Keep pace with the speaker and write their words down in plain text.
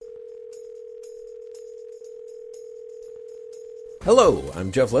Hello,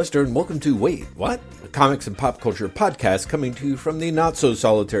 I'm Jeff Lester, and welcome to Wait, What? A comics and pop culture podcast coming to you from the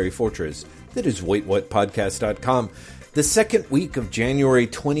not-so-solitary fortress that is waitwhatpodcast.com. The second week of January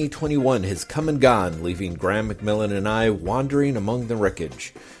 2021 has come and gone, leaving Graham McMillan and I wandering among the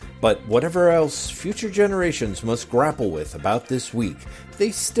wreckage. But whatever else future generations must grapple with about this week,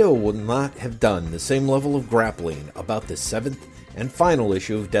 they still will not have done the same level of grappling about the seventh and final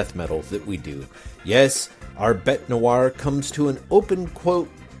issue of Death Metal that we do. Yes, our bête noir comes to an open quote,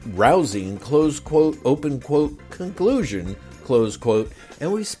 rousing, close quote, open quote, conclusion, close quote,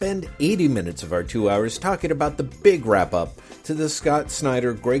 and we spend 80 minutes of our 2 hours talking about the big wrap-up to the Scott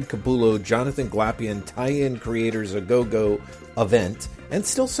Snyder, Greg Capullo, Jonathan Glapion tie-in creators a go-go event, and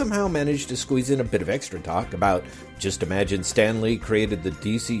still somehow managed to squeeze in a bit of extra talk about Just Imagine Stan Lee created the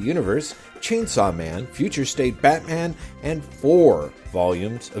DC Universe, Chainsaw Man, Future State Batman, and 4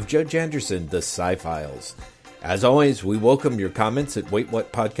 volumes of Judge Anderson, The Sci-Files. As always, we welcome your comments at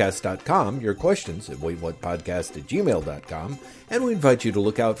waitwhatpodcast.com, your questions at waitwhatpodcast@gmail.com, and we invite you to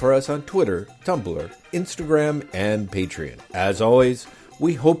look out for us on Twitter, Tumblr, Instagram, and Patreon. As always,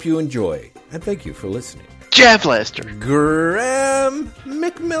 we hope you enjoy, and thank you for listening. Jeff Lester. Graham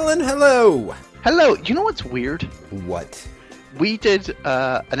McMillan, hello. Hello. You know what's weird? What? We did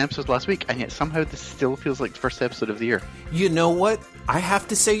an episode last week, and yet somehow this still feels like the first episode of the year. You know what? I have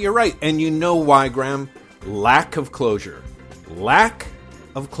to say you're right, and you know why, Graham? Lack of closure. Lack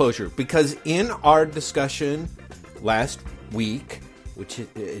of closure. Because in our discussion last week, which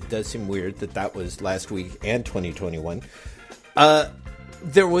it does seem weird that was last week and 2021,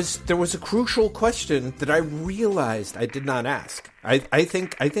 there was a crucial question that I realized I did not ask. I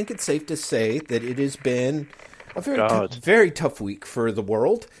think it's safe to say that it has been a very tough week for the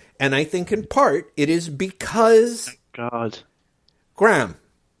world, and I think in part it is because Graham.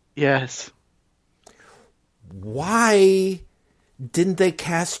 Yes. Why didn't they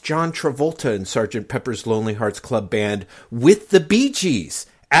cast John Travolta in Sgt. Pepper's Lonely Hearts Club Band with the Bee Gees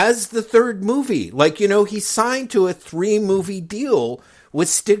as the third movie? Like, you know, he signed to a 3-movie deal with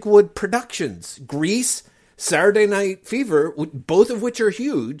Stigwood Productions. Grease, Saturday Night Fever, both of which are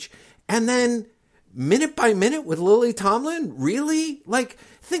huge. And then Minute by Minute with Lily Tomlin? Really? Like,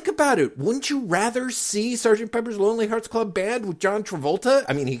 think about it. Wouldn't you rather see Sgt. Pepper's Lonely Hearts Club Band with John Travolta?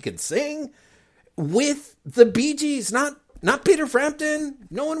 I mean, he could sing. With the Bee Gees, not Peter Frampton.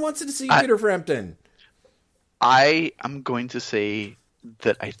 No one wants to see Peter Frampton. I am going to say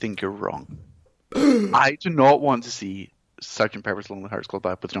that I think you're wrong. I do not want to see Sgt. Pepper's Lonely Hearts Club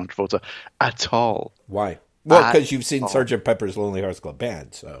Band with John Travolta at all. Why? Well, because you've seen Sgt. Pepper's Lonely Hearts Club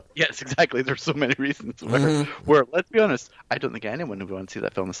Band, so. Yes, exactly. There's so many reasons where, let's be honest, I don't think anyone would want to see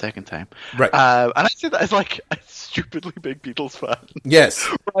that film the second time. Right. And I say that as, like, a stupidly big Beatles fan. Yes.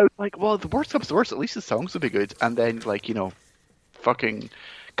 I was like, well, the worst comes to worst, at least the songs would be good. And then, like, you know, fucking...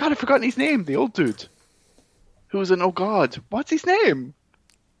 God, I've forgotten his name, the old dude. Who was in Oh God. What's his name?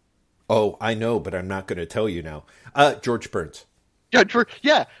 Oh, I know, but I'm not going to tell you now. George Burns.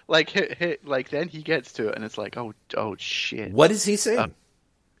 Yeah, like like then he gets to it, and it's like, oh shit. What does he sing?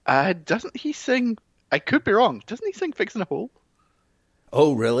 Doesn't he sing? I could be wrong. Doesn't he sing "Fixin' a Hole"?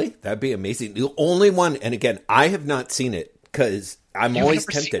 Oh, really? That'd be amazing. The only one, and again, I have not seen it because I'm always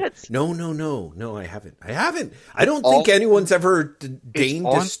tempted. No, I haven't. I don't think anyone's ever deigned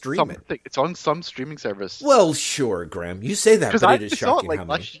to stream it. It's on some streaming service. Well, sure, Graham. You say that, but it is shocking. Saw it like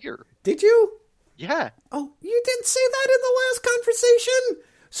last year. Did you? Yeah. Oh, you didn't say that in the last conversation?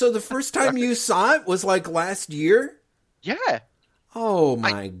 So the first time you saw it was like last year? Yeah. Oh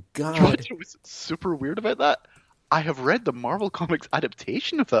my God. You know what was super weird about that? I have read the Marvel Comics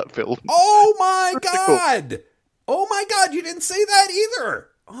adaptation of that film. Oh my God! Oh my God, you didn't say that either!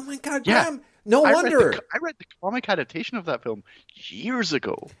 Oh my God, Graham. Yeah. No wonder. I read the comic adaptation of that film years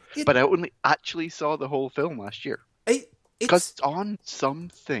ago, but I only actually saw the whole film last year. Because it's on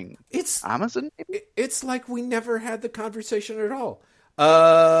something. It's Amazon? It's like we never had the conversation at all.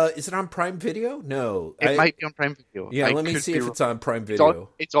 Is it on Prime Video? No. It might be on Prime Video. Yeah, let me see if it's on Prime Video.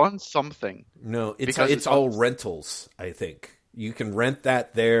 It's on something. No, it's all rentals, I think. You can rent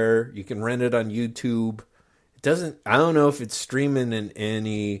that there. You can rent it on YouTube. It doesn't... I don't know if it's streaming in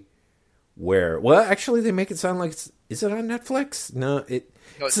anywhere. Well, actually, they make it sound like it's... Is it on Netflix? No,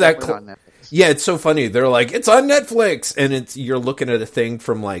 it's that on Netflix. Yeah, it's so funny. They're like, it's on Netflix, and you're looking at a thing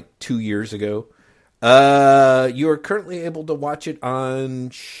from like 2 years ago. You are currently able to watch it on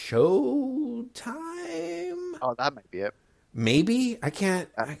Showtime. Oh, that might be it. Maybe I can't.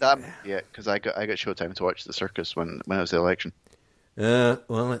 That might be it because I got Showtime to watch The Circus when it was the election. Well,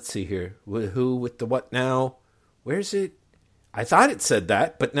 let's see here. Who with the what now? Where's it? I thought it said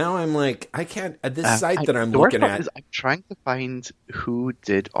that, but now I'm like, I can't. This site that I'm the worst looking part at. is I'm trying to find who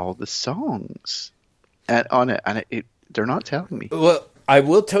did all the songs on it, and they're not telling me. Well, I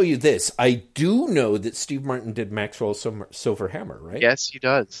will tell you this. I do know that Steve Martin did Maxwell's Silver Hammer, right? Yes, he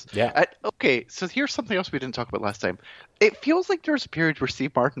does. Yeah. Okay, so here's something else we didn't talk about last time. It feels like there was a period where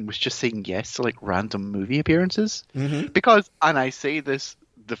Steve Martin was just saying yes to like random movie appearances. Mm-hmm. Because, and I say this,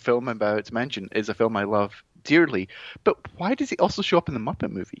 the film I'm about to mention is a film I love dearly, but why does he also show up in the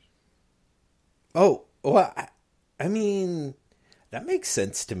Muppet movie? Oh, well, I mean, that makes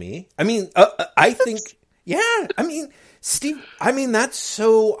sense to me. I mean, I think, yeah, I mean, that's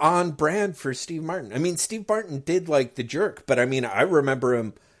so on brand for Steve Martin. I mean, Steve Martin did like The Jerk, but I mean, I remember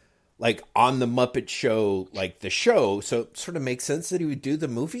him like on the Muppet Show, like the show, so it sort of makes sense that he would do the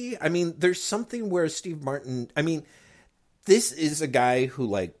movie. I mean, there's something where Steve Martin, I mean, this is a guy who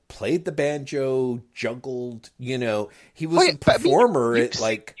like played the banjo, juggled, he was a performer at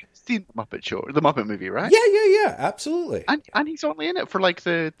like... You've seen the Muppet Show, the Muppet movie, right? Yeah, absolutely. And he's only in it for like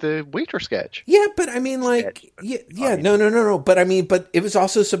the waiter sketch. Yeah, but I mean, like, no. But I mean, but it was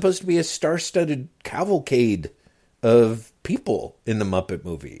also supposed to be a star-studded cavalcade of people in the Muppet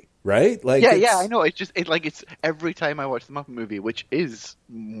movie, right? Like, yeah, I know. It's every time I watch the Muppet movie, which is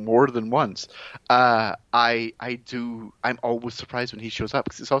more than once, I'm always surprised when he shows up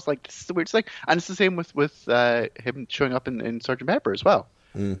because it's always like, this is the weirdest thing. And it's the same with him showing up in Sgt. Pepper as well.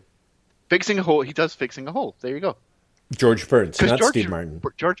 Mm. Fixing a hole, he does fixing a hole. There you go. George Burns, not Steve Martin.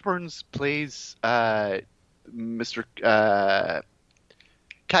 George Burns plays Mr.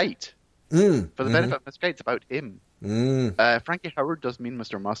 Kite. For the benefit of Mr. Kite, it's about him. Frankie Howard does mean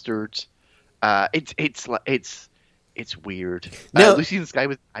Mr. Mustard. It's weird. Now, Lucy in the Sky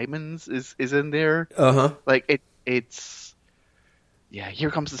with Diamonds is in there. Like it's. Yeah,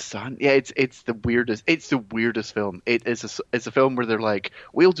 Here Comes the Sun. Yeah, it's the weirdest. It's the weirdest film. It's a film where they're like,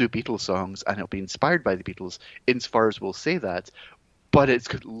 we'll do Beatles songs and it'll be inspired by the Beatles, insofar as we'll say that, but it's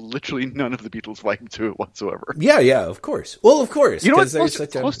got literally none of the Beatles vibe to it whatsoever. Yeah, of course. Well, of course. You know what's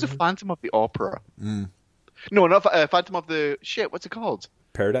close to Phantom of the Opera? No, not Phantom of the shit. What's it called?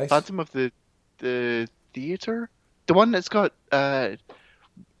 Paradise. Phantom of the theater. The one that's got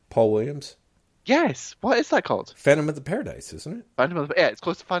Paul Williams. Yes. What is that called? Phantom of the Paradise, isn't it? It's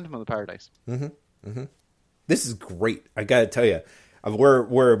close to Phantom of the Paradise. This is great. I gotta tell you,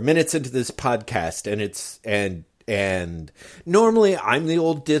 we're minutes into this podcast, and normally I'm the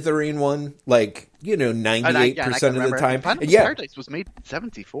old dithering one, like 98% of the time. Phantom of the Paradise was made in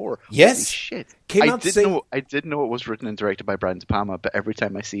 1974. Yes, holy shit. I did know it was written and directed by Brian De Palma, but every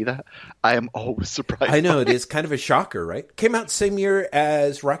time I see that, I am always surprised. I know it is kind of a shocker, right? Came out same year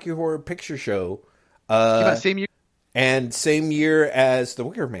as Rocky Horror Picture Show. Came out same year. And same year as The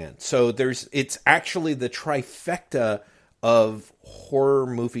Wicker Man. So it's actually the trifecta of horror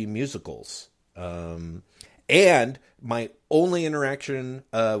movie musicals. And my only interaction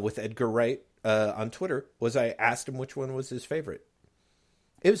with Edgar Wright on Twitter was I asked him which one was his favorite.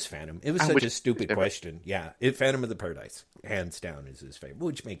 It was Phantom. It was such a stupid question. Yeah, Phantom of the Paradise, hands down, is his favorite,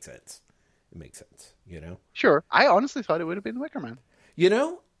 which makes sense. It makes sense, Sure. I honestly thought it would have been The Wicker Man.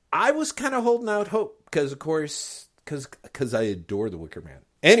 I was kind of holding out hope because, of course, because I adore The Wicker Man.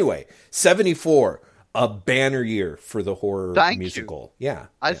 Anyway, 1974. A banner year for the horror musical. Yeah.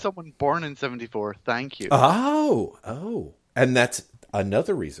 As someone born in 1974, thank you. Oh. And that's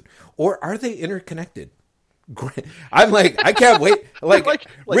another reason. Or are they interconnected? I'm like, I can't wait. Like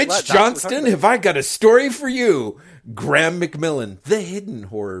Rich Johnston, have I got a story for you? Graham McMillan, the hidden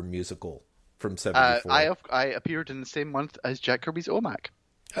horror musical from 1974. I appeared in the same month as Jack Kirby's OMAC.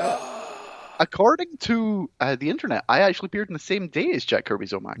 According to the internet, I actually appeared in the same day as Jack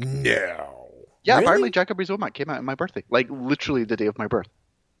Kirby's OMAC. No. Yeah, really? Apparently Jack Kirby's OMAC came out on my birthday. Like, literally the day of my birth.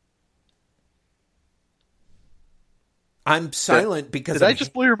 I'm silent because... Did I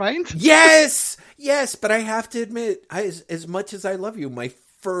just blow your mind? Yes! Yes, but I have to admit, as much as I love you, my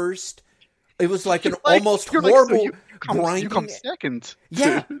first... It was like an almost horrible grinding... You come second.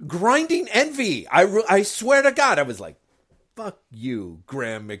 Yeah, grinding envy. I swear to God, I was like, fuck you,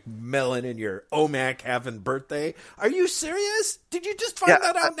 Graham McMillan, and your OMAC having birthday. Are you serious? Did you just find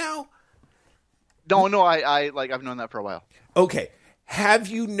that out now? No, I've known that for a while. Okay. Have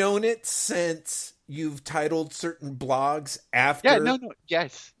you known it since you've titled certain blogs after? Yeah, no.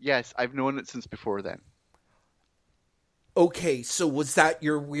 Yes. I've known it since before then. Okay, so was that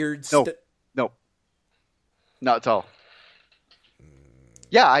your weird... No. Not at all.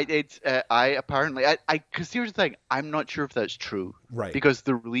 Yeah, I apparently... Because here's the thing, I'm not sure if that's true. Right. Because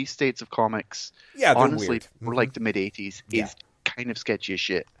the release dates of comics, honestly, for like the mid-80s, is kind of sketchy as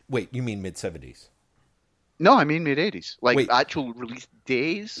shit. Wait, you mean mid-70s? No, I mean mid-'80s. Like, Wait. actual release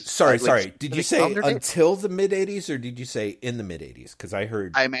days. Sorry. Like, Did you say until the mid-'80s, or did you say in the mid-'80s? Because I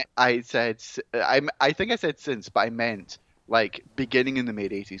heard... I think I said since, but I meant, like, beginning in the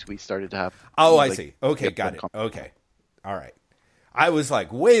mid-'80s, we started to have... Oh, I see. Okay, got it. Okay. All right. I was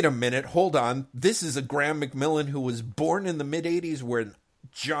like, wait a minute, hold on. This is a Graham McMillan who was born in the mid-'80s when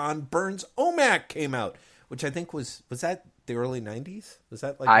John Burns OMAC came out, which I think was that the early 90s? Was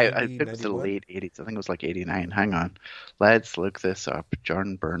that like I think it was the late 80s. I think it was like 89. Hang on. Let's look this up.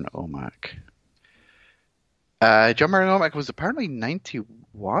 John Byrne OMAC. John Byrne OMAC was apparently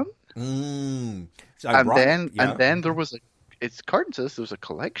 91. And then there was it's Carton says there was a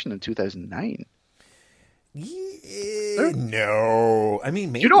collection in 2009. No. I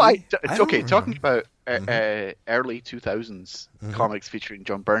mean, maybe. You know, talking about early 2000s comics featuring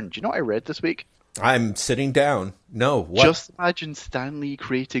John Byrne. Do you know what I read this week? I'm sitting down. No, what? Just imagine Stan Lee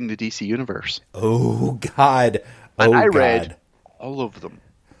creating the DC universe. Oh, God. And I read all of them.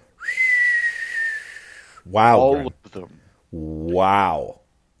 Wow. All of them. Wow.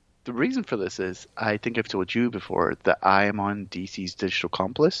 The reason for this is, I think I've told you before, that I am on DC's digital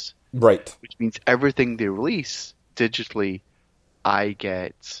comp list. Right. Which means everything they release digitally, I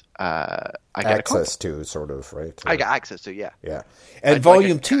get access to, sort of, right? I get access to, yeah. Yeah. And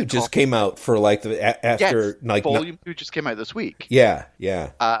Volume 2 just came out for like after like Volume 2 just came out this week. Yeah.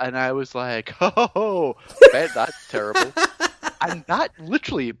 And I was like, oh, bet that's terrible. And that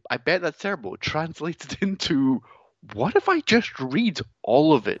literally, I bet that's terrible, translated into, what if I just read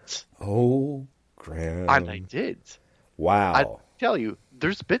all of it? Oh, Graham. And I did. Wow. I tell you,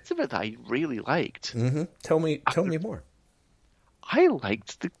 there's bits of it that I really liked. Mm-hmm. Tell me more. I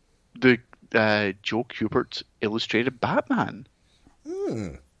liked the Joe Kubert illustrated Batman.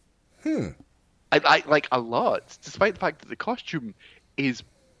 I like a lot, despite the fact that the costume is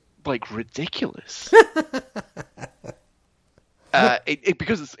like ridiculous.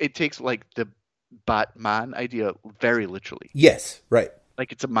 Because it takes like the Batman idea very literally. Yes, right.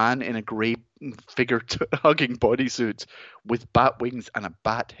 Like it's a man in a grey figure hugging bodysuit with bat wings and a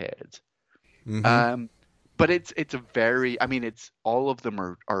bat head. Mm-hmm. But it's a very, I mean, it's all of them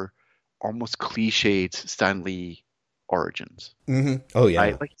are almost cliched Stan Lee origins. Mm-hmm. Oh yeah,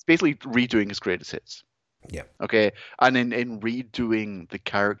 right? Like he's basically redoing his greatest hits. Yeah. Okay, and in redoing the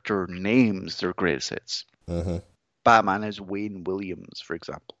character names, their greatest hits. Mm-hmm. Batman is Wayne Williams, for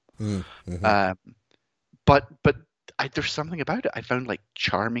example. Mm-hmm. But there's something about it I found like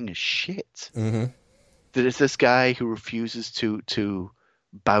charming as shit. Mm-hmm. There's this guy who refuses to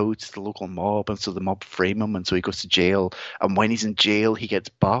bow to the local mob, and so the mob frame him, and so he goes to jail. And when he's in jail, he gets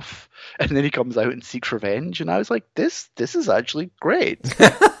buff, and then he comes out and seeks revenge. And I was like, this is actually great.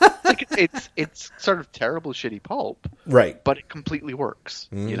 Like it's sort of terrible, shitty pulp, right? But it completely works,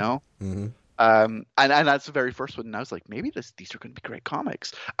 you know. Mm-hmm. And that's the very first one. And I was like, maybe these are going to be great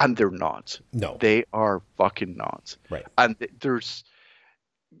comics, and they're not. No, they are fucking not. Right. And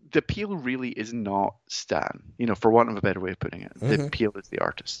the appeal really is not Stan, you know, for want of a better way of putting it. The appeal is the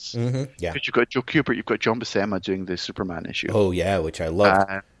artists. Mm-hmm. Yeah. Because you've got Joe Kubert, you've got John Buscema doing the Superman issue. Oh yeah, which I love.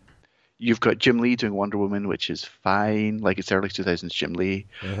 You've got Jim Lee doing Wonder Woman, which is fine. Like it's early 2000s Jim Lee.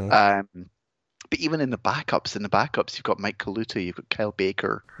 Mm-hmm. But even in the backups, you've got Mike Kaluta, you've got Kyle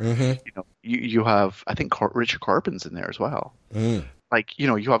Baker. Mm-hmm. You know, you have, I think Richard Corbin's in there as well. Mm. Like, you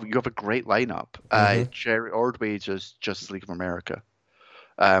know, you have a great lineup. Jerry Ordway does Justice League of America,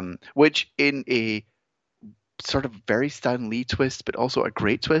 which in a sort of very Stan Lee twist, but also a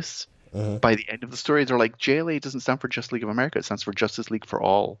great twist. By the end of the story, they're like, JLA doesn't stand for Justice League of America; it stands for Justice League for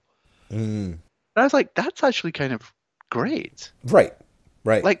All. And I was like, that's actually kind of great. Right.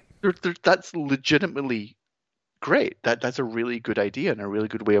 Like, that's legitimately great. That's a really good idea and a really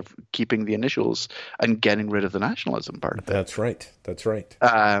good way of keeping the initials and getting rid of the nationalism part of it. That's right.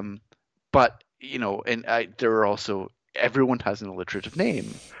 But, you know, and there are also, everyone has an alliterative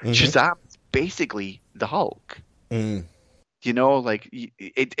name. Shazam is basically the Hulk. You know, like,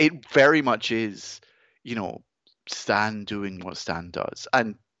 it very much is, you know, Stan doing what Stan does.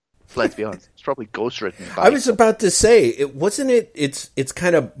 And let's be honest, it's probably ghostwritten. I was about to say, it's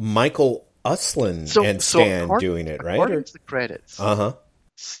kind of Michael Uslan and Stan doing it, right? According to the credits,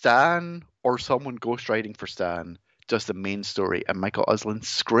 Stan or someone ghostwriting for Stan does the main story, and Michael Uslan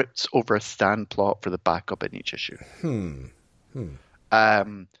scripts over a Stan plot for the backup in each issue.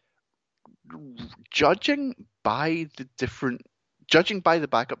 Judging by the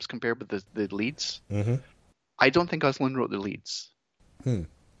backups compared with the leads, I don't think Uslan wrote the leads.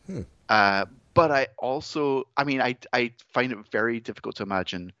 But I also, I mean, I find it very difficult to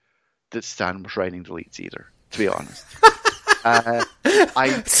imagine that Stan was writing the leads either, to be honest.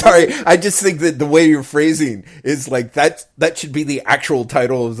 Sorry, I just think that the way you're phrasing is like that should be the actual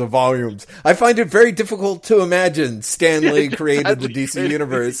title of the volumes. I find it very difficult to imagine Stan Lee created the DC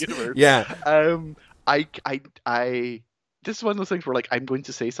universe. Yeah. This is one of those things where, like, I'm going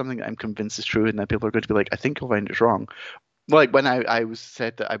to say something that I'm convinced is true, and then people are going to be like, I think you'll find it wrong. Like, when I was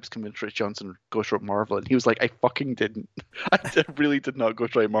said that I was convinced Rich Johnson ghostwrote Marvel, and he was like, I fucking didn't. I really did not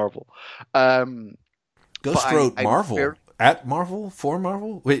ghostwrite Marvel. Ghostwrote Marvel? At Marvel? For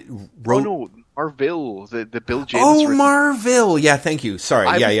Marvel? Wait, wrote... Oh, no, Marvel, the Bill James. Oh, Marvel! Yeah, thank you. Sorry,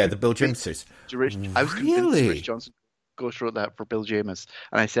 the Bill James series. I was convinced Rich Johnson ghostwrote that for Bill James,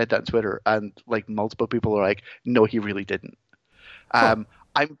 and I said that on Twitter, and like multiple people are like, no, he really didn't. I'm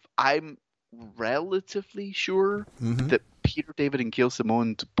relatively sure that Peter David and Gail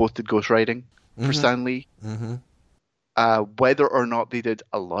Simone both did ghostwriting for Stan Lee. Whether or not they did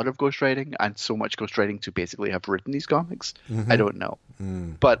a lot of ghostwriting and so much ghostwriting to basically have written these comics, I don't know.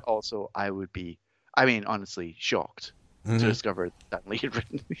 But also, I would be, honestly, shocked to discover that Stan Lee had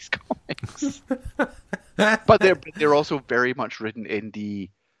written these comics. But they're also very much written in the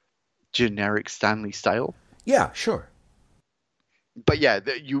generic Stan Lee style. Yeah, sure. But yeah,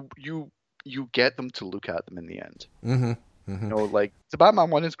 you get them to look at them in the end. You know, like the Batman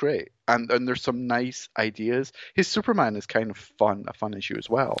one is great, and there's some nice ideas. His Superman is kind of fun, a fun issue as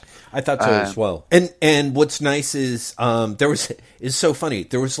well. I thought so as well. And what's nice is it's so funny.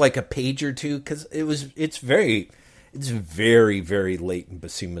 There was like a page or two because it's very very late in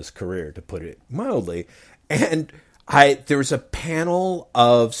Buscema's career, to put it mildly. And there was a panel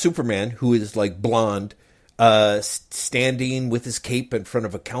of Superman who is like blonde, standing with his cape in front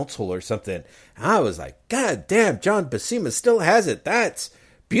of a council or something. I was like, God damn, John Buscema still has it. That's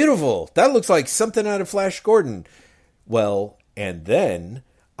beautiful. That looks like something out of Flash Gordon. Well, and then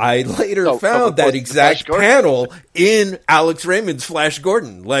I later found that exact panel in Alex Raymond's Flash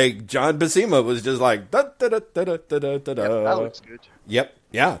Gordon. Like, John Buscema was just like, da-da-da-da-da-da-da-da. Yep, that looks good. Yep.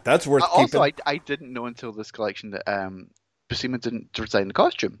 Yeah, that's worth keeping. Also, I didn't know until this collection that Buscema didn't design the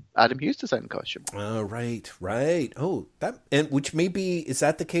costume. Adam Hughes designed the costume. Oh, right. Oh, which maybe, is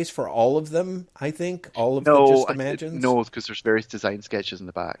that the case for all of them, I think? All of the Just Imagines? No, because there's various design sketches in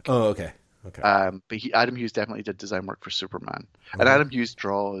the back. Oh, okay. But Adam Hughes definitely did design work for Superman. And Adam Hughes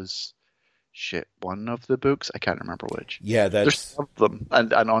draws, one of the books? I can't remember which. Yeah, there's some of them.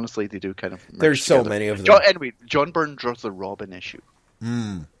 And honestly, they do kind of merge There's together. So many of them. John Byrne draws the Robin issue.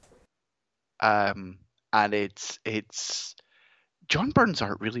 And it's John Byrne's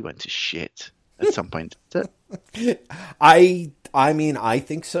art really went to shit at some point. I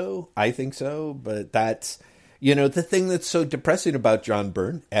think so. But that's, the thing that's so depressing about John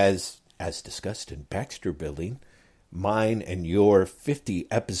Byrne, as discussed in Baxter Building, mine and your 50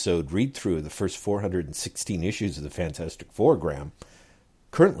 episode read through of the first 416 issues of the Fantastic Fourgram,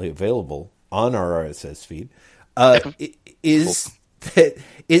 currently available on our RSS feed, is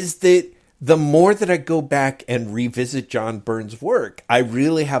that the more that I go back and revisit John Byrne's work, I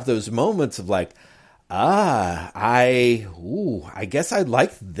really have those moments of like, I guess I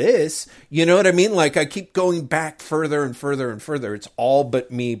like this. You know what I mean? Like, I keep going back further and further and further. It's all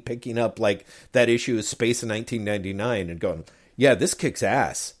but me picking up like that issue of Space in 1999 and going, yeah, this kicks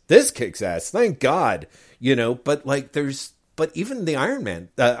ass. Thank God. But like but even the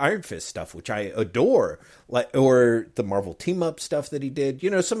Iron Fist stuff, which I adore, or the Marvel team up stuff that he did,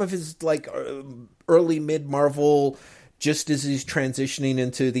 some of his like early mid Marvel, just as he's transitioning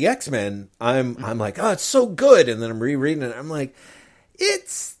into the X-Men, I'm like, oh, it's so good, and then I'm rereading it, I'm like,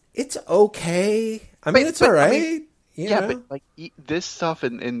 it's okay. It's all right. But like this stuff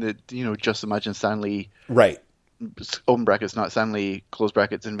in the Just Imagine Stan Lee, right? Open brackets, not Stan Lee, close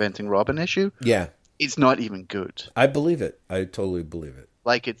brackets, inventing Robin issue. Yeah. It's not even good. I believe it. I totally believe it.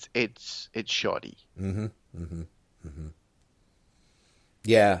 Like it's shoddy.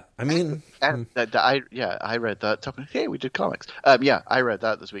 Yeah, I read that. Hey, we did comics. I read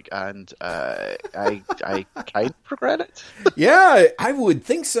that this week, and I kind of regret it. Yeah, I would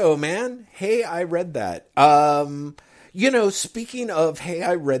think so, man. Hey, I read that. Speaking of hey,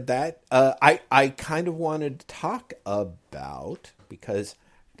 I read that. I kind of wanted to talk about because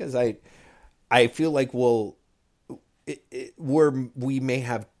I feel like we may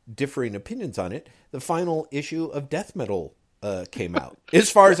have differing opinions on it. The final issue of Death Metal came out. As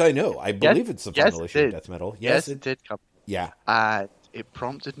far as I know, I believe it's the final issue of Death Metal. Yes, it did come. Yeah. It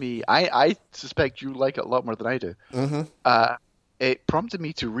prompted me. I suspect you like it a lot more than I do. It prompted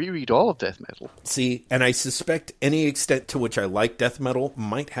me to reread all of Death Metal. See, and I suspect any extent to which I like Death Metal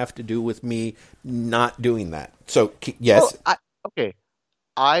might have to do with me not doing that. So, yes. Well, okay.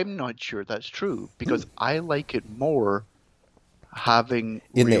 I'm not sure that's true because I like it more having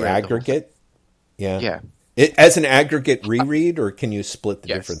in the reread aggregate. Yeah. As an aggregate reread, or can you split the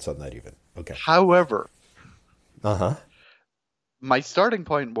Yes. difference on that even? Okay. However, Uh-huh. my starting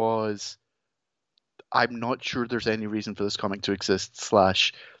point was, I'm not sure there's any reason for this comic to exist,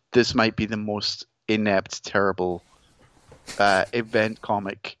 / this might be the most inept, terrible event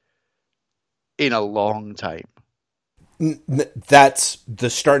comic in a long time. That's the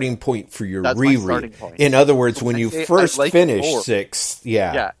starting point for your That's my reread. starting point. In other words, So when I you say first I like finish more. 6,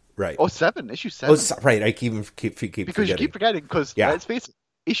 yeah. Right. Oh, 7, issue 7. Right. I keep because forgetting. you keep forgetting, because let's face it,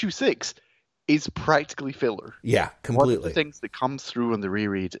 issue 6 is practically filler. Yeah, completely. One of the things that comes through on the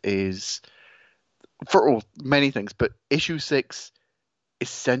reread is, for many things, but issue 6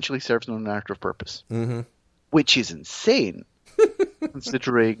 essentially serves no narrative purpose, which is insane,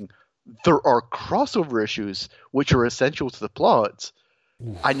 considering there are crossover issues which are essential to the plot,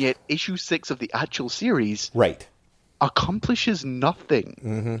 and yet issue 6 of the actual series accomplishes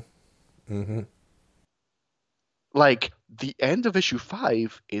nothing. Like, the end of issue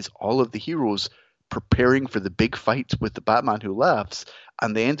 5 is all of the heroes preparing for the big fight with the Batman Who Laughs,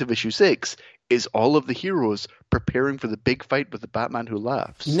 and the end of issue 6 is all of the heroes preparing for the big fight with the Batman Who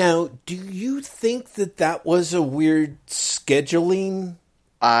Laughs. Now, do you think that was a weird scheduling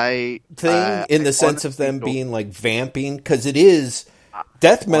thing, in the sense of them being like vamping? Because it is,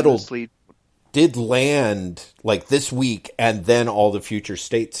 Death Metal did land like this week, and then all the Future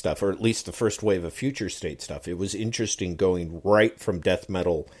State stuff, or at least the first wave of Future State stuff. It was interesting going right from Death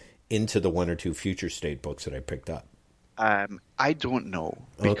Metal into the 1 or 2 Future State books that I picked up. I don't know,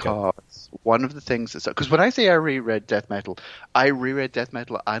 because one of the things is, because when I say I reread Death Metal, I reread Death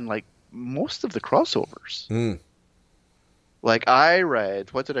Metal and like most of the crossovers. Like, I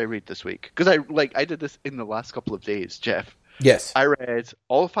read, what did I read this week? Because I did this in the last couple of days, Jeff. Yes. I read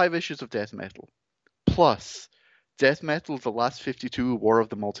all 5 issues of Death Metal, plus Death Metal, The Last 52, War of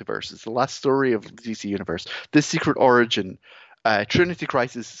the Multiverses, the last story of the DC Universe, The Secret Origin, Trinity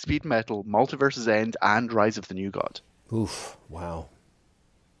Crisis, Speed Metal, Multiverse's End, and Rise of the New God. Oof! Wow.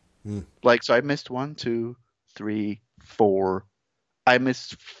 Like, so I missed 1, 2, 3, 4. I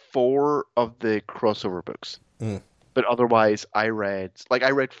missed 4 of the crossover books. But otherwise, I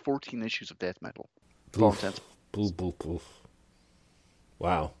read 14 issues of Death Metal. For all intents.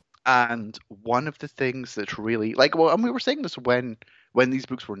 Wow. And one of the things that really, like, well, and we were saying this when these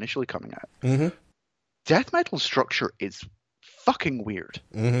books were initially coming out. Death Metal's structure is fucking weird.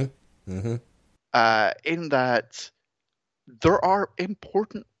 In that there are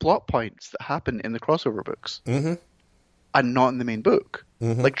important plot points that happen in the crossover books, and not in the main book.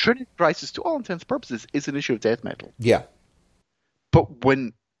 Like, Trinity Crisis, to all intents and purposes, is an issue of Death Metal. Yeah. But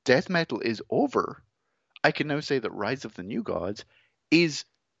when Death Metal is over, I can now say that Rise of the New God is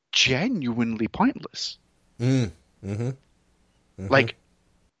genuinely pointless. Like,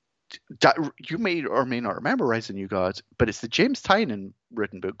 you may or may not remember Rise of the New God, but it's the James Tynion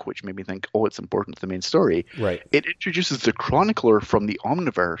written book, which made me think, oh, it's important to the main story. Right. It introduces the chronicler from the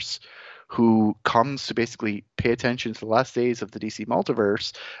Omniverse, who comes to basically pay attention to the last days of the DC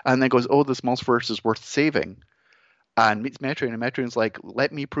multiverse, and then goes, oh, this multiverse is worth saving. And meets Metrion, and Metrion's like,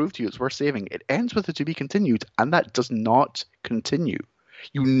 let me prove to you it's worth saving. It ends with a to be continued, and that does not continue.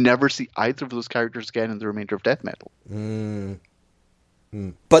 You never see either of those characters again in the remainder of Death Metal.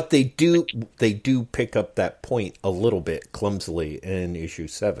 But they do pick up that point a little bit clumsily in issue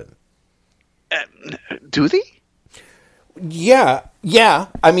 7. Do they? Yeah.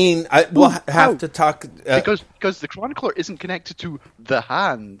 I mean, we'll have to talk because the chronicler isn't connected to the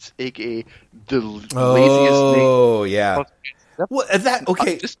Hand, aka the laziest. Oh, yeah. Well, that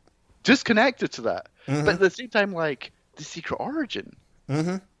okay. Just connected to that, but at the same time, like, the Secret Origin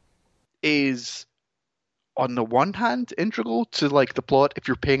is, on the one hand, integral to, like, the plot if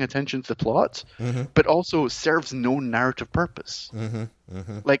you're paying attention to the plot, but also serves no narrative purpose.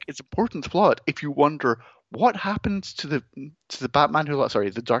 Like, it's important to the plot if you wonder what happened to the Batman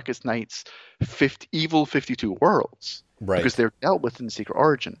the Darkest Knight's evil 52 worlds, right? Because they're dealt with in the Secret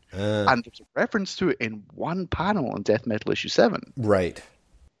Origin, and there's a reference to it in one panel in Death Metal issue 7, right?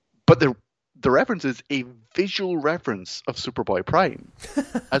 But the reference is a visual reference of Superboy Prime,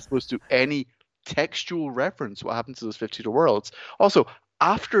 as opposed to any textual reference what happened to those 52 worlds. Also,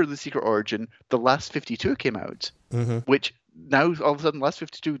 after the Secret Origin, the Last 52 came out, which now all of a sudden Last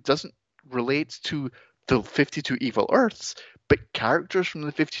 52 doesn't relate to the 52 Evil Earths, but characters from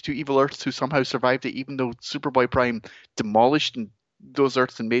the 52 Evil Earths who somehow survived it, even though Superboy Prime demolished those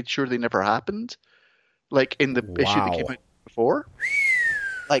Earths and made sure they never happened. Like in the issue that came out before.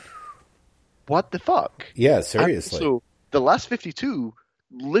 Like, what the fuck? Yeah, seriously. So the Last 52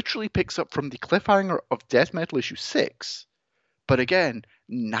 literally picks up from the cliffhanger of Death Metal issue 6, but again,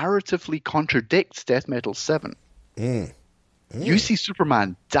 narratively contradicts Death Metal 7. You see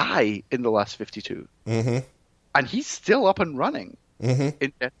Superman die in the last 52, and he's still up and running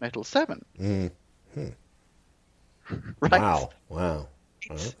in Death Metal 7. Right? Wow.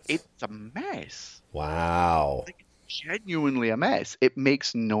 It's a mess. Wow. Like, genuinely a mess. It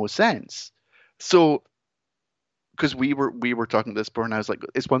makes no sense. So, because we were talking this before, and I was like,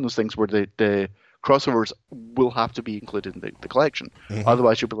 it's one of those things where the crossovers will have to be included in the collection.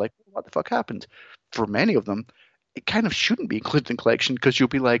 Otherwise, you'll be like, what the fuck happened? For many of them, it kind of shouldn't be included in the collection because you'll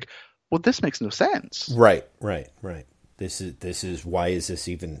be like, well, this makes no sense. Right. This is why is this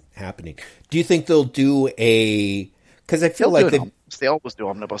even happening? Do you think they'll do a? Because I feel like they always do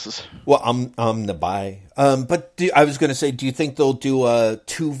omnibuses. Well, omnibuy. But I was going to say, do you think they'll do a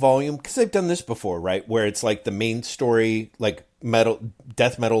 2-volume? Because they've done this before, right? Where it's like the main story, like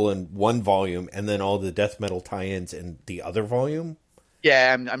death metal in one volume, and then all the death metal tie-ins in the other volume.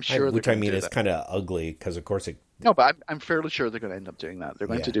 Yeah, I'm sure. Which I mean is kind of ugly because, of course, No, but I'm fairly sure they're going to end up doing that. They're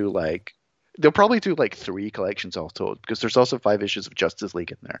going to do they'll probably do 3 collections all told, because there's also 5 issues of Justice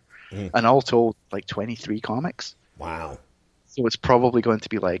League in there, and all told 23 comics. Wow. So it's probably going to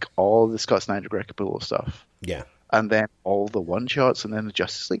be all the Scott Snyder Greg Capullo stuff. Yeah. And then all the one-shots and then the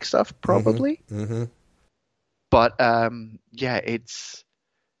Justice League stuff, probably. But, yeah, it's...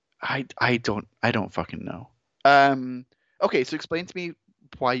 I don't fucking know. Okay, so explain to me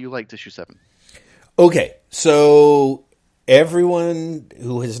why you liked issue 7. Okay, so everyone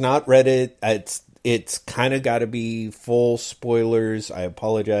who has not read it, it's kind of got to be full spoilers. I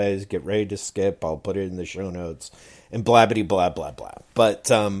apologize. Get ready to skip. I'll put it in the show notes. And blabbity blah blah blah. But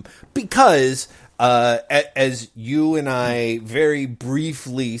because as you and I very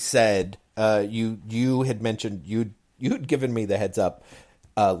briefly said, you had mentioned you had given me the heads up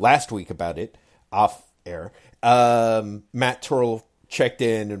last week about it off air. Matt Turrell checked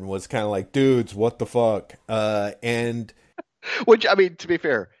in and was kind of like, dudes, what the fuck? And which, I mean, to be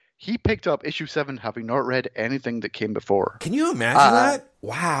fair, he picked up issue 7 having not read anything that came before. Can you imagine that?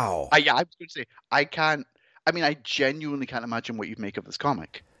 Wow. I was going to say, I genuinely can't imagine what you'd make of this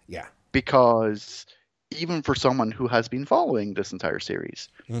comic. Yeah. Because even for someone who has been following this entire series,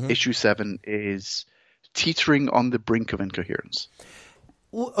 issue 7 is teetering on the brink of incoherence.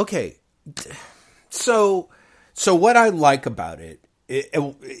 Well, okay. So what I like about it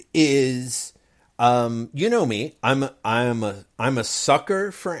is, you know me, I'm a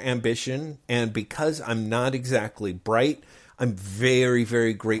sucker for ambition, and because I'm not exactly bright, I'm very,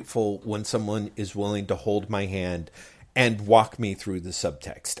 very grateful when someone is willing to hold my hand and walk me through the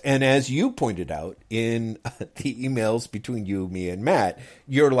subtext. And as you pointed out in the emails between you, me, and Matt,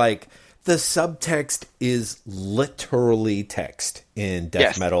 you're like, the subtext is literally text in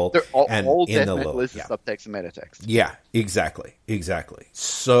death metal. And all in death the metal is subtext and metatext. Yeah, exactly.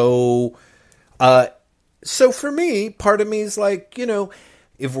 So for me, part of me is like,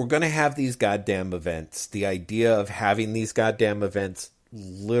 if we're going to have these goddamn events, the idea of having these goddamn events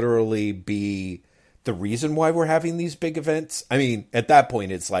literally be the reason why we're having these big events. I mean, at that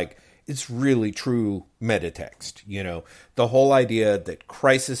point, it's like, it's really true metatext, the whole idea that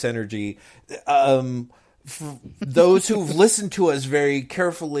crisis energy, for those who've listened to us very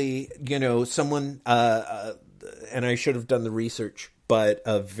carefully, someone, and I should have done the research, but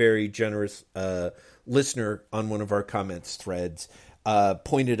a very generous listener on one of our comments threads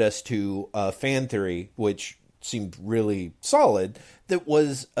pointed us to a fan theory, which seemed really solid, that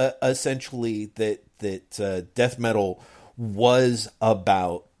was essentially that death metal was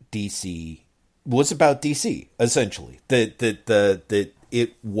about DC, essentially. That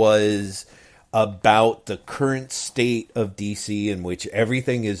it was about the current state of DC, in which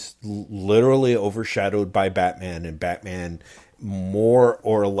everything is literally overshadowed by Batman, and Batman more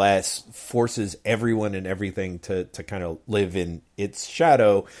or less forces everyone and everything to kind of live in its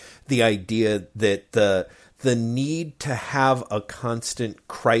shadow. The idea that the need to have a constant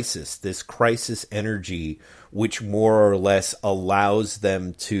crisis, this crisis energy, which more or less allows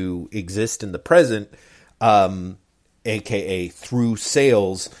them to exist in the present, aka through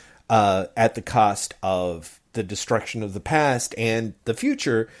sales, at the cost of the destruction of the past and the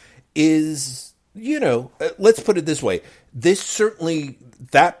future, is, let's put it this way. This certainly,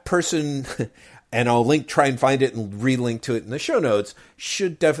 that person, and I'll try and find it and relink to it in the show notes,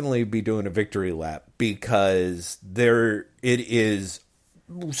 should definitely be doing a victory lap, because it is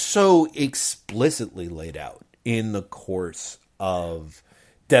so explicitly laid out in the course of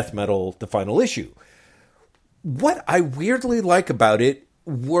Death Metal, the final issue. What I weirdly like about it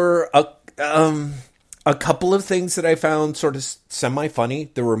were a couple of things that I found sort of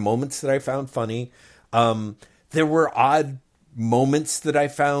semi-funny. There were moments that I found funny. There were odd moments that I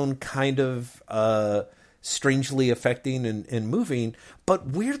found kind of strangely affecting and moving. But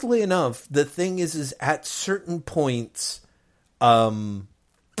weirdly enough, the thing is at certain points, because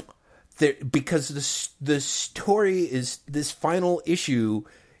the story is this final issue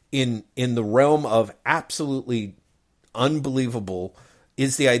in the realm of absolutely unbelievable,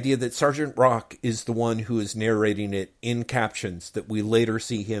 is the idea that Sergeant Rock is the one who is narrating it in captions that we later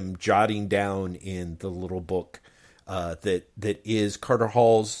see him jotting down in the little book that is Carter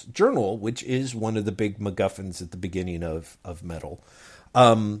Hall's journal, which is one of the big MacGuffins at the beginning of Metal.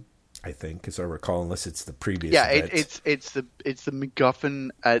 I think, as I recall, unless it's the previous. Yeah, it's the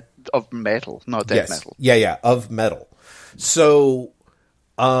MacGuffin of Metal, not Death Metal. Yeah, of Metal. So,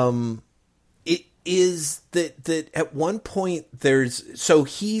 it is that at one point so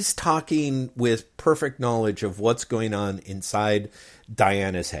he's talking with perfect knowledge of what's going on inside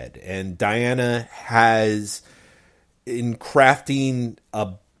Diana's head, and Diana has, in crafting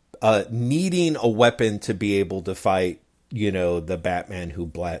needing a weapon to be able to fight, the Batman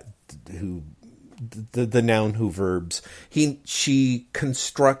the noun who verbs. She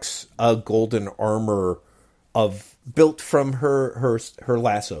constructs a golden armor built from her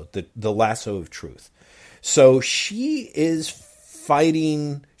lasso, the lasso of truth. So she is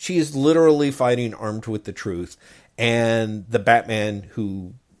literally fighting armed with the truth, and the Batman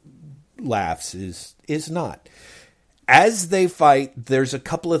who laughs is not. As they fight, there's a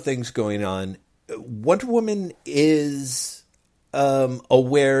couple of things going on. Wonder Woman is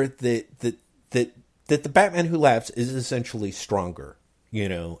aware that the Batman who laughs is essentially stronger,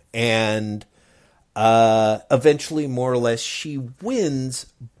 and eventually, more or less, she wins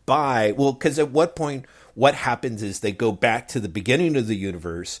because at what point, what happens is they go back to the beginning of the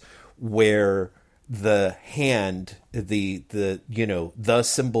universe where the hand, the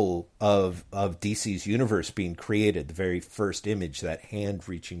symbol of DC's universe being created, the very first image, that hand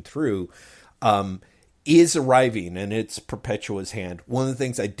reaching through, is arriving, and it's Perpetua's hand. One of the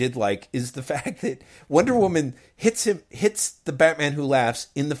things I did like is the fact that Wonder Woman hits the Batman who laughs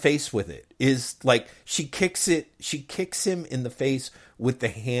in the face with it. Is like she kicks him in the face with the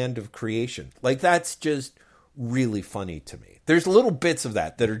hand of creation. Like, that's just really funny to me. There's little bits of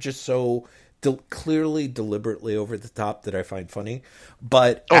that are just so clearly, deliberately over the top that I find funny.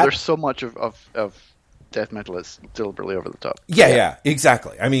 But there's so much of Death Metal is deliberately over the top. Yeah,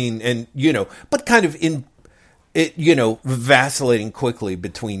 exactly. I mean, and but kind of vacillating quickly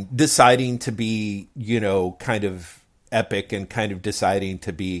between deciding to be, kind of epic and kind of deciding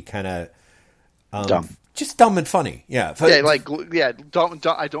to be kind of dumb. Just dumb and funny. Yeah. Dumb,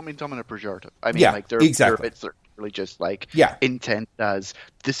 I don't mean dumb in a pejorative. I mean, there are bits that are really just intent as,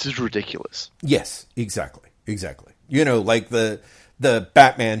 this is ridiculous. Yes, exactly. Like the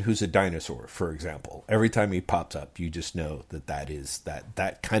Batman who's a dinosaur, for example. Every time he pops up, you just know that is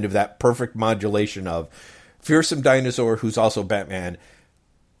that kind of that perfect modulation of fearsome dinosaur who's also Batman.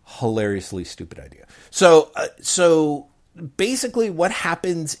 Hilariously stupid idea. So basically, what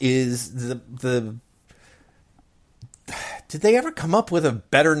happens is the did they ever come up with a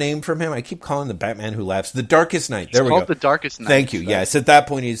better name from him? I keep calling the Batman who laughs the Darkest Knight. There we go. The Darkest Knight. Thank you. Yes, at that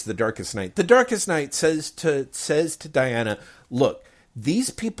point he's the Darkest Knight. The Darkest Knight says to Diana, "Look, these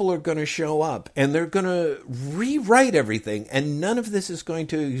people are going to show up and they're going to rewrite everything, and none of this is going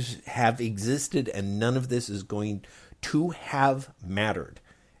to have existed, and none of this is going to have mattered."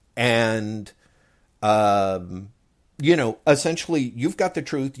 And essentially, you've got the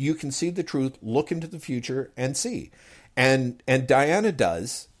truth. You can see the truth. Look into the future and see. And Diana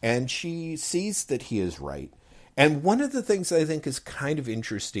does, and she sees that he is right. And one of the things I think is kind of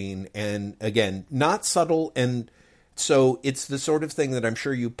interesting, and again, not subtle, and so it's the sort of thing that I'm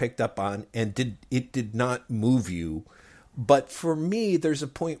sure you picked up on, and did not move you. But for me, there's a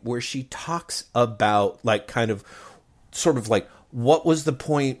point where she talks about, like, kind of sort of like, what was the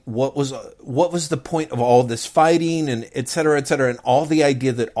point? What was the point of all this fighting, and et cetera, and all the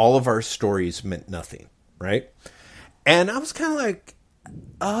idea that all of our stories meant nothing, right? And I was kind of like,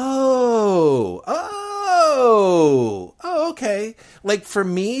 okay. Like, for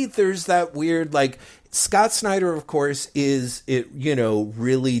me, there's that weird, like, Scott Snyder, of course,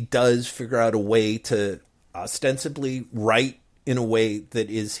 really does figure out a way to ostensibly write in a way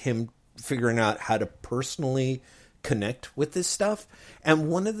that is him figuring out how to personally connect with this stuff. And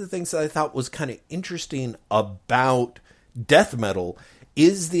one of the things that I thought was kind of interesting about Death Metal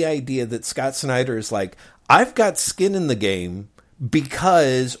is the idea that Scott Snyder is like, I've got skin in the game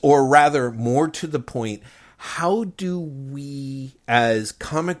because, or rather more to the point, how do we as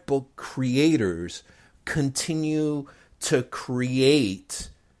comic book creators continue to create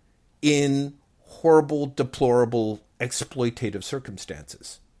in horrible, deplorable exploitative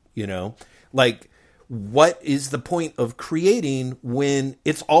circumstances, you know? Like, what is the point of creating when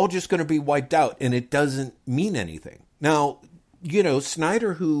it's all just going to be wiped out and it doesn't mean anything? Now, you know,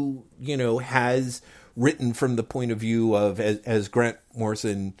 Snyder, who, you know, has written from the point of view of, as Grant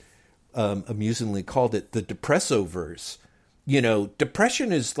Morrison amusingly called it, the Depressoverse. You know,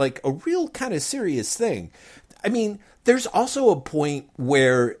 depression is like a real kind of serious thing. I mean, there's also a point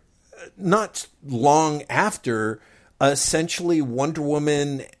where not long after, essentially Wonder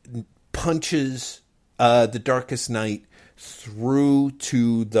Woman punches the Darkest Knight through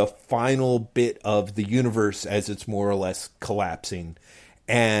to the final bit of the universe as it's more or less collapsing,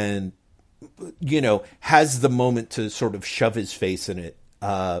 and, you know, has the moment to sort of shove his face in it,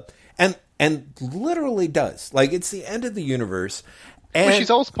 and literally does. Like, it's the end of the universe. And well,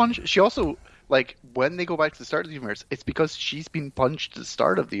 she's always punched. She also, like, when they go back to the start of the universe, it's because she's been punched at the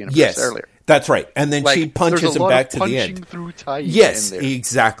start of the universe earlier. That's right. And then, like, she punches him back to the end. Punching through time. Yes,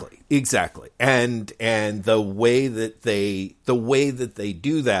 exactly. And the way that they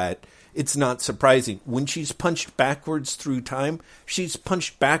do that, it's not surprising. When she's punched backwards through time, she's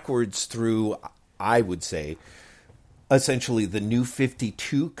punched backwards through, I would say, essentially the New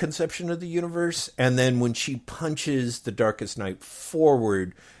 52 conception of the universe. And then when she punches the Darkest Knight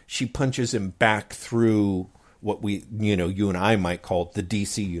forward, she punches him back through what we, you know, you and I might call the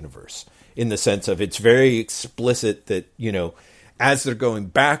DC universe, in the sense of it's very explicit that, you know, as they're going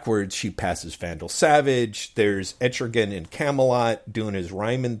backwards, she passes Vandal Savage. There's Etrigan in Camelot doing his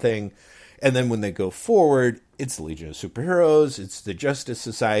Ryman thing. And then when they go forward, it's the Legion of Superheroes, it's the Justice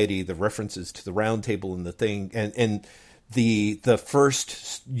Society, the references to the Round Table and the thing, and the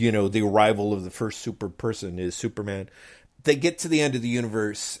first, you know, the arrival of the first super person is Superman. They get to the end of the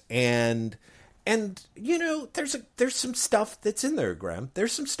universe, and you know, there's some stuff that's in there, Graham.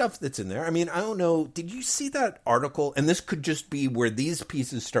 There's some stuff that's in there. I mean, I don't know, did you see that article? And this could just be where these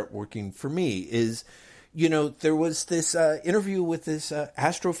pieces start working for me, is, you know, there was this interview with this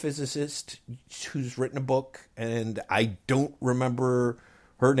astrophysicist who's written a book, and I don't remember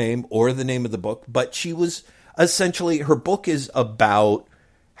her name or the name of the book, but she was essentially, her book is about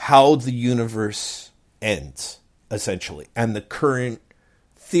how the universe ends, essentially, and the current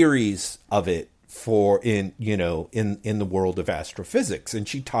theories of it in the world of astrophysics. And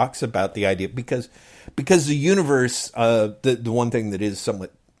she talks about the idea because the universe, the one thing that is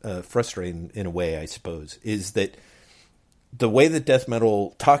somewhat frustrating in a way, I suppose, is that the way that death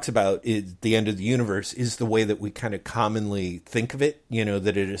metal talks about the end of the universe is the way that we kind of commonly think of it, you know,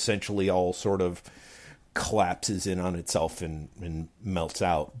 that it essentially all sort of collapses in on itself and melts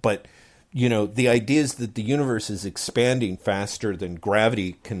out. But, you know, the idea is that the universe is expanding faster than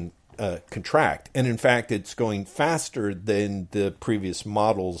gravity can contract. And in fact, it's going faster than the previous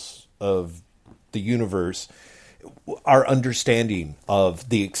models of the universe. Our understanding of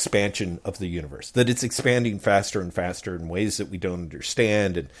the expansion of the universe, that it's expanding faster and faster in ways that we don't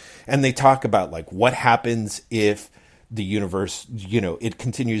understand. And they talk about, like, what happens if the universe, you know, it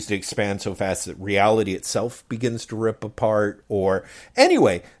continues to expand so fast that reality itself begins to rip apart. Or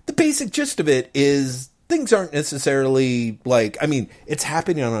anyway, the basic gist of it is things aren't necessarily like, I mean, it's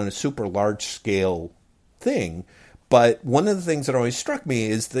happening on a super large scale thing. But one of the things that always struck me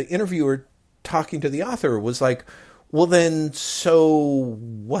is the interviewer talking to the author was like, well, then, so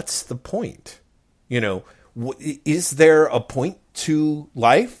what's the point? You know, is there a point to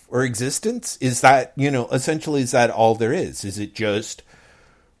life or existence? Is that, you know, essentially, is that all there is? Is it just,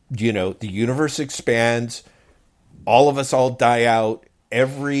 you know, the universe expands, all of us all die out,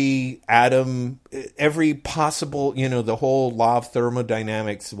 every atom, every possible, you know, the whole law of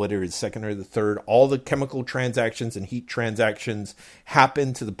thermodynamics, whether it's second or the third, all the chemical transactions and heat transactions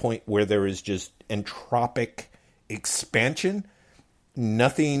happen to the point where there is just entropic expansion.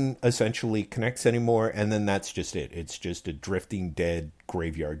 Nothing essentially connects anymore, and then that's just it. It's just a drifting, dead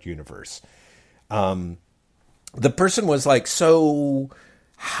graveyard universe. The person was like, so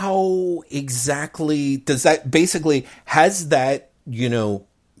how exactly does that, basically, has that, you know,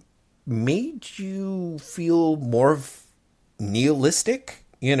 made you feel more nihilistic,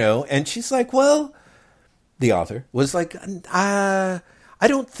 you know? And she's like, well, the author was like, I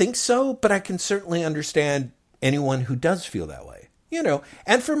don't think so, but I can certainly understand anyone who does feel that way, you know?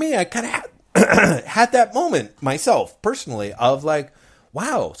 And for me, I kind of had that moment myself personally of like,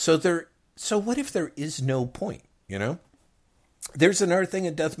 wow, so what if there is no point, you know? There's another thing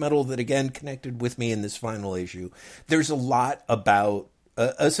in death metal that, again, connected with me in this final issue. There's a lot about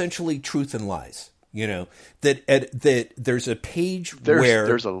essentially truth and lies, you know, that there's a page where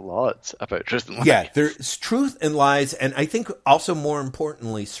there's a lot about truth and lies. Yeah, there's truth and lies. And I think also more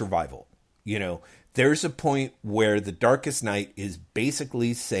importantly, survival, you know, there's a point where the Darkest Knight is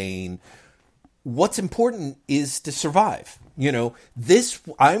basically saying what's important is to survive.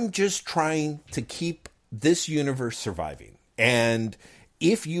 I'm just trying to keep this universe surviving. And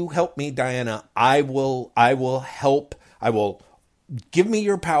if you help me, Diana, I will help. I will give me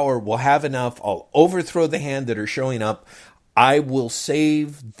your power. We'll have enough. I'll overthrow the hand that are showing up. I will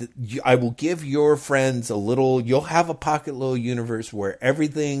I will give your friends you'll have a pocket little universe where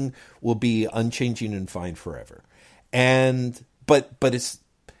everything will be unchanging and fine forever. But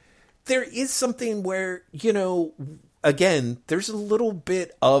there is something where, again, there's a little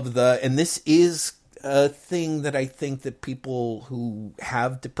bit of and this is a thing that I think that people who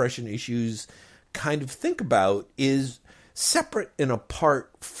have depression issues kind of think about, is separate and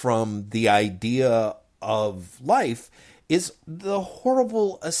apart from the idea of life is the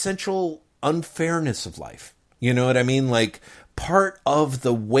horrible essential unfairness of life. You know what I mean? Like, part of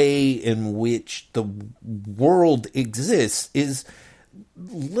the way in which the world exists is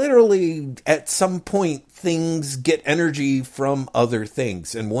literally at some point things get energy from other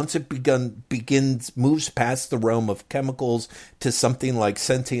things, and once it moves past the realm of chemicals to something like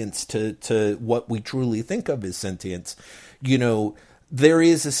sentience, to what we truly think of as sentience, there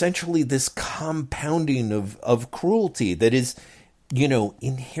is essentially this compounding of cruelty that is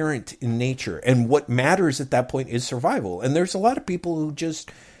inherent in nature, and what matters at that point is survival. And there's a lot of people who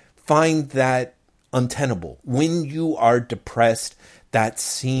just find that untenable. When you are depressed, that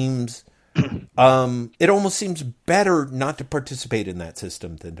seems, it almost seems better not to participate in that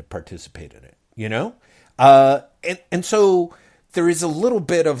system than to participate in it, And so there is a little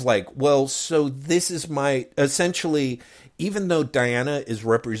bit of like, well, so this is essentially, even though Diana is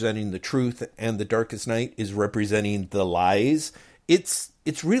representing the truth and the Darkest Knight is representing the lies, it's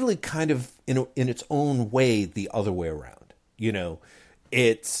really kind of, in its own way, the other way around.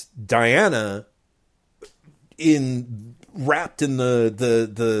 It's Diana wrapped in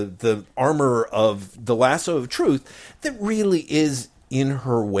the armor of the lasso of truth that really is, in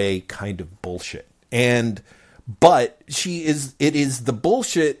her way, kind of bullshit. But it is the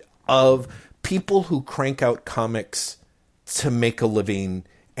bullshit of people who crank out comics to make a living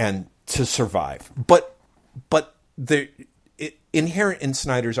and to survive. But inherent in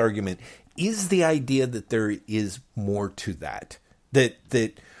Snyder's argument is the idea that there is more to that.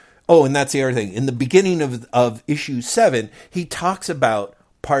 Oh, and that's the other thing. In the beginning of issue 7, he talks about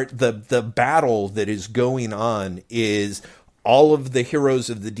the battle that is going on is all of the heroes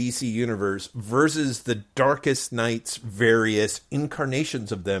of the DC universe versus the Darkest Knight's various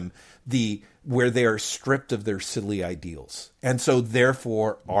incarnations of them, where they are stripped of their silly ideals, and so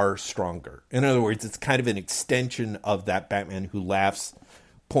therefore are stronger. In other words, it's kind of an extension of that Batman Who Laughs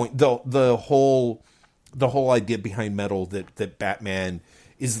point. The whole idea behind Metal that Batman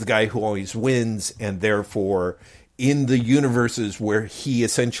is the guy who always wins, and therefore in the universes where he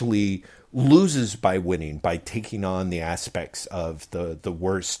essentially loses by winning, by taking on the aspects of the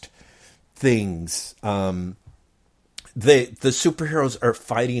worst things, the superheroes are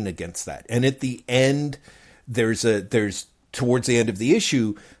fighting against that. And at the end, there's towards the end of the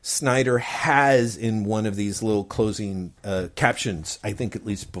issue, Snyder has in one of these little closing captions, I think at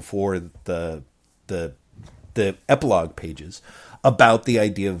least before the epilogue pages, about the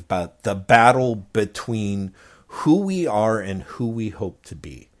idea about the battle between who we are and who we hope to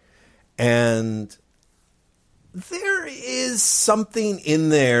be. And there is something in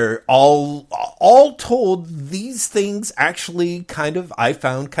there. All told, these things actually I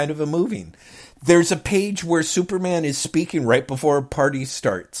found kind of moving. There's a page where Superman is speaking right before a party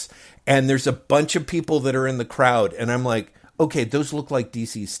starts, and there's a bunch of people that are in the crowd, and I'm like, okay, those look like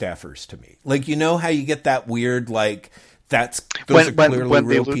DC staffers to me. Like, how you get that weird, like, those are clearly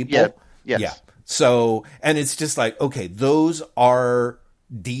real people? Yeah, yes. Yeah. So, and it's just like, okay, those are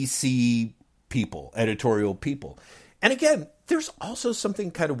DC people, editorial people. And again, there's also something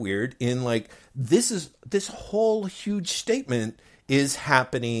kind of weird in like, this whole huge statement is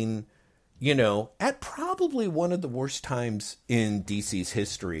happening, at probably one of the worst times in DC's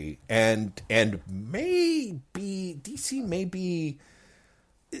history. And maybe DC may be,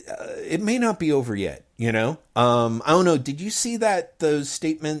 it may not be over yet, I don't know. Did you see those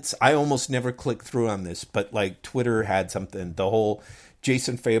statements? I almost never clicked through on this, but like Twitter had something, the whole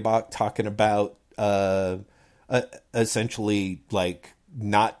Jason Fabok talking about, essentially like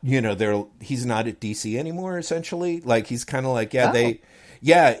not, he's not at DC anymore, essentially. Like, he's kind of like,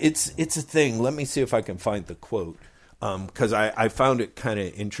 it's a thing. Let me see if I can find the quote. 'Cause I found it kind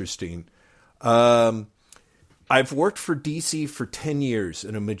of interesting. I've worked for DC for 10 years,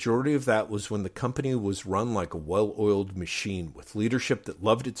 and a majority of that was when the company was run like a well-oiled machine with leadership that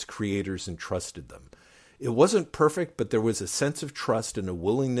loved its creators and trusted them. It wasn't perfect, but there was a sense of trust and a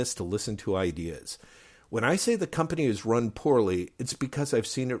willingness to listen to ideas. When I say the company is run poorly, it's because I've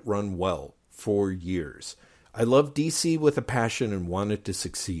seen it run well for years. I love DC with a passion and want it to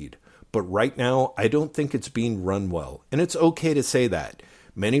succeed. But right now, I don't think it's being run well. And it's okay to say that.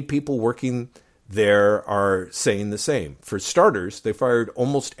 Many people working there are saying the same. For starters, they fired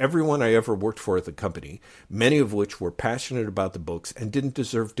almost everyone I ever worked for at the company, many of which were passionate about the books and didn't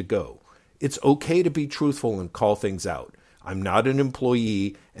deserve to go. It's okay to be truthful and call things out. I'm not an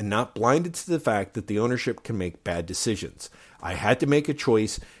employee and not blinded to the fact that the ownership can make bad decisions. I had to make a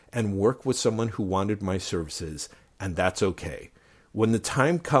choice and work with someone who wanted my services, and that's okay. When the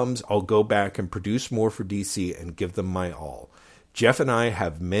time comes, I'll go back and produce more for DC and give them my all. Jeff and I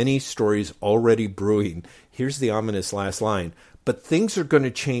have many stories already brewing. Here's the ominous last line. But things are going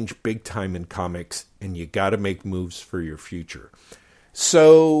to change big time in comics, and you got to make moves for your future.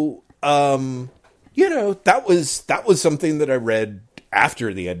 So, that was something that I read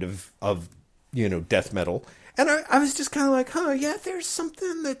after the end of Death Metal. And I was just kind of like, there's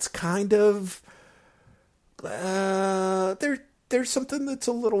something that's kind of, there's something that's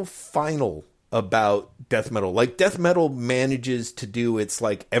a little final about Death Metal. Like, Death Metal manages to do its,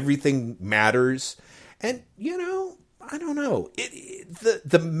 like, everything matters. And, I don't know.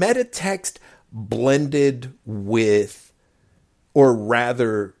 The meta text blended with, or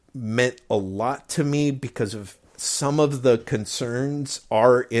rather meant a lot to me because of some of the concerns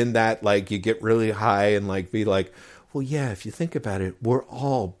are in that, like, you get really high and, like, be like, well, yeah, if you think about it, we're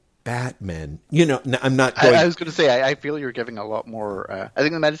all Batman. I'm not going... I was going to say, I feel you're giving a lot more... I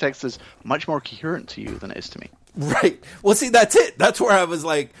think the metatext is much more coherent to you than it is to me. Right. Well, see, that's it. That's where I was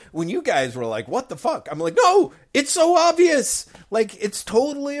like, when you guys were like, what the fuck? I'm like, no, it's so obvious. Like, it's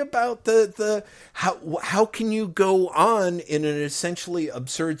totally about the how can you go on in an essentially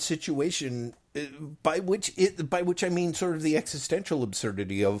absurd situation, by which I mean sort of the existential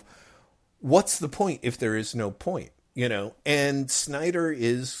absurdity of what's the point if there is no point? And Snyder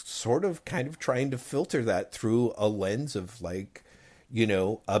is sort of kind of trying to filter that through a lens of, like,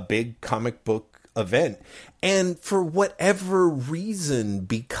 a big comic book event. And for whatever reason,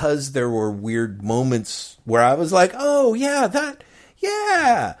 because there were weird moments where I was like, oh, yeah.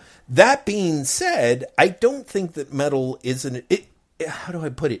 That being said, I don't think that Metal how do I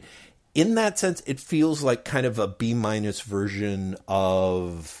put it? In that sense, it feels like kind of a B- version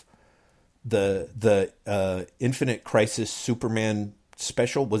of the Infinite Crisis Superman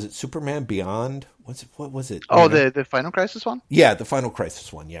special. Was it Superman Beyond? What was it? Oh, the Final Crisis one? Yeah, the Final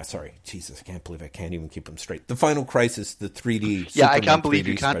Crisis one. Yeah, sorry. Jesus, I can't believe I can't even keep them straight. The Final Crisis, the 3D Yeah, Superman I can't believe 3D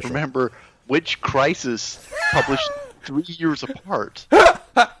you can't special. remember which Crisis published 3 years apart. Where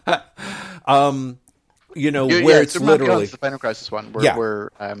it's Superman literally... Beyond's the Final Crisis one,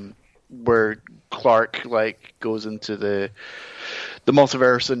 where Clark, like, goes into the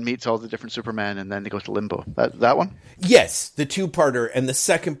multiverse and meets all the different Supermen, and then they go to Limbo. That one? Yes, the two-parter, and the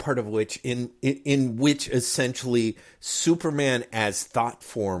second part of which, in which essentially Superman as thought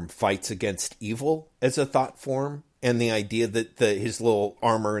form fights against evil as a thought form, and the idea that his little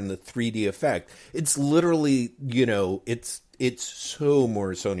armor and the 3D effect, it's literally, it's so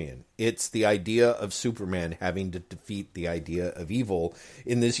Morrisonian. It's the idea of Superman having to defeat the idea of evil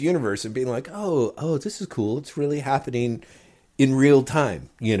in this universe and being like, oh, this is cool. It's really happening in real time,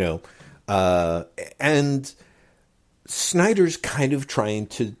 and Snyder's kind of trying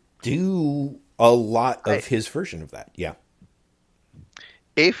to do a lot of his version of that. Yeah.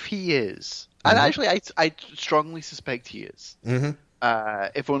 If he is, and actually I strongly suspect he is,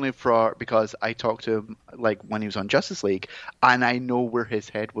 if only because I talked to him, like, when he was on Justice League, and I know where his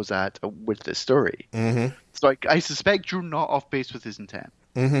head was at with this story. So I suspect you're not off base with his intent.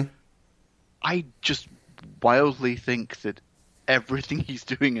 I just wildly think that everything he's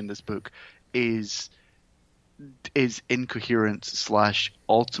doing in this book is incoherent /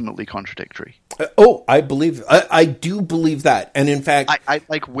 ultimately contradictory. I do believe that, and in fact, I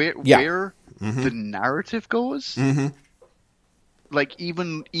like where the narrative goes. Like,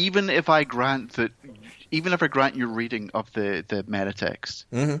 even if I grant your reading of the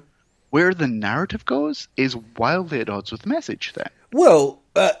metatext, where the narrative goes is wildly at odds with the message. Then, well,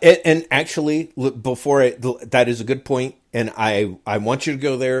 and actually, that is a good point, and I want you to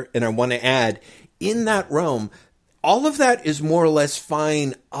go there, and I want to add, in that realm, all of that is more or less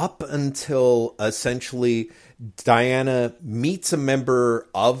fine up until essentially Diana meets a member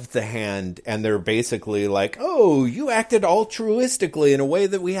of the Hand, and they're basically like, "Oh, you acted altruistically in a way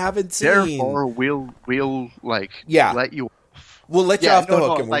that we haven't seen. Therefore, we'll let you off. We'll let you off the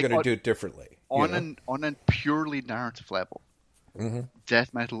hook, and we're going to do it differently." On a purely narrative level,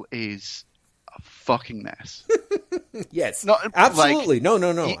 death metal is a fucking mess. Yes, no, absolutely, no,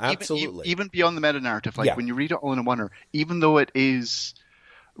 absolutely. Even beyond the meta narrative, when you read it all in a oneer, even though it is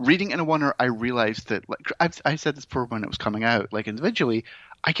reading in a oneer, I realized that, like I said this before when it was coming out, like individually,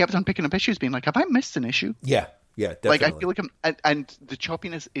 I kept on picking up issues, being like, have I missed an issue? Yeah, definitely. Like I feel like and the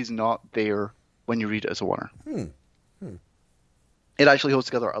choppiness is not there when you read it as a oneer. It actually holds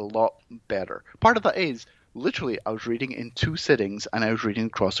together a lot better. Part of that is, literally, I was reading in 2 sittings, and I was reading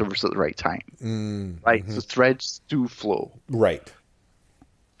crossovers at the right time. Right? So threads do flow. Right.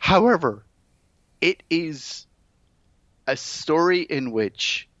 However, it is a story in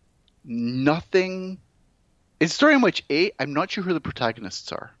which nothing... It's a story in which, I'm not sure who the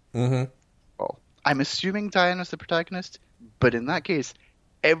protagonists are. Well, I'm assuming Diana's the protagonist, but in that case,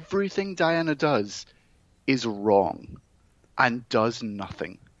 everything Diana does is wrong and does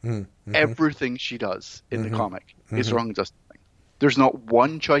nothing. Everything she does in the comic is wrong and does nothing. There's not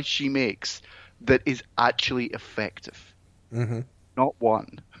one choice she makes that is actually effective. Not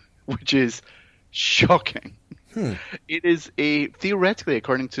one, which is shocking. It is theoretically,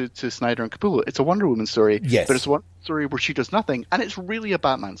 according to Snyder and Capullo, it's a Wonder Woman story. Yes. But it's one story where she does nothing, and it's really a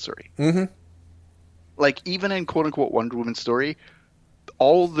Batman story. Like, even in quote-unquote Wonder Woman story,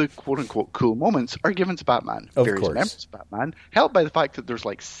 all the quote-unquote cool moments are given to Batman. Of various course. members of Batman, helped by the fact that there's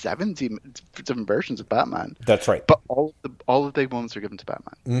like 70 different versions of Batman. That's right. But all of the big moments are given to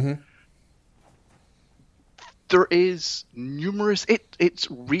Batman. There is numerous... It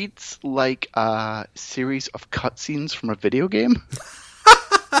reads like a series of cutscenes from a video game.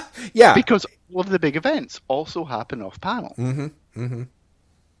 Yeah. Because all of the big events also happen off-panel.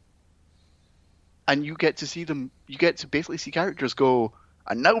 And you get to see them... You get to basically see characters go,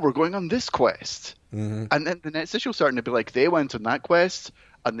 and now we're going on this quest. And then the next issue starting to be like, they went on that quest,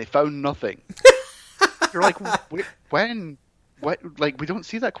 and they found nothing. You're like, when... What, like, we don't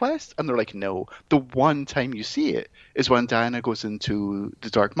see that quest? And they're like, no. The one time you see it is when Diana goes into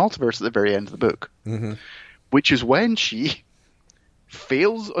the Dark Multiverse at the very end of the book. Which is when she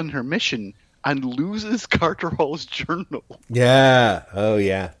fails on her mission and loses Carter Hall's journal. Yeah. Oh,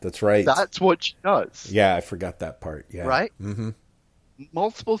 yeah. That's right. That's what she does. Yeah, I forgot that part. Yeah. Right?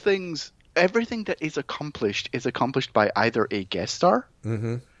 Multiple things. Everything that is accomplished by either a guest star.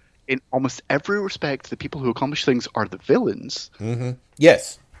 In almost every respect, the people who accomplish things are the villains.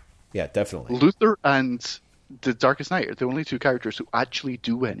 Yes. Yeah, definitely. Luthor and the Darkest Knight are the only 2 characters who actually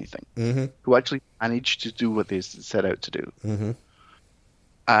do anything. Who actually manage to do what they set out to do.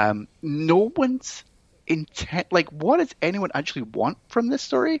 No one's intent... Like, what does anyone actually want from this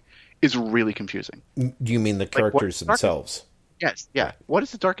story is really confusing. Do you mean the characters themselves? Yes, yeah. What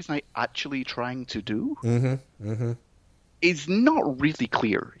is the Darkest Knight actually trying to do? Is not really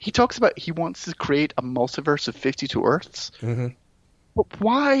clear. He talks about he wants to create a multiverse of 52 Earths. But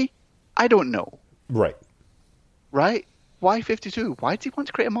why? I don't know. Right? Why 52? Why did he want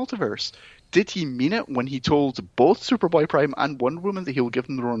to create a multiverse? Did he mean it when he told both Superboy Prime and Wonder Woman that he will give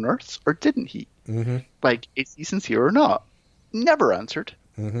them their own Earths? Or didn't he? Like, is he sincere or not? Never answered.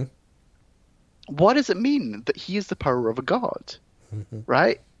 What does it mean that he is the power of a god?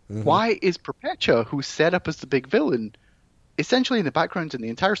 Right? Why is Perpetua, who's set up as the big villain, essentially in the background in the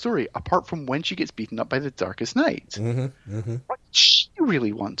entire story, apart from when she gets beaten up by the Darkest Knight? What did she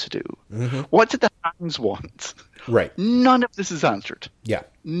really want to do? What did the Hands want? Right. None of this is answered. Yeah.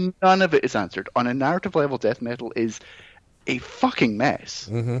 None of it is answered. On a narrative level, death metal is a fucking mess.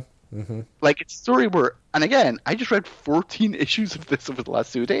 Like, it's a story where, and again, I just read 14 issues of this over the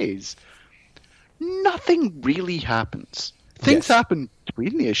last 2 days. Nothing really happens. Things happen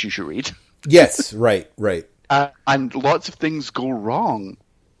between the issues you read. Yes, right. And lots of things go wrong,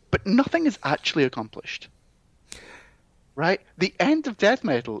 but nothing is actually accomplished. Right? The end of death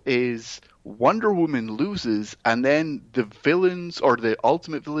metal is Wonder Woman loses, and then the villains, or the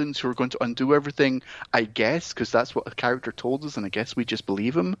ultimate villains who are going to undo everything, I guess, because that's what a character told us, and I guess we just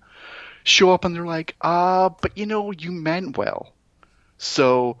believe him, show up and they're like, but you meant well.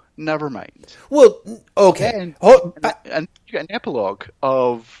 So, never mind. Well, okay. And you get an epilogue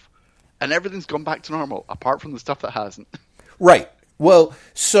of... And everything's gone back to normal, apart from the stuff that hasn't. Right. Well,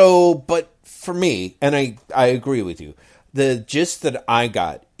 but for me, and I agree with you, the gist that I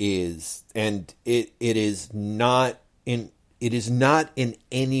got is, and it is not in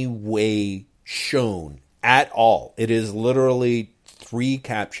any way shown at all. It is literally 3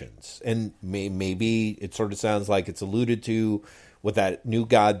 captions. And maybe it sort of sounds like it's alluded to with that New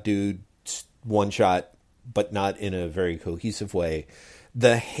God dude one shot, but not in a very cohesive way.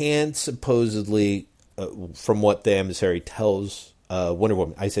 The hand supposedly, from what the emissary tells Wonder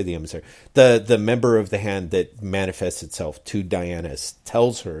Woman, I say the emissary, the member of the hand that manifests itself to Diana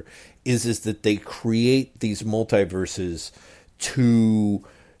tells her is that they create these multiverses to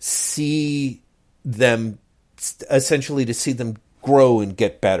see them, essentially to see them grow and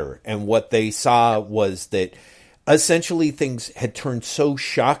get better. And what they saw was that essentially things had turned so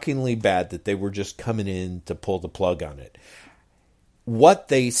shockingly bad that they were just coming in to pull the plug on it. What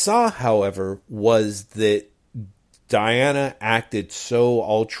they saw, however, was that Diana acted so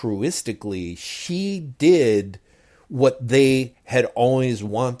altruistically. She did what they had always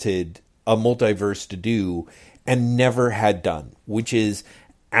wanted a multiverse to do and never had done, which is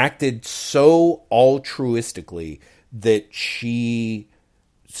acted so altruistically that she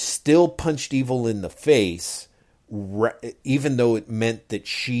still punched evil in the face, even though it meant that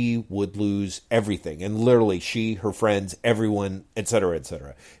she would lose everything. And literally, she, her friends, everyone, etc.,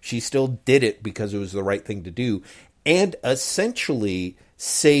 etc. She still did it because it was the right thing to do and essentially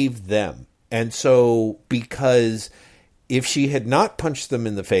saved them. And so, because if she had not punched them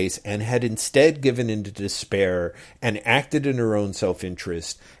in the face and had instead given into despair and acted in her own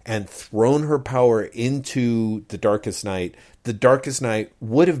self-interest and thrown her power into the Darkest Night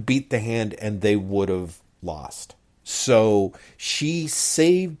would have beat the hand and they would have lost. So she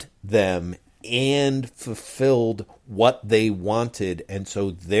saved them and fulfilled what they wanted. And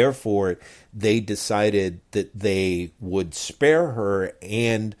so therefore they decided that they would spare her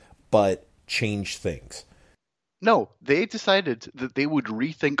but change things. No, they decided that they would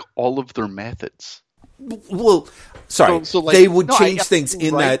rethink all of their methods. Well, sorry, so like, they would change things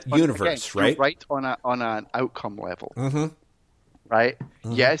in that universe, right? Right on an outcome level, mm-hmm. right?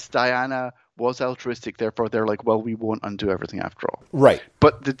 Mm-hmm. Yes, Diana was altruistic, therefore they're like, well, we won't undo everything after all. Right.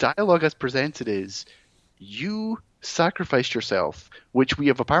 But the dialogue as presented is, you sacrificed yourself, which we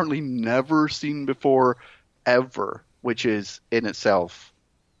have apparently never seen before, ever, which is in itself,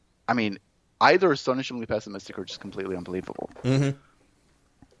 I mean, either astonishingly pessimistic or just completely unbelievable. Mm-hmm.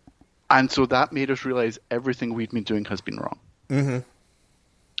 And so that made us realize everything we've been doing has been wrong. Mm-hmm.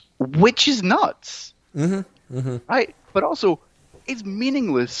 Which is nuts. Mm-hmm. Mm-hmm. Right? But also, it's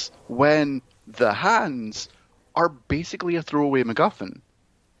meaningless when the hands are basically a throwaway MacGuffin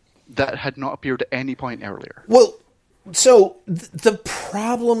that had not appeared at any point earlier. Well, so the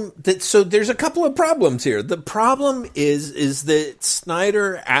problem so there's a couple of problems here. The problem is that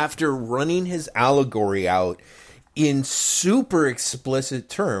Snyder, after running his allegory out in super explicit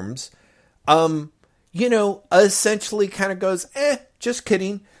terms, essentially kind of goes, just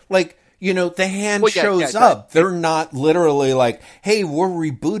kidding. Like, the hand shows up. They're not literally like, hey, we're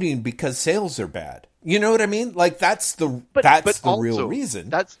rebooting because sales are bad. You know what I mean? Like, that's the real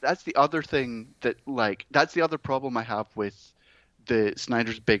reason. That's the other thing that's the other problem I have with the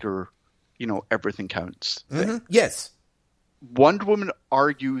Snyder's bigger, everything counts thing. Mm-hmm. Yes. Wonder Woman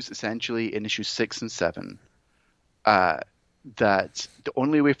argues essentially in issues 6 and 7 that the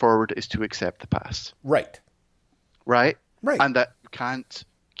only way forward is to accept the past. Right. Right? Right. And that you can't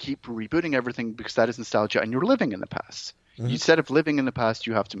keep rebooting everything because that is nostalgia and you're living in the past. Mm-hmm. Instead of living in the past,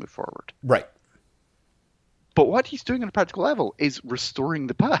 you have to move forward. Right. But what he's doing on a practical level is restoring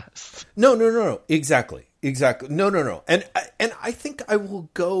the past. No. Exactly. No. And I think I will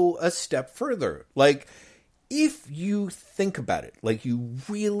go a step further. Like, if you think about it, like you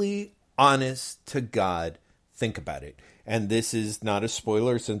really honest to God think about it. And this is not a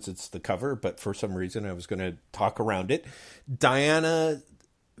spoiler since it's the cover, but for some reason I was going to talk around it. Diana,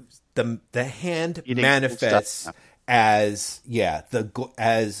 the hand manifests as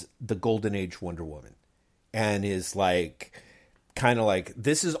the Golden Age Wonder Woman. And is like, kind of like,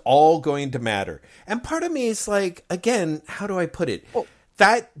 this is all going to matter. And part of me is like, again, how do I put it? Well,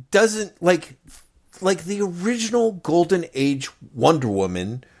 that doesn't, like the original Golden Age Wonder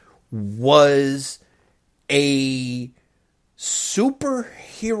Woman was a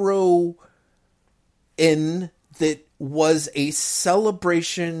superhero that was a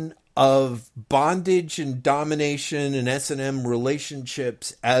celebration of bondage and domination and S&M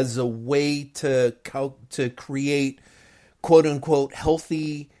relationships as a way to create quote unquote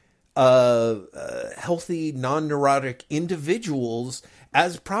healthy non-neurotic individuals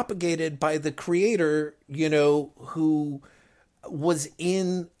as propagated by the creator, who was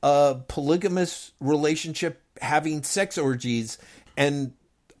in a polygamous relationship having sex orgies. And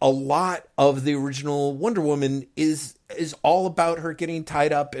a lot of the original Wonder Woman is all about her getting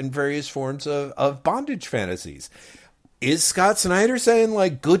tied up in various forms of bondage fantasies. is Scott Snyder saying,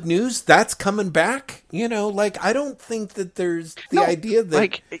 like, good news, that's coming back? You know, like, I don't think that there's the idea that,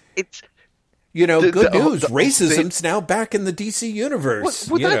 like, it's, you know, good news, racism's now back in the DC universe.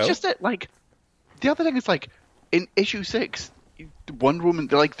 Well, that's just it. Like, the other thing is, like, in issue 6, Wonder Woman,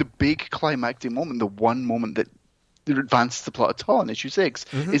 like, the big climactic moment, the one moment that advances the plot at all in issue 6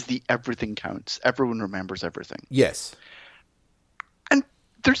 is the everything counts. Everyone remembers everything. Yes. And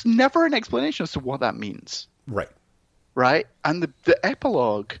there's never an explanation as to what that means. Right? And the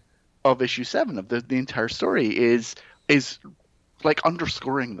epilogue of issue 7 of the entire story is like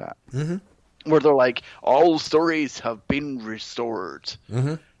underscoring that. Where they're like, all stories have been restored.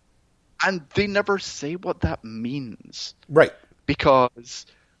 And they never say what that means. Right. Because,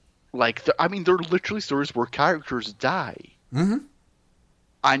 like, they're literally stories where characters die.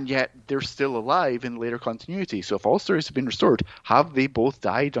 And yet they're still alive in later continuity. So if all stories have been restored, have they both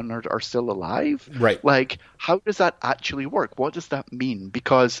died and are still alive? Right. Like, how does that actually work? What does that mean?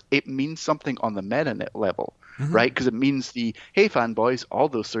 Because it means something on the meta level, right? Because it means hey, fanboys, all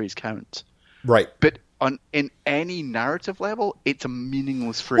those stories count. Right. But in any narrative level, it's a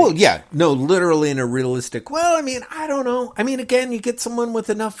meaningless phrase. Well, yeah. No, literally in a realistic... Well, I mean, I don't know. I mean, again, you get someone with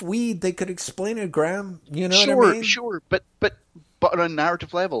enough weed, they could explain it, Graham. You know what I mean? Sure. But on a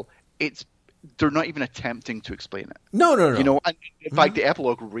narrative level, they're not even attempting to explain it. No. You know, and in fact, the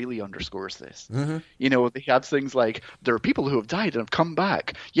epilogue really underscores this. You know, they have things like, there are people who have died and have come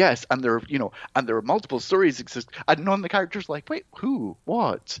back. Yes, and there are multiple stories exist. And none of the characters are like, wait, who?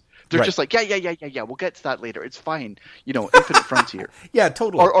 What? They're just like, yeah, we'll get to that later. It's fine. You know, Infinite Frontier. Yeah,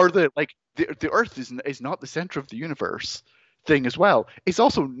 totally. Or the Earth is not the center of the universe thing as well. It's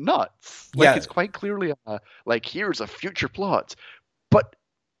also nuts. Like, it's quite clearly like, here's a future plot, but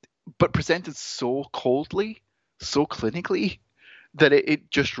presented so coldly, so clinically, that it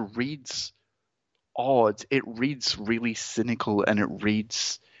just reads odd. It reads really cynical, and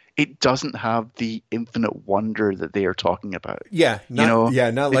it doesn't have the infinite wonder that they are talking about. Yeah, not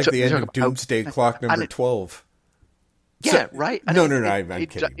like the end of Doomsday Clock number 12. Yeah, so, right. No, I'm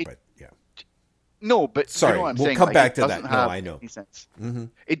kidding, but yeah. No, but sorry, you know what I'm we'll saying? come like, back to that. No, I know.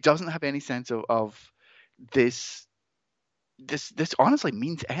 It doesn't have any sense of this. This honestly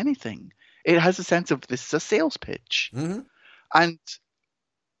means anything. It has a sense of this is a sales pitch, and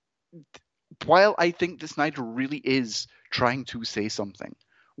while I think that Snyder really is trying to say something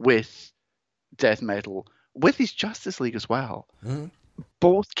with Death Metal, with his Justice League as well,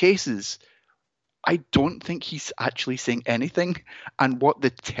 both cases, I don't think he's actually saying anything, and what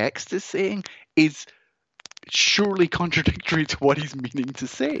the text is saying is surely contradictory to what he's meaning to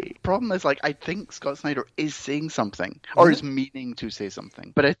say. Problem is, like, I think Scott Snyder is saying something, or is meaning to say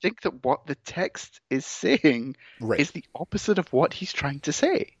something, but I think that what the text is saying is the opposite of what he's trying to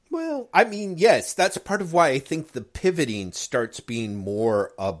say. Well, I mean, yes, that's part of why I think the pivoting starts being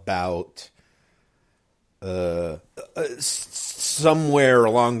more about somewhere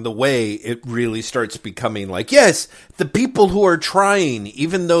along the way, it really starts becoming like, yes, the people who are trying,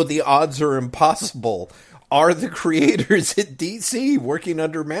 even though the odds are impossible, are the creators at DC working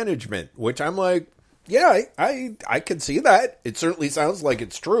under management, which I'm like, yeah, I can see that. It certainly sounds like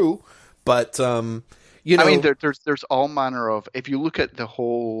it's true, but you know, I mean, there's all manner of, if you look at the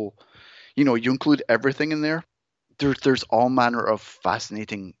whole, you know, you include everything in there. There's all manner of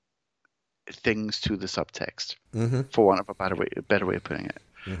fascinating things to the subtext, for want of a better way of putting it.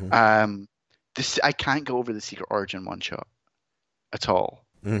 I can't go over the Secret Origin one shot at all,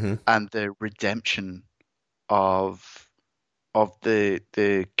 and the redemption of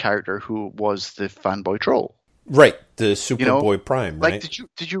the character who was the fanboy troll. Right, the Superboy Prime, right? Like,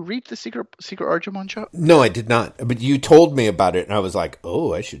 did you read the Secret Origin one shot? No, I did not. But you told me about it, and I was like,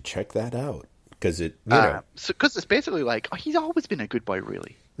 oh, I should check that out because because it's basically like, oh, he's always been a good boy,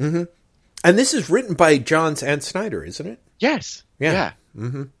 really. And this is written by Johns and Snyder, isn't it? Yes. Yeah.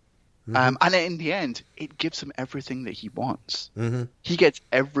 And in the end, it gives him everything that he wants. He gets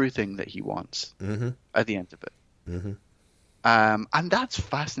everything that he wants at the end of it. And that's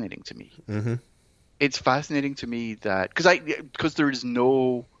fascinating to me. It's fascinating to me that because there is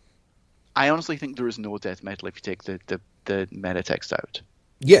no, I honestly think there is no Death Metal if you take the meta text out.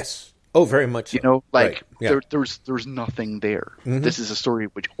 Yes. Oh, very much so. You know, like, there's nothing there. This is a story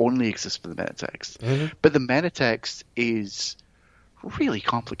which only exists for the meta text. But the meta text is really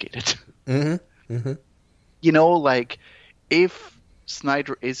complicated. You know, like, if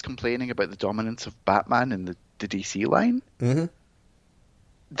Snyder is complaining about the dominance of Batman in the DC line,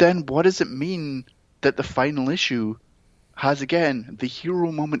 then what does it mean that the final issue has, again, the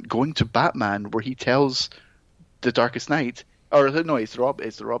hero moment going to Batman where he tells the Darkest Knight, Or no, it's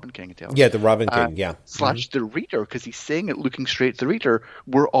the Robin King tale. Yeah, the Robin King. Yeah, slash the reader, because he's saying it looking straight at the reader.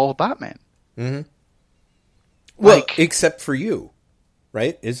 We're all Batman. Mm-hmm. Well, except for you,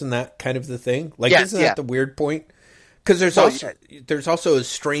 right? Isn't that kind of the thing? Like, isn't that the weird point? Because there's also a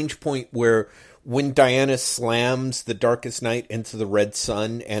strange point where when Diana slams the Darkest Night into the red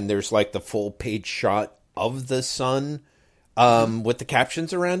sun, and there's like the full page shot of the sun with the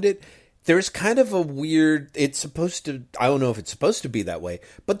captions around it. There's kind of a weird, I don't know if it's supposed to be that way,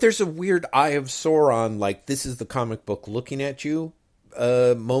 but there's a weird Eye of Sauron, like, this is the comic book looking at you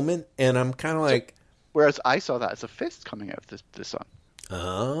moment, and I'm kind of like... Whereas I saw that as a fist coming out of the sun.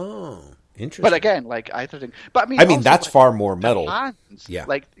 Oh, interesting. But again, like, I think... But I mean that's like, far more metal. Hands, yeah.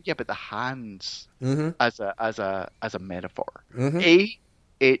 Like, yeah, but the hands as a metaphor. Mm-hmm.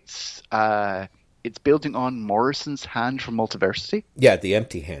 It's building on Morrison's hand from Multiversity. Yeah, the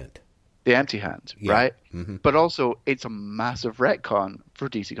empty hand. The empty hand, right? Mm-hmm. But also, it's a massive retcon for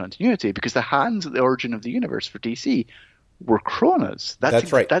DC continuity, because the hands at the origin of the universe for DC were Kronas.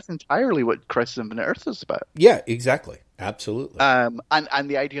 That's right. That's entirely what Crisis on Infinite Earth is about. Yeah, exactly. Absolutely. And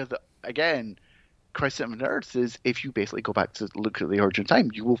the idea that, again, Crisis on Infinite Earth is, if you basically go back to look at the origin of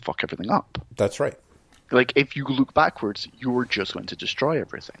time, you will fuck everything up. That's right. Like, if you look backwards, you're just going to destroy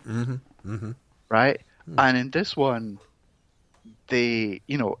everything. Mm-hmm. Mm-hmm. Right? Mm-hmm. And in this one...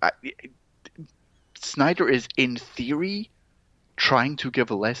 Snyder is, in theory, trying to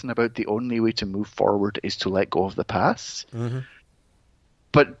give a lesson about the only way to move forward is to let go of the past,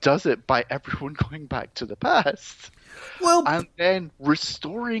 but does it by everyone going back to the past, and then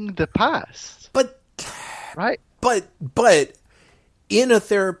restoring the past. Right? But in a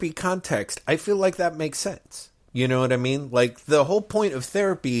therapy context, I feel like that makes sense. You know what I mean? Like, the whole point of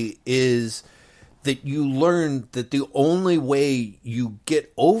therapy is that you learn that the only way you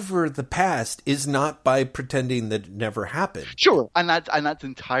get over the past is not by pretending that it never happened. Sure, and that's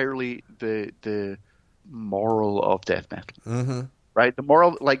entirely the moral of death metal. Mm-hmm. Right? The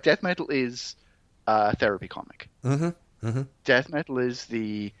moral, like, death metal is a therapy comic. Mm-hmm. Mm-hmm. Death metal is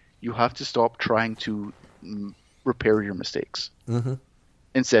you have to stop trying to repair your mistakes. Mm-hmm.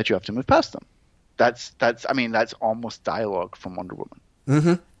 Instead, you have to move past them. That's almost dialogue from Wonder Woman.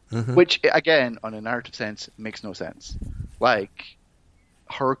 Mm-hmm. Mm-hmm. Which, again, on a narrative sense, makes no sense. Like,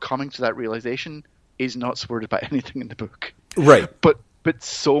 her coming to that realization is not supported by anything in the book. Right. But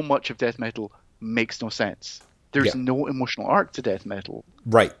so much of death metal makes no sense. There's no emotional arc to death metal.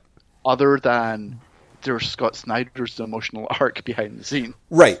 Right. Other than there's Scott Snyder's emotional arc behind the scene.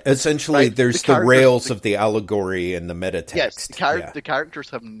 Right. Essentially, right? There's the rails of the allegory and the meta text. Yes, the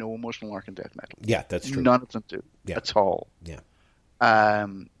characters have no emotional arc in death metal. Yeah, that's true. None of them do at all. Yeah.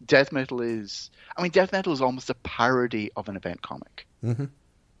 Death metal is almost a parody of an event comic,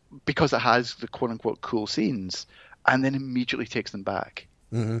 because it has the quote unquote cool scenes and then immediately takes them back.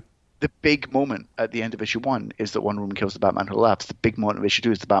 Mm-hmm. The big moment at the end of issue 1 is that Wonder Woman kills the Batman Who Laughs. The big moment of issue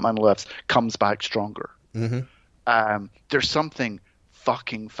 2 is the Batman Who Laughs comes back stronger. Mm-hmm. There's something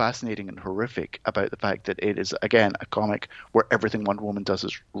fucking fascinating and horrific about the fact that it is, again, a comic where everything Wonder Woman does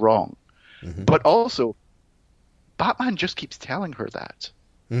is wrong, but also Batman just keeps telling her that.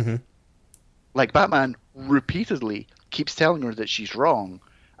 Mm-hmm. Like, Batman repeatedly keeps telling her that she's wrong,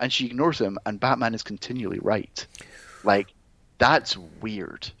 and she ignores him, and Batman is continually right. Like, that's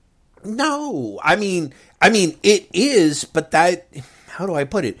weird. No, I mean, it is, but that, how do I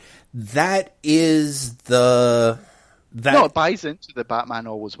put it? That is no, it buys into the Batman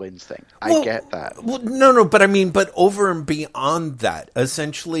always wins thing. I get that. Well, no, but over and beyond that,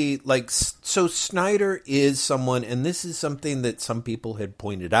 essentially, like, so Snyder is someone, and this is something that some people had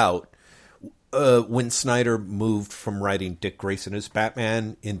pointed out, when Snyder moved from writing Dick Grayson as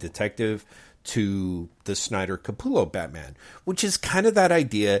Batman in Detective to the Snyder Capullo Batman, which is kind of that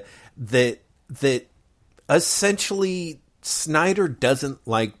idea that essentially Snyder doesn't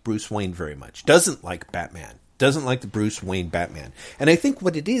like Bruce Wayne very much, doesn't like Batman, doesn't like the Bruce Wayne Batman. And I think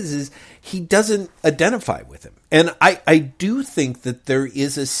what it is he doesn't identify with him. And I do think that there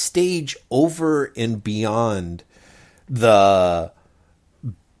is a stage over and beyond the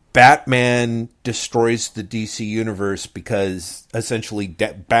Batman destroys the DC universe because essentially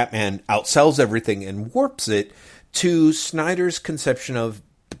Batman outsells everything and warps it, to Snyder's conception of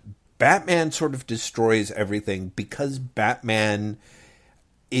Batman sort of destroys everything because Batman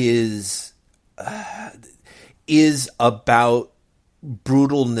is about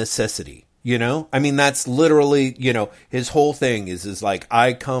brutal necessity. You know, I mean, that's literally, his whole thing is like,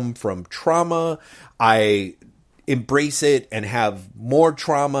 I come from trauma, I embrace it and have more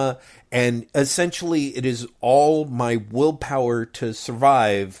trauma, and essentially it is all my willpower to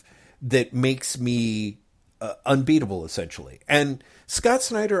survive that makes me unbeatable, essentially. And Scott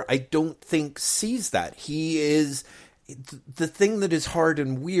Snyder, I don't think sees that. He is the thing that is hard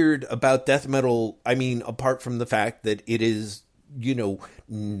and weird about death metal. I mean, apart from the fact that it is,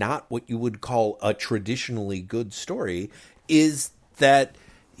 not what you would call a traditionally good story, is that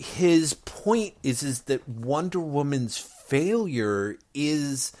his point is that Wonder Woman's failure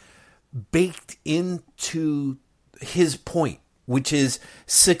is baked into his point, which is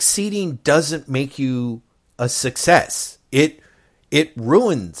succeeding doesn't make you a success. It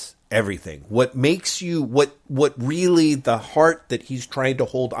ruins everything. What makes you, what really the heart that he's trying to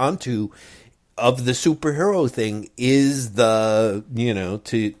hold onto of the superhero thing is the,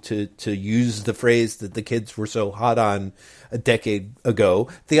 to use the phrase that the kids were so hot on a decade ago,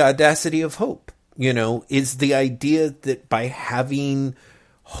 the audacity of hope, is the idea that by having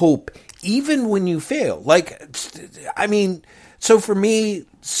hope, even when you fail, so for me,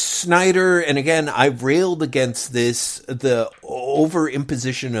 Snyder, and again, I've railed against this, the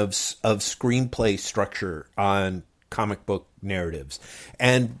over-imposition of screenplay structure on comic book narratives.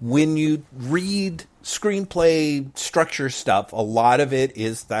 And when you read screenplay structure stuff, a lot of it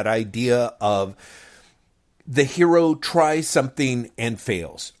is that idea of the hero tries something and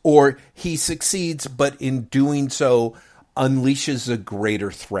fails, or he succeeds, but in doing so unleashes a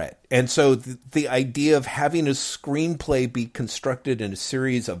greater threat. And so the idea of having a screenplay be constructed in a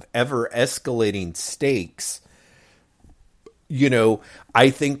series of ever escalating stakes, I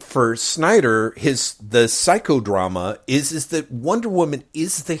think for Snyder, the psychodrama is that Wonder Woman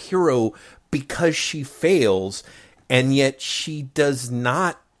is the hero because she fails, and yet she does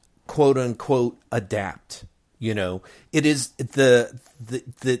not, quote unquote, adapt. It is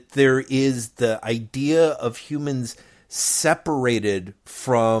there is the idea of humans separated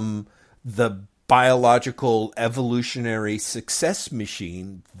from the biological evolutionary success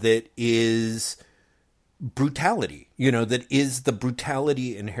machine that is brutality, that is the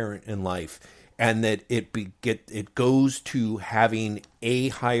brutality inherent in life, and that it goes to having a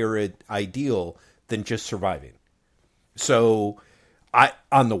higher ideal than just surviving. So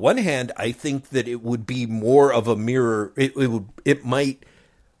on the one hand, I think that it would be more of a mirror. It might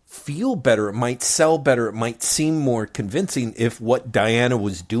feel better, it might sell better, it might seem more convincing if what Diana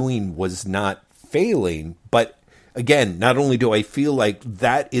was doing was not failing. But again, not only do I feel like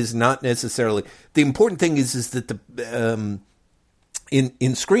that is not necessarily the important thing, is that the in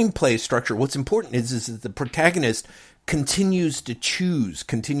screenplay structure, what's important is that the protagonist continues to choose,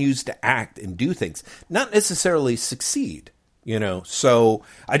 continues to act and do things, not necessarily succeed. So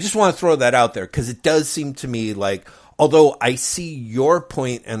I just want to throw that out there, because it does seem to me like, although I see your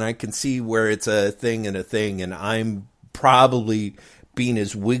point and I can see where it's a thing, and I'm probably being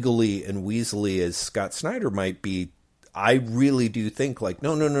as wiggly and weaselly as Scott Snyder might be, I really do think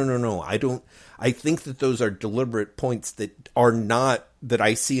no. I think that those are deliberate points that are not, that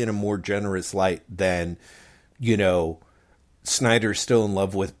I see in a more generous light than, Snyder's still in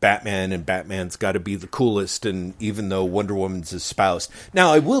love with Batman and Batman's got to be the coolest, and even though Wonder Woman's espoused.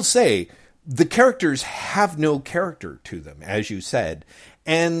 Now, I will say, the characters have no character to them, as you said.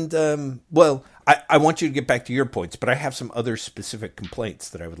 And, I want you to get back to your points, but I have some other specific complaints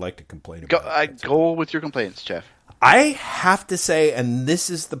that I would like to complain about. Go with your complaints, Jeff. I have to say, and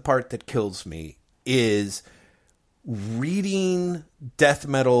this is the part that kills me, is reading Death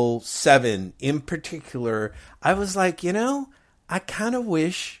Metal 7 in particular, I was like, I kind of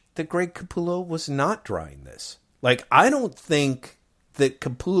wish that Greg Capullo was not drawing this. I don't think that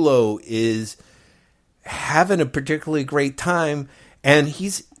Capullo is having a particularly great time, and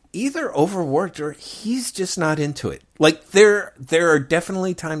he's either overworked or he's just not into it. There are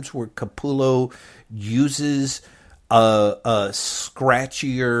definitely times where Capullo uses a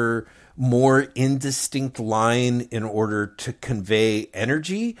scratchier, more indistinct line in order to convey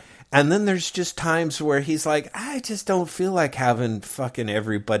energy. And then there's just times where he's like, I just don't feel like having fucking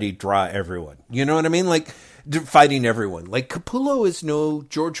everybody draw everyone. You know what I mean? Fighting everyone. Capullo is no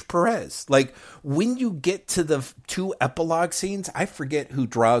George Perez. When you get to the two epilogue scenes, I forget who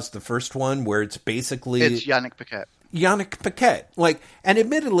draws the first one, where it's basically... It's Yannick Paquette. Yannick Paquette. And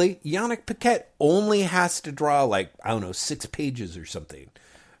admittedly, Yannick Paquette only has to draw, 6 pages or something.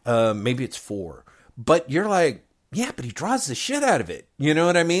 Maybe it's 4. But you're like, yeah, but he draws the shit out of it. You know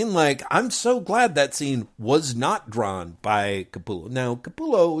what I mean? I'm so glad that scene was not drawn by Capullo. Now,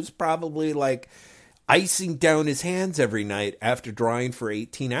 Capullo was probably, icing down his hands every night after drawing for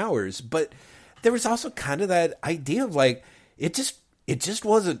 18 hours. But there was also kind of that idea of, it just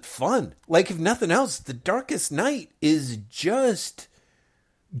wasn't fun. If nothing else, The Darkest Night is just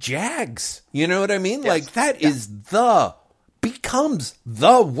Jags. You know what I mean? Yes. That is the becomes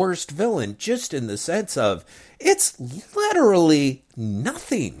the worst villain, just in the sense of it's literally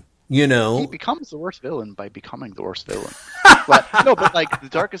nothing, you know? He becomes the worst villain by becoming the worst villain. But the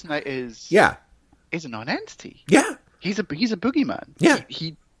Darkest Knight is a non-entity. Yeah. He's a boogeyman. Yeah.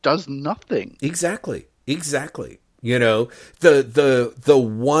 He does nothing. Exactly. You know, the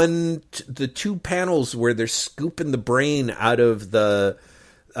two panels where they're scooping the brain out of the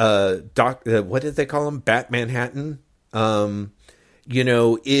what did they call him? Bat Manhattan. You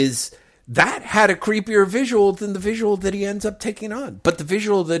know, is that had a creepier visual than the visual that he ends up taking on. But the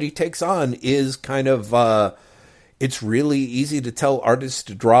visual that he takes on is kind of it's really easy to tell artists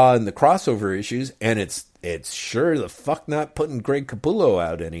to draw in the crossover issues, and it's sure the fuck not putting Greg Capullo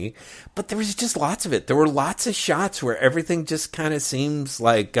out any, but there was just lots of it. There were lots of shots where everything just kind of seems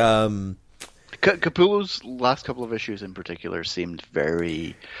like Capullo's last couple of issues in particular seemed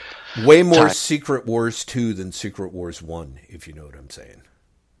very way more Secret Wars 2 than Secret Wars 1, if you know what I'm saying.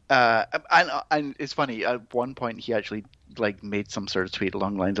 And it's funny, at one point he actually made some sort of tweet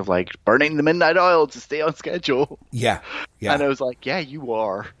along the lines of burning the midnight oil to stay on schedule. Yeah. And I was like, yeah, you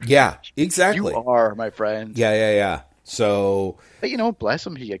are. Yeah, exactly. You are, my friend. Yeah. So, but bless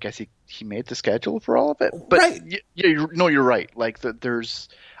him. I guess he made the schedule for all of it. But right. You're right.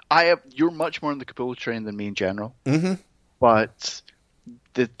 You're much more on the Capullo train than me in general. Mm-hmm. But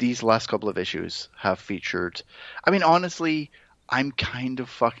these last couple of issues have featured. I mean, honestly, I'm kind of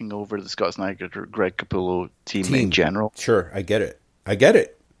fucking over the Scott Snyder, Greg Capullo team in general. Sure, I get it.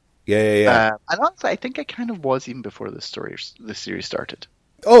 Yeah. And honestly, I think I kind of was even before this series started.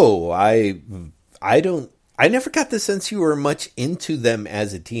 Oh, I never got the sense you were much into them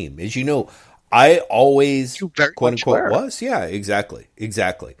as a team. As you know, I always quote unquote was. Yeah, exactly.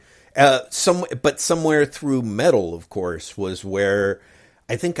 But somewhere through Metal, of course, was where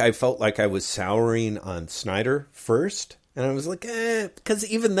I think I felt like I was souring on Snyder first. And I was like, because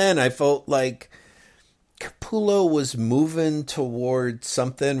even then I felt like Capullo was moving towards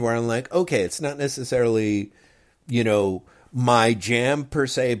something where I'm like, okay, it's not necessarily, my jam per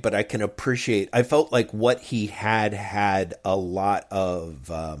se, but I can appreciate. I felt like what he had a lot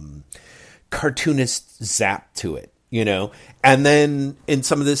of cartoonist zap to it, And then in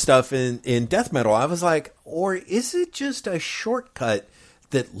some of this stuff in death metal, I was like, or is it just a shortcut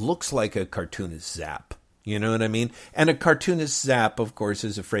that looks like a cartoonist zap? You know what I mean? And a cartoonist zap, of course,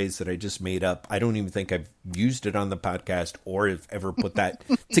 is a phrase that I just made up. I don't even think I've used it on the podcast or have ever put that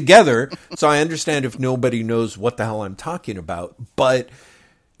together. So I understand if nobody knows what the hell I'm talking about. But,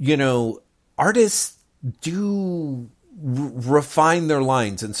 artists do refine their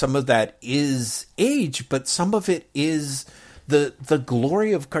lines. And some of that is age, but some of it is the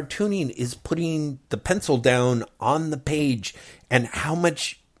glory of cartooning is putting the pencil down on the page and how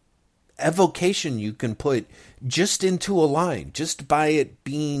much evocation you can put just into a line, just by it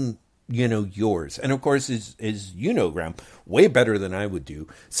being, yours. And of course, as Graham, way better than I would do.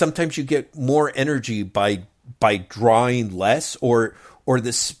 Sometimes you get more energy by drawing less, or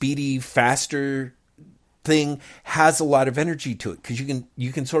the speedy, faster thing has a lot of energy to it because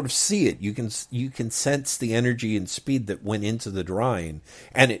you can sort of see it. You can sense the energy and speed that went into the drawing,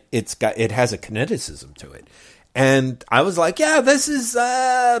 and it has a kineticism to it. And I was like, yeah, this is,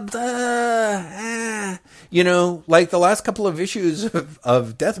 like the last couple of issues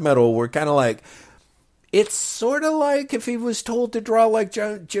of death metal were kind of like, it's sort of like if he was told to draw like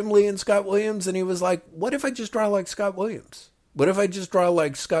Jim Lee and Scott Williams, and he was like, what if I just draw like Scott Williams? What if I just draw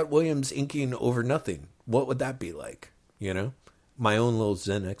like Scott Williams inking over nothing? What would that be like? My own little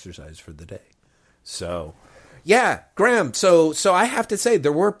Zen exercise for the day. So... yeah, Graham. So I have to say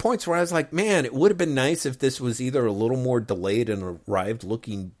there were points where I was like, man, it would have been nice if this was either a little more delayed and arrived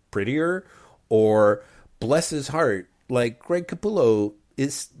looking prettier, or bless his heart, like Greg Capullo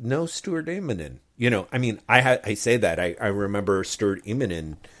is no Stuart Immonen. I say that I remember Stuart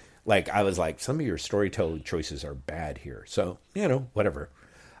Immonen. Like I was like, some of your storytelling choices are bad here. So whatever.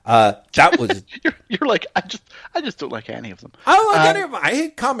 That was you're like I just don't like any of them. I don't like any of them. I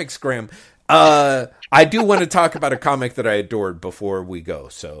hate comics, Graham. I do want to talk about a comic that I adored before we go.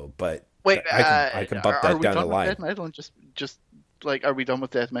 So, but wait, I can bump that down the line. Death Metal and just are we done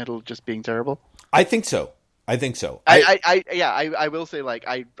with Death Metal just being terrible? I think so. I will say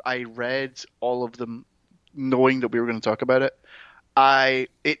I read all of them knowing that we were going to talk about it.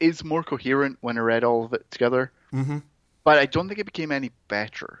 It is more coherent when I read all of it together. Mm-hmm. But I don't think it became any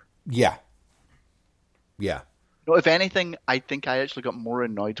better. Yeah. No, if anything, I think I actually got more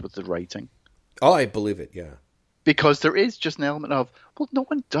annoyed with the writing. Oh, I believe it, yeah. Because there is just an element of, well, no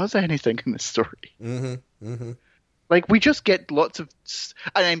one does anything in this story. Mm-hmm. Mm-hmm. We just get lots of...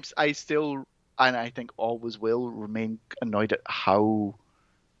 And and I think always will remain annoyed at how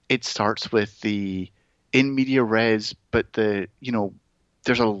it starts with the in media res, but there's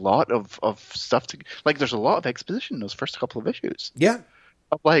a lot of stuff to like. There's a lot of exposition in those first couple of issues. Yeah.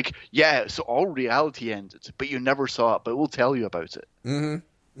 Like, yeah, so all reality ended, but you never saw it, but we'll tell you about it.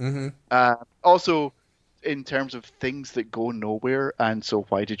 Mm-hmm. Mm-hmm. Also, in terms of things that go nowhere, and so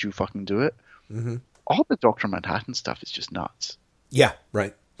why did you fucking do it? Mm-hmm. All the Dr. Manhattan stuff is just nuts. Yeah,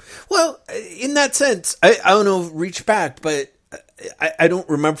 right. Well, in that sense, I don't know, reach back, but I don't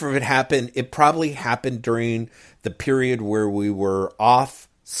remember if it happened. It probably happened during the period where we were off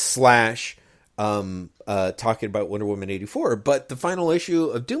 / talking about Wonder Woman 84, but the final issue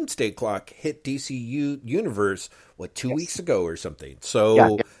of Doomsday Clock hit DC Universe, 2 weeks ago or something.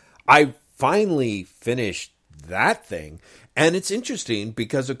 So I finally finished that thing. And it's interesting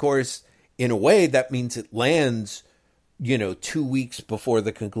because, of course, in a way, that means it lands, 2 weeks before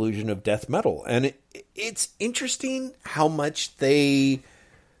the conclusion of Death Metal. And it's interesting how much they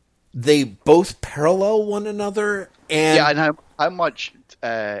both parallel one another. And how much,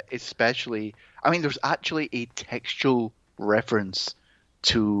 especially, I mean, there's actually a textual reference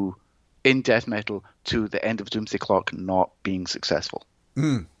in Death Metal to the end of Doomsday Clock not being successful.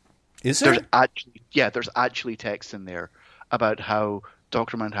 Is there? There's actually text in there about how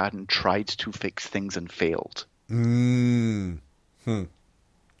Dr. Manhattan tried to fix things and failed.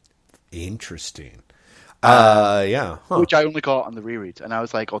 Interesting. Yeah. Huh. Which I only got on the reread, and I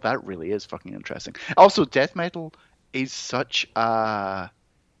was like, oh, that really is fucking interesting. Also, Death Metal is so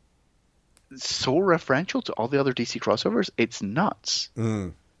referential to all the other DC crossovers. It's nuts.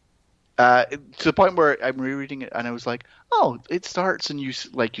 To the point where I'm rereading it, and I was like, oh, it starts, and you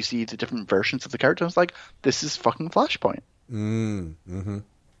see the different versions of the character. I was like, this is fucking Flashpoint. Mm-hmm.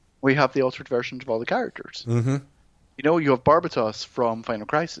 We have the altered versions of all the characters. Mm-hmm. You have Barbatos from Final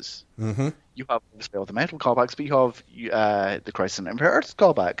Crisis. Mm-hmm. You have all the Metal callbacks, but you have the Crisis on Infinite Earths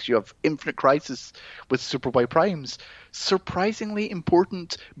callbacks. You have Infinite Crisis with Superboy Primes. Surprisingly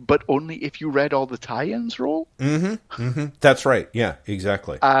important, but only if you read all the tie-ins role. Mm-hmm. Mm-hmm. That's right. Yeah,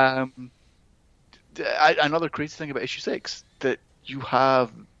 exactly. Another crazy thing about issue 6, that you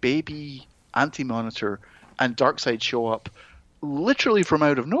have Baby, Anti-Monitor, and Darkseid show up literally from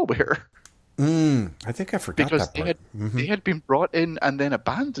out of nowhere. I think I forgot because that part. They had been brought in and then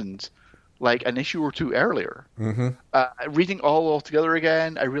abandoned like an issue or two earlier. Mm-hmm. Reading all together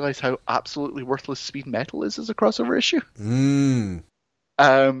again, I realized how absolutely worthless Speed Metal is as a crossover issue.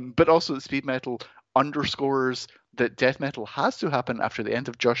 But also that Speed Metal underscores that Death Metal has to happen after the end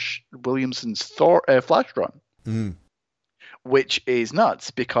of Josh Williamson's Flash run. Which is nuts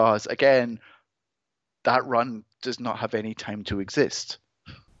because, again, that run does not have any time to exist.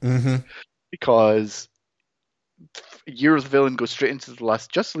 Mm-hmm. Because Year's Villain goes straight into the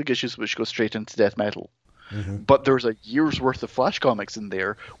last Justice League issues, which go straight into Death Metal. Mm-hmm. But there's a year's worth of Flash comics in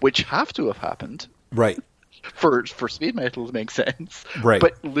there, which have to have happened. Right. For Speed Metal to make sense. Right.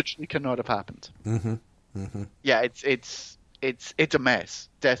 But literally cannot have happened. Mm-hmm. Mm-hmm. Yeah, it's a mess.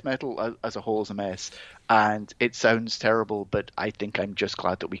 Death Metal as a whole is a mess. And it sounds terrible, but I think I'm just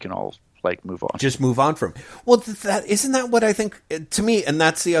glad that we can all move on. Just move on from. Well, isn't that what I think, to me, and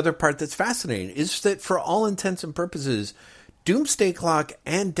that's the other part that's fascinating, is that for all intents and purposes, Doomsday Clock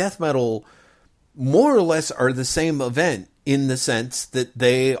and Death Metal more or less are the same event in the sense that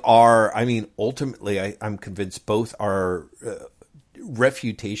they are, I mean, ultimately, I'm convinced both are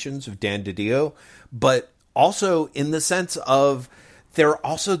refutations of Dan DiDio, but also in the sense of there are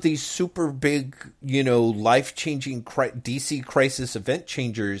also these super big, life-changing DC Crisis event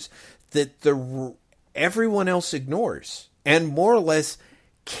changers that everyone else ignores and more or less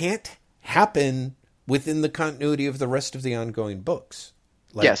can't happen within the continuity of the rest of the ongoing books.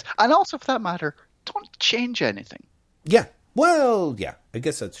 Yes, and also for that matter, don't change anything. Yeah, well, yeah, I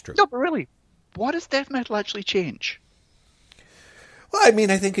guess that's true. No, but really, what does Death Metal actually change? Well, I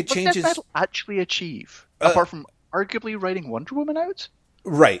mean, I think it changes. What does Death Metal actually achieve, apart from arguably writing Wonder Woman out?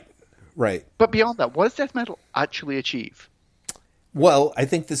 Right. But beyond that, what does Death Metal actually achieve? Well, I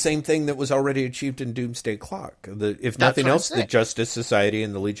think the same thing that was already achieved in Doomsday Clock. If nothing else, the Justice Society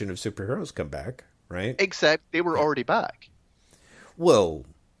and the Legion of Superheroes come back, right? Except they were already back. Well,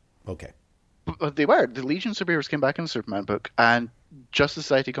 okay. But they were. The Legion of Superheroes came back in the Superman book, and Justice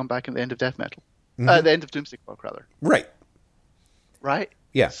Society come back in the end of Death Metal. Mm-hmm. The end of Doomsday Clock, rather. Right.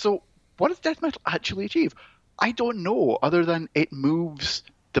 Yeah. So what does Death Metal actually achieve? I don't know, other than it moves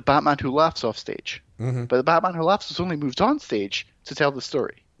the Batman Who Laughs off stage. Mm-hmm. But the Batman Who Laughs was only moved on stage to tell the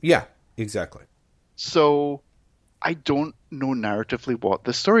story. Yeah, exactly. So I don't know narratively what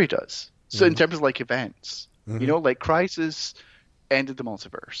the story does. So in terms of events, Crisis ended the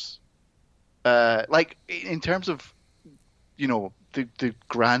multiverse. like in terms of, you know, the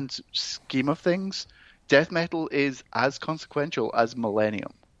grand scheme of things, death metal is as consequential as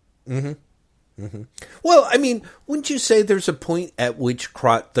Millennium. Well, I mean, wouldn't you say there's a point at which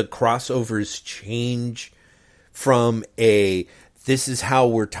the crossovers change from a this is how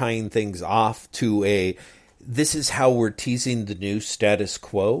we're tying things off to a this is how we're teasing the new status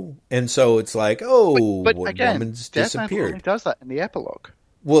quo? And so it's like, oh, but again, woman's death metal disappeared. only does that in the epilogue.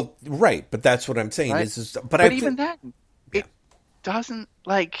 Well, right, but that's what I'm saying. Right? But even then, it doesn't,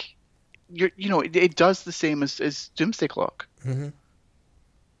 like, it does the same as Doomsday Clock.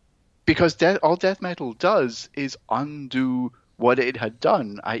 Because all death metal does is undo what it had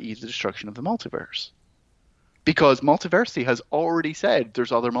done, i.e. the destruction of the multiverse. Because Multiversity has already said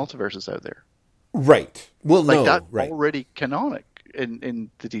there's other multiverses out there. Right. Well, like, no, that's right. already canonic in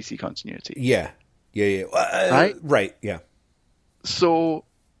the DC continuity. Yeah. Right? Right, yeah. So,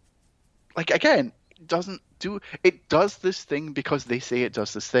 like, again, it does this thing because they say it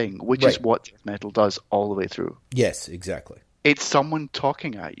does this thing, which is what death metal does all the way through. Yes, exactly. It's someone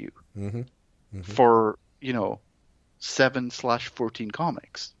talking at you for, 7/14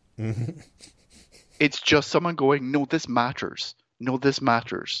 comics. It's just someone going, no, this matters. No, this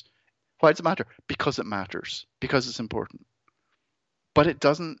matters. Why does it matter? Because it matters. Because it's important. But it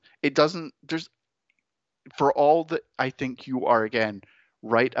doesn't, for all that I think you are, again,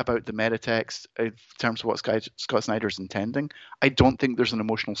 right about the metatext in terms of what Scott Snyder's intending, I don't think there's an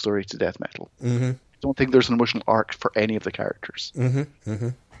emotional story to death metal. I don't think there's an emotional arc for any of the characters.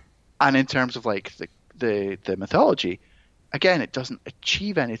 And in terms of, like, the mythology, again, it doesn't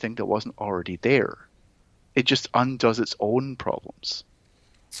achieve anything that wasn't already there. It just undoes its own problems.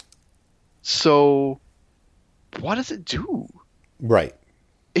 So, what does it do? Right.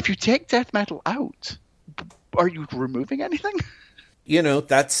 If you take death metal out, are you removing anything?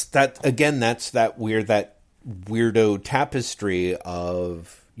 That's that weirdo tapestry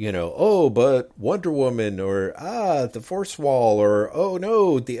of, but Wonder Woman, or the Force Wall, or oh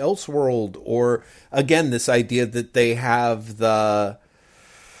no, the Elseworld, or again this idea that they have the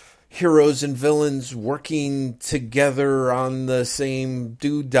heroes and villains working together on the same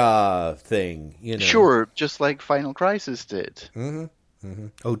doodah thing, Sure, just like Final Crisis did.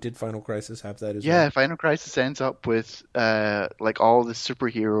 Oh, did Final Crisis have that as well? Yeah, Final Crisis ends up with like all the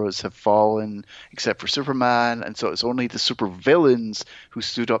superheroes have fallen except for Superman, and so it's only the supervillains who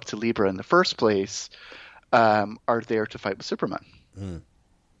stood up to Libra in the first place are there to fight with Superman.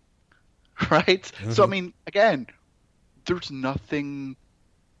 Right? So I mean, again, there's nothing.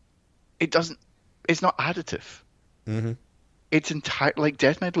 It's not additive. It's like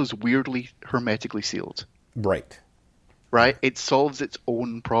death metal is weirdly hermetically sealed. Right. Right? It solves its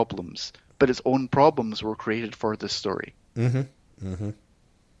own problems, but its own problems were created for this story.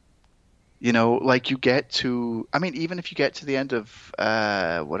 Like you get to, I mean, even if you get to the end of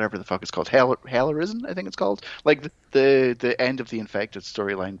whatever the fuck it's called, Hell Arisen, I think it's called, like the end of the Infected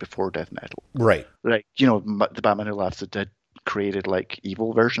storyline before death metal. Right. Like, the Batman Who Laughs at Dead created like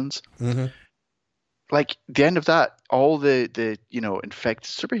evil versions. Like the end of that, all the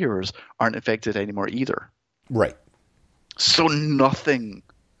infected superheroes aren't infected anymore either. Right. So nothing,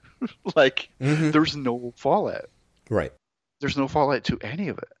 like there's no fallout. Right. There's no fallout to any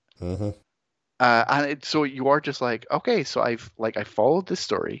of it. And so you are just like, okay, so I followed this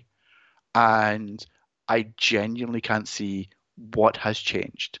story, and I genuinely can't see what has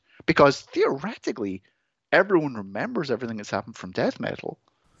changed, because theoretically everyone remembers everything that's happened from death metal.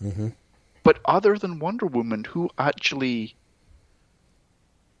 But other than Wonder Woman, who actually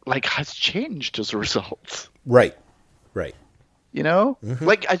has changed as a result. Right.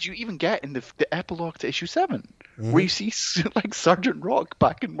 Like as you even get in the epilogue to issue 7, where you see like Sergeant Rock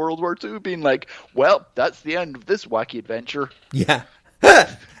back in World War II being like, well, that's the end of this wacky adventure. Yeah.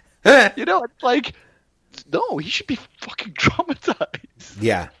 It's like, no, he should be fucking traumatized.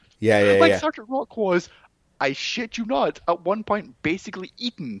 Yeah. Sergeant Rock was, I shit you not, at one point basically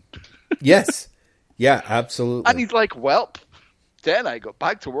eaten. Yes. Yeah, absolutely. And he's like, well, then I go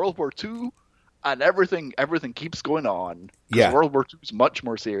back to World War II, and everything keeps going on. Yeah. World War II is much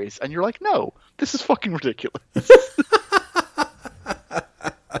more serious. And you're like, no, this is fucking ridiculous.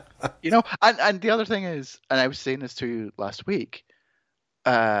 And the other thing is, and I was saying this to you last week,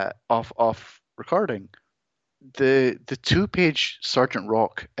 off recording, the 2-page Sergeant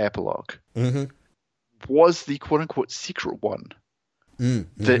Rock epilogue was the quote-unquote secret one.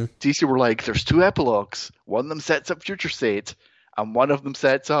 That DC were like, there's 2 epilogues. One of them sets up Future State, and one of them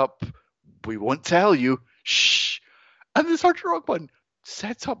sets up, we won't tell you, shh. And the Sergeant Rock one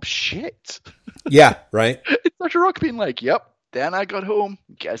sets up shit. Yeah, right. It's Sergeant Rock being like, yep, Then I got home.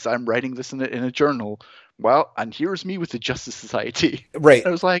 Guess I'm writing this in a journal. Well, and here's me with the Justice Society. Right. I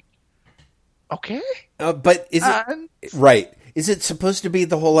was like, okay. But is it right? Is it supposed to be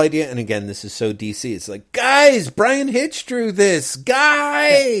the whole idea? And again, this is so DC. It's like, guys, Brian Hitch drew this.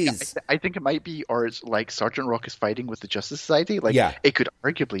 Guys! I think it might be, or it's like Sergeant Rock is fighting with the Justice Society. Like, it could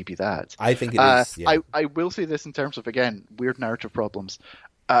arguably be that. I think it is. Yeah. I will say this in terms of, again, weird narrative problems.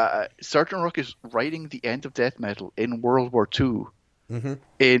 Sergeant Rock is writing the end of death metal in World War II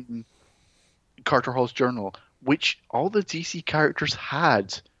in Carter Hall's journal, which all the DC characters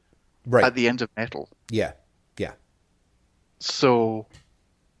had at the end of metal. Yeah. So,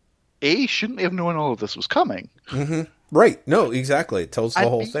 A, shouldn't they have known all of this was coming? Right. No, exactly. It tells the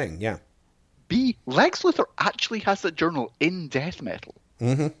whole thing. Yeah. B, Lex Luthor actually has that journal in death metal.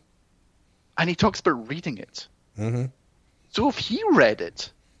 And he talks about reading it. So if he read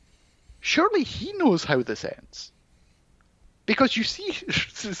it, surely he knows how this ends. Because you see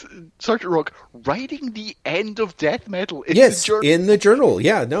Sergeant Rock writing the end of death metal in the journal. In the journal.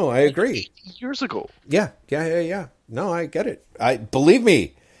 Yeah, no, I agree. 80 years ago. Yeah. No, I get it. Believe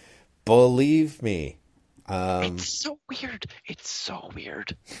me. It's so weird.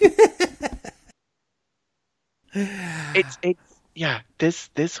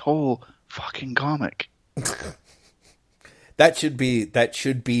 This whole fucking comic. That should be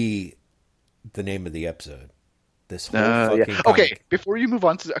the name of the episode. This whole fucking comic. Okay, before you move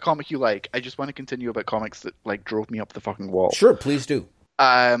on to a comic you like, I just want to continue about comics that like drove me up the fucking wall. Sure, please do.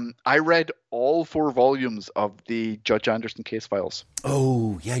 I read all 4 volumes of the Judge Anderson case files.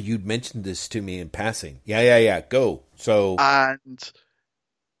 Oh, yeah, you'd mentioned this to me in passing. Yeah. Go. So, and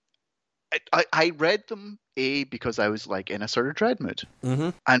I read them, A, because I was like in a sort of dread mood,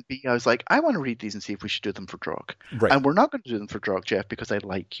 and B, I was like, I want to read these and see if we should do them for Drog. Right. And we're not going to do them for Drog, Jeff, because I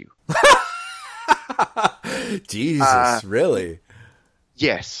like you. Jesus, really?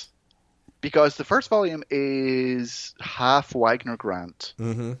 Yes. Because the first volume is half Wagner Grant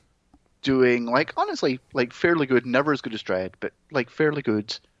doing, like, honestly, like, fairly good, never as good as Dredd, but, like, fairly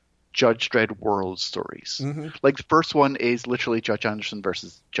good Judge Dredd world stories. Like, the first one is literally Judge Anderson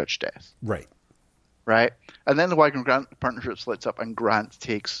versus Judge Death. Right. And then the Wagner Grant partnership splits up and Grant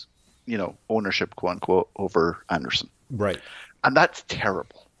takes, ownership, quote unquote, over Anderson. Right. And that's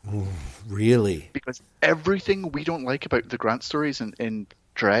terrible. Ooh, really? Because everything we don't like about the Grant stories in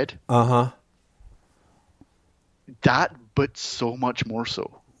Dredd. That, but so much more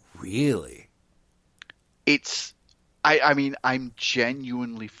so. Really? I mean, I'm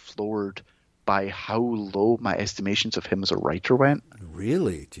genuinely floored by how low my estimations of him as a writer went.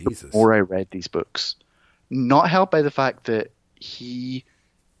 Really? Jesus. Before I read these books. Not helped by the fact that he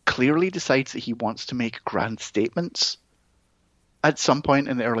clearly decides that he wants to make grand statements at some point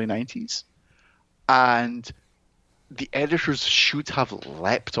in the early 90s. And the editors should have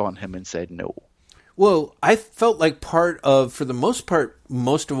leapt on him and said no. Well, I felt like for the most part,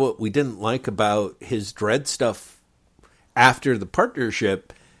 most of what we didn't like about his Dredd stuff after the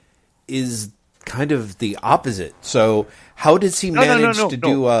partnership is kind of the opposite. So how does he manage to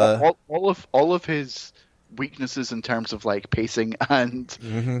do all of his weaknesses in terms of like pacing and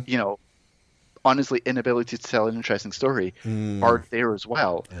honestly inability to tell an interesting story are there as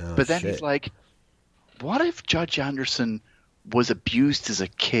well. But then he's like, what if Judge Anderson was abused as a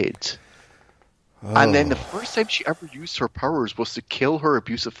kid? And then the first time she ever used her powers was to kill her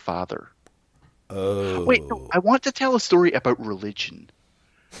abusive father. Oh. Wait, no, I want to tell a story about religion.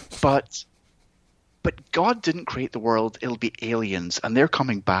 But God didn't create the world, it'll be aliens, and they're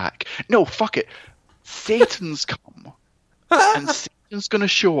coming back. No, fuck it. Satan's come. And Satan's going to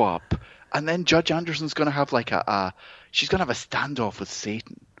show up. And then Judge Anderson's going to have like she's going to have a standoff with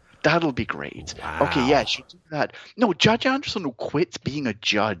Satan. That'll be great. Wow. Okay, yeah, she'll do that. No, Judge Anderson will quit being a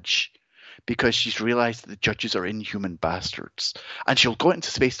judge because she's realized that the judges are inhuman bastards. And she'll go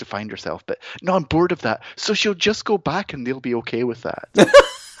into space to find herself. But no, I'm bored of that. So she'll just go back and they'll be okay with that.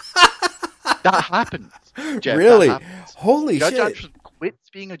 That happens, Jeff. Really? That happens. Holy Judge shit. Anderson quits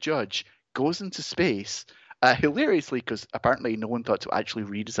being a judge, goes into space, hilariously, because apparently no one thought to actually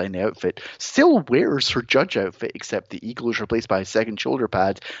redesign the outfit, still wears her judge outfit, except the eagle is replaced by a second shoulder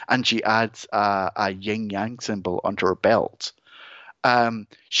pad, and she adds a yin-yang symbol onto her belt.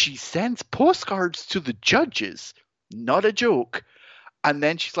 She sends postcards to the judges, not a joke, and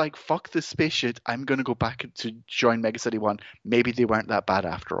then she's like, fuck this space shit, I'm going to go back to join Mega City 1. Maybe they weren't that bad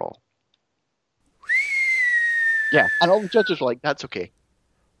after all. Yeah, and all the judges are like, that's okay.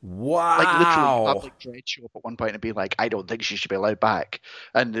 Wow. Like, literally, Public Dread show up at one point and be like, I don't think she should be allowed back.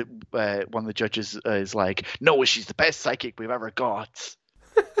 And one of the judges is like, no, she's the best psychic we've ever got.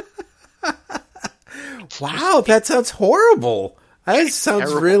 Wow, that sounds horrible. That sounds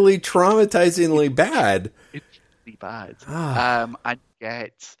terrible. really traumatizingly bad. It's really bad. And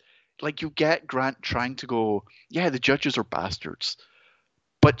you get Grant trying to go, yeah, the judges are bastards,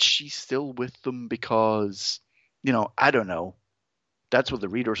 but she's still with them because, I don't know. That's what the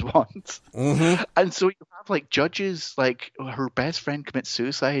readers want. Mm-hmm. And so you have like judges, like her best friend commits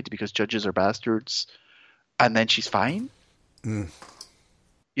suicide because judges are bastards, and then she's fine. Or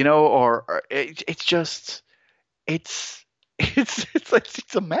it's just it's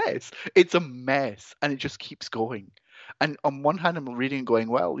a mess. It's a mess, and it just keeps going. And on one hand, I'm reading and going,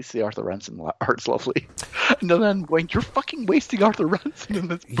 well, at least the Arthur Ranson art's lovely. And then I'm going, you're fucking wasting Arthur Ranson in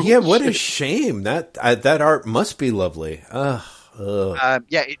this bullshit. Yeah, what a shame. That art must be lovely.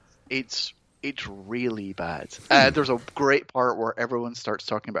 It's really bad. There's a great part where everyone starts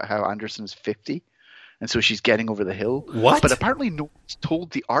talking about how Anderson is 50, and so she's getting over the hill. What? But apparently no one's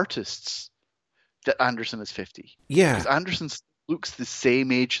told the artists that Anderson is 50. Yeah. Because Anderson looks the same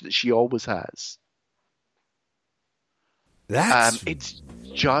age that she always has. That's... it's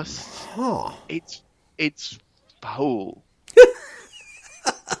just... Huh. It's foul.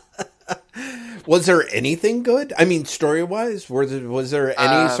 Was there anything good? I mean, story-wise, was there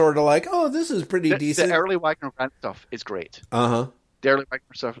any sort of like, oh, this is pretty decent? The early Wagner Grant stuff is great. Uh-huh. The early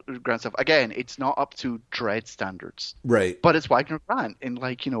Wagner Grant stuff, again, it's not up to Dredd standards. Right. But it's Wagner Grant in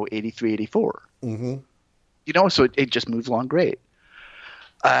 83, 84. Mm-hmm. So it just moves along great.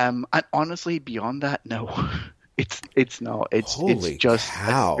 And honestly, beyond that, no. It's not. Holy it's just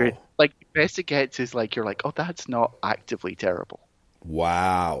cow. Like the best it gets is like you're like, oh, that's not actively terrible.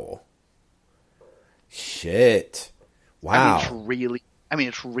 Wow. Shit. Wow. It's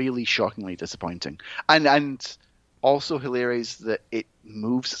really shockingly disappointing. And also hilarious that it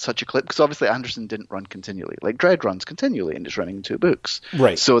moves at such a clip, because obviously Anderson didn't run continually. Like Dredd runs continually and is running 2 books.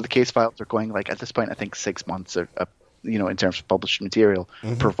 Right. So the case files are going like at this point I think 6 months in terms of published material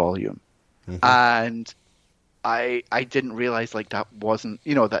per volume. Mm-hmm. And I didn't realize like that wasn't,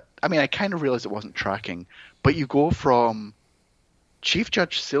 I kind of realized it wasn't tracking, but you go from Chief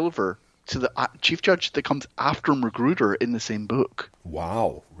Judge Silver to the Chief Judge that comes after Magruder in the same book.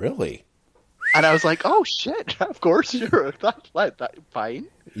 Wow, really? And I was like, oh shit, of course, sure, that fine.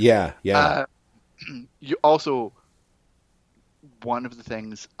 Yeah. You also, one of the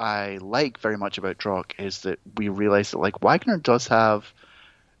things I like very much about Drock is that we realize that like Wagner does have,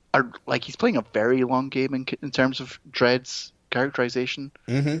 he's playing a very long game in terms of Dredd's characterization.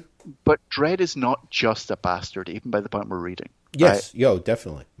 Mm-hmm. But Dredd is not just a bastard, even by the point we're reading. Yes, right?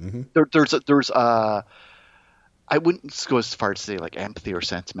 Definitely. Mm-hmm. There's I wouldn't go as far to say like empathy or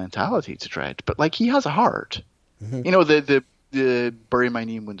sentimentality to Dredd, but like he has a heart. Mm-hmm. The Bury My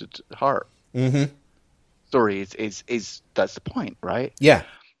Knee in Wounded Heart story is that's the point, right? Yeah.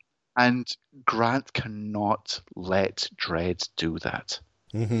 And Grant cannot let Dredd do that.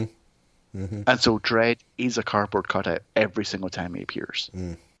 Mm-hmm. Mm-hmm. And so Dredd is a cardboard cutout every single time he appears.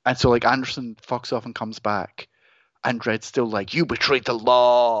 And so like Anderson fucks off and comes back, and Dredd's still like, you betrayed the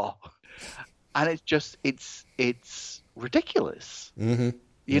law. And it's just, it's ridiculous,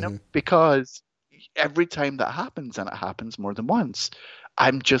 because every time that happens, and it happens more than once,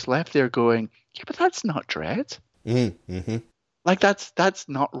 I'm just left there going, yeah, but that's not Dredd. Mm-hmm. Like that's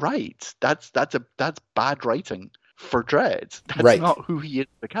not right. That's bad writing for Dredd. That's not who he is,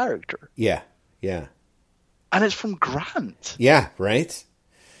 the character. Yeah. And it's from Grant. Yeah, right?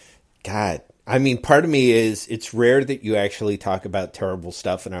 God. I mean, part of me is, it's rare that you actually talk about terrible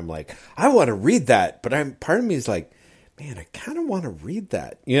stuff, and I'm like, I want to read that, but part of me is like, man, I kind of want to read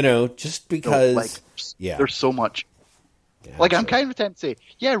that, just because, there's so much. Yeah, like, I'm kind of tempted to say,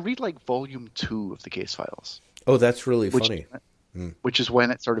 yeah, read like volume 2 of the case files. Oh, that's really funny. Which is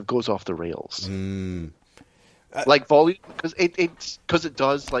when it sort of goes off the rails. Like volume, because it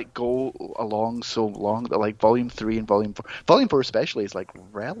does like go along so long that like volume 3 and volume 4 especially is like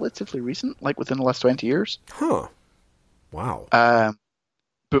relatively recent, like within the last 20 years. Huh. Wow.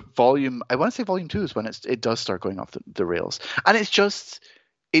 But I want to say volume 2 is when it does start going off the rails, and it's just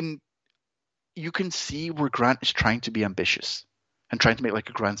you can see where Grant is trying to be ambitious and trying to make like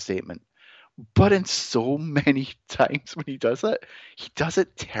a grand statement, but in so many times when he does it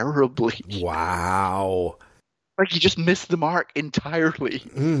terribly. Wow. Like he just missed the mark entirely.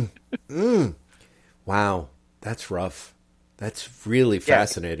 Wow, that's rough. That's really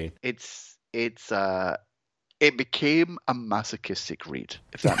fascinating. It became a masochistic read,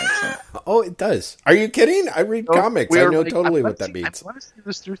 if that makes sense. Oh, it does. Are you kidding? I read comics. I know totally what that means. I want to see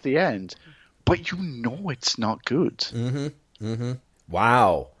this through the end, but it's not good. Mm-hmm. Mm-hmm.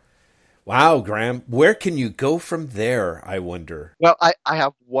 Wow. Wow, Graham, where can you go from there, I wonder? Well, I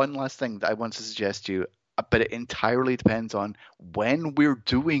have one last thing that I want to suggest to you, but it entirely depends on when we're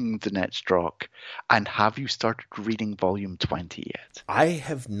doing the next Drock, and have you started reading Volume 20 yet? I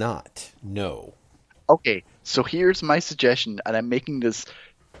have not, no. Okay, so here's my suggestion, and I'm making this...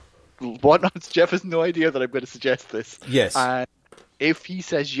 Jeff has no idea that I'm going to suggest this. Yes. And if he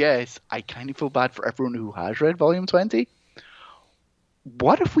says yes, I kind of feel bad for everyone who has read Volume 20.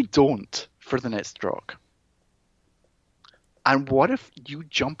 What if we don't for the next Drock? And what if you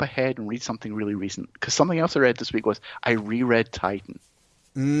jump ahead and read something really recent? Because something else I read this week was I reread Titan.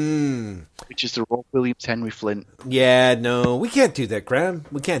 Which is the Rob Williams, Henry Flint. Yeah, no, we can't do that, Graham.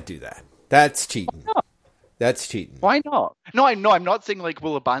 We can't do that. That's cheating. That's cheating. Why not? No, I'm not saying like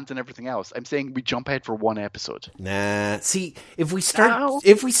we'll abandon everything else. I'm saying we jump ahead for one episode. Nah. See, if we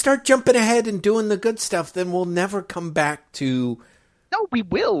start jumping ahead and doing the good stuff, then we'll never come back to. No, we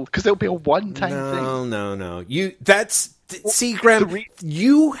will, because it'll be a one-time thing. No. See, Graham,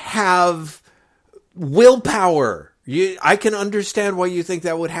 you have willpower. I can understand why you think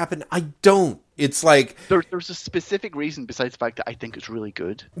that would happen. I don't. It's like there's a specific reason besides the fact that I think it's really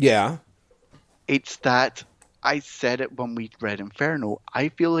good. Yeah. It's that I said it when we read Inferno. I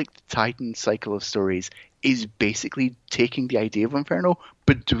feel like the Titan cycle of stories is basically taking the idea of Inferno,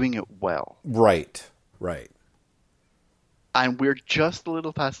 but doing it well. Right. And we're just a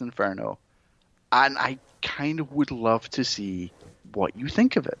little past Inferno. And I kind of would love to see what you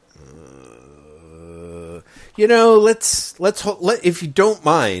think of it. If you don't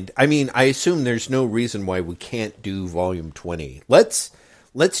mind, I mean, I assume there's no reason why we can't do Volume 20. Let's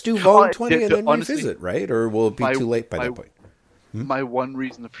do Volume 20 and then honestly, revisit, right? Or will it be too late by that point? My one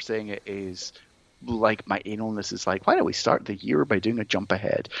reason for saying it is, like, my analness is like, why don't we start the year by doing a jump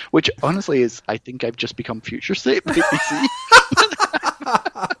ahead? Which, honestly, is, I think I've just become Future State by DC.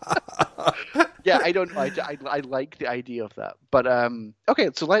 Yeah, I don't know. I like the idea of that. But, okay,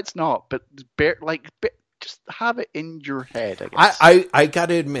 so let's not. But, just have it in your head, I guess. I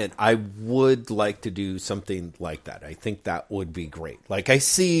gotta admit, I would like to do something like that. I think that would be great. Like, I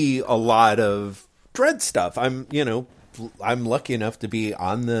see a lot of Dread stuff. I'm lucky enough to be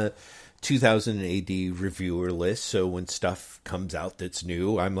on the 2000 AD reviewer list, so when stuff comes out that's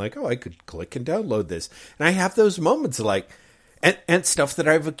new, I'm like, oh, I could click and download this. And I have those moments like, and stuff that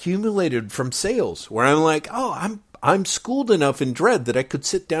I've accumulated from sales where I'm like, oh, I'm schooled enough in Dread that I could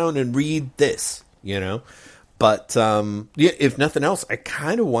sit down and read this, But if nothing else, I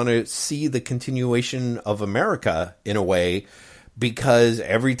kind of want to see the continuation of America in a way, because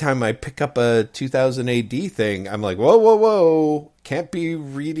every time I pick up a 2000 AD thing, I'm like, whoa, can't be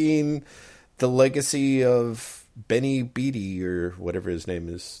reading the legacy of Benny Beatty or whatever his name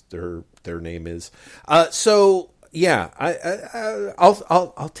is, their name is. So yeah,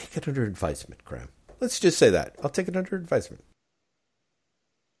 I'll take it under advisement, Graham. Let's just say that I'll take it under advisement.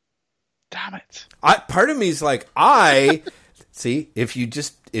 Damn it! Part of me is like, see, if you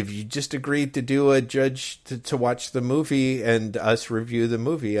just agreed to do a judge to watch the movie and us review the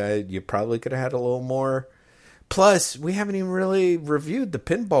movie, you probably could have had a little more. Plus, we haven't even really reviewed the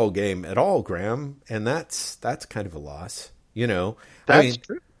pinball game at all, Graham, and that's kind of a loss, That's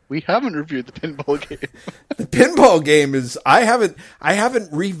true. We haven't reviewed the pinball game. The pinball game is I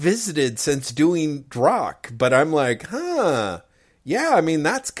haven't revisited since doing Drock, but I'm like, yeah, I mean,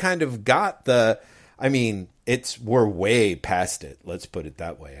 that's kind of got we're way past it. Let's put it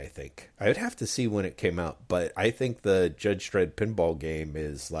that way, I think. I would have to see when it came out, but I think the Judge Dredd pinball game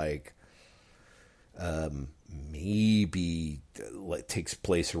is like, maybe takes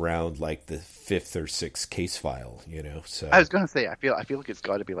place around like the 5th or 6th case file, so. I was going to say, I feel like it's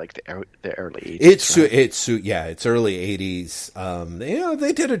got to be like the early 80s. It's early 80s.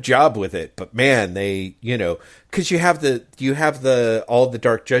 They did a job with it, but man, they, cause you have all the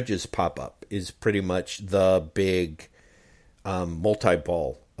Dark Judges pop up is pretty much the big,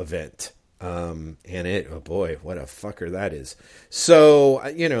 multi-ball event. And oh boy, what a fucker that is. So,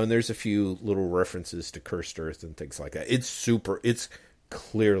 and there's a few little references to Cursed Earth and things like that. It's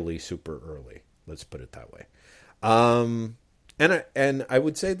clearly super early. Let's put it that way. And I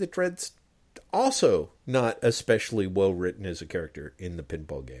would say that Dredd's also not especially well written as a character in the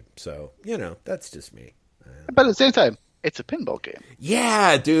pinball game. So, that's just me. But at the same time, it's a pinball game.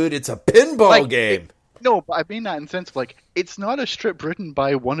 Yeah, dude, it's a pinball game. No, but I mean that in the sense of, like, it's not a strip written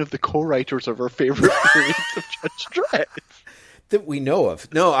by one of the co-writers of our favorite series of Judge Dredd. That we know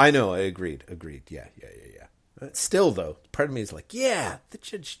of. No, I know. I agreed. Yeah. Still, though, part of me is like, yeah, the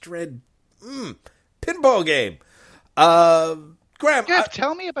Judge Dredd pinball game. Graham, Jeff,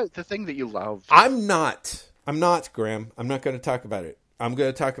 tell me about the thing that you love. I'm not, Graham. I'm not going to talk about it. I'm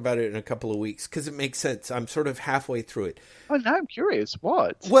going to talk about it in a couple of weeks because it makes sense. I'm sort of halfway through it. Oh, now I'm curious.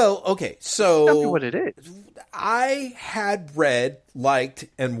 What? Well, okay, so tell me what it is. I had read, liked,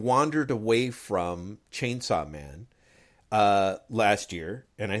 and wandered away from Chainsaw Man last year,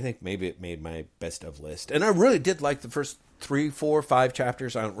 and I think maybe it made my best of list. And I really did like the first 3, 4, 5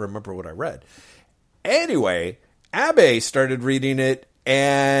 chapters. I don't remember what I read. Anyway, Abe started reading it,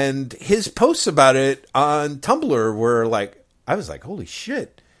 and his posts about it on Tumblr were like, I was like, holy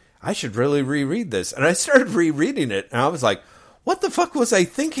shit, I should really reread this. And I started rereading it, and I was like, what the fuck was I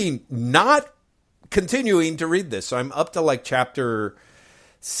thinking not continuing to read this? So I'm up to like chapter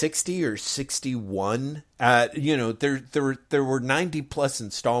 60 or 61. There were 90 plus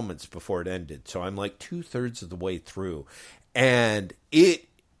installments before it ended. So I'm like 2/3 of the way through. And it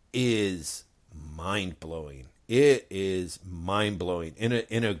is mind-blowing. It is mind-blowing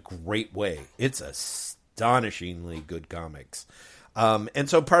in a great way. It's astonishingly good comics. And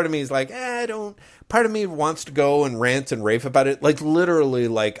so part of me is like, part of me wants to go and rant and rave about it. Like literally,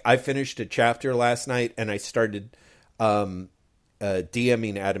 like I finished a chapter last night and I started,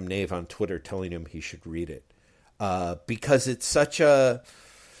 DMing Adam Nave on Twitter, telling him he should read it. Because it's such a,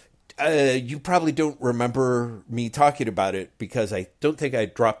 you probably don't remember me talking about it because I don't think I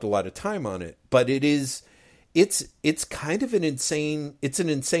dropped a lot of time on it, but it's kind of an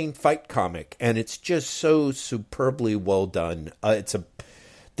insane fight comic, and it's just so superbly well done.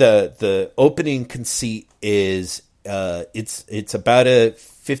 The opening conceit is, it's about a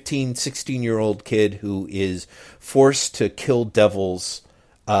 15, 16-year-old kid who is forced to kill devils,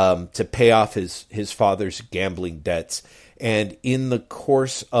 to pay off his father's gambling debts. And in the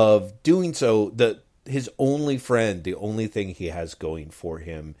course of doing so, his only friend, the only thing he has going for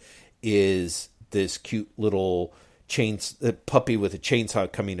him is this cute little puppy with a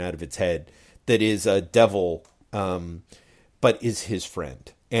chainsaw coming out of its head that is a devil, but is his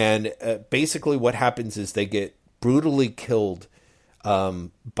friend. And basically what happens is they get brutally killed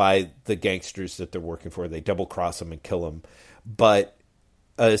by the gangsters that they're working for. They double cross them and kill them. But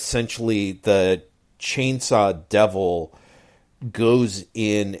essentially the chainsaw devil goes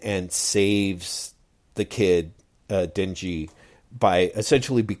in and saves the kid, Denji, by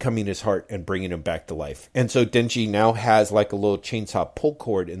essentially becoming his heart and bringing him back to life. And so Denji now has like a little chainsaw pull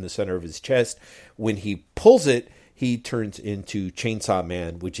cord in the center of his chest. When he pulls it, he turns into Chainsaw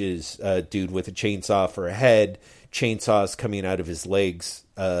Man, which is a dude with a chainsaw for a head, chainsaws coming out of his legs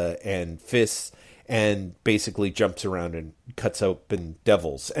and fists, and basically jumps around and cuts open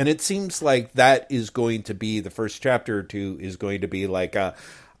devils. And it seems like that is going to be, the first chapter or two is going to be like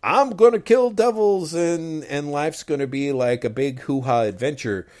I'm going to kill devils and life's going to be like a big hoo-ha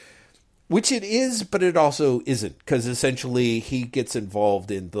adventure, which it is, but it also isn't, because essentially he gets involved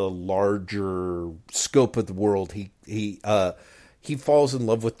in the larger scope of the world. He falls in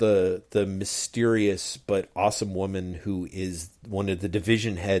love with the mysterious but awesome woman who is one of the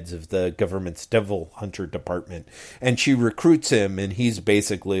division heads of the government's devil hunter department, and she recruits him, and he's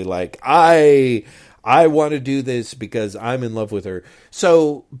basically like, I want to do this because I'm in love with her.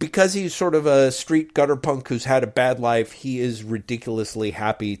 So because he's sort of a street gutter punk who's had a bad life, he is ridiculously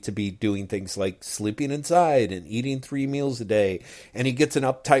happy to be doing things like sleeping inside and eating 3 meals a day. And he gets an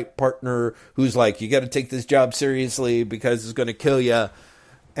uptight partner who's like, you got to take this job seriously because it's going to kill you.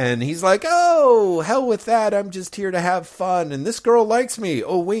 And he's like, oh, hell with that. I'm just here to have fun. And this girl likes me.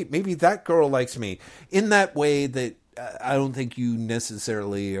 Oh, wait, maybe that girl likes me. In that way that I don't think you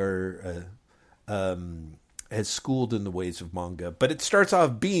necessarily are has schooled in the ways of manga, but it starts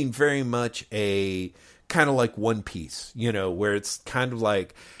off being very much a kind of like One Piece, where it's kind of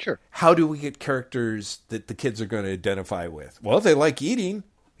like, sure, how do we get characters that the kids are going to identify with? Well, they like eating.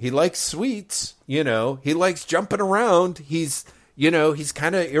 He likes sweets, he likes jumping around. He's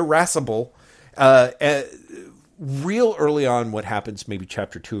kind of irascible. Real early on, what happens, maybe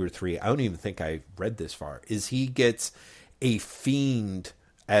chapter 2 or 3, I don't even think I read this far, is he gets a fiend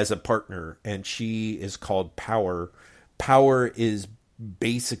as a partner, and she is called Power. Power is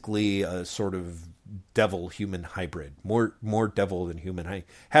basically a sort of devil-human hybrid, more devil than human. I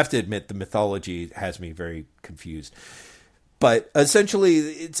have to admit, the mythology has me very confused. But essentially,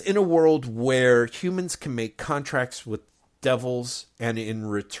 it's in a world where humans can make contracts with devils, and in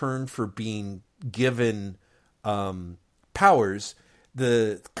return for being given powers,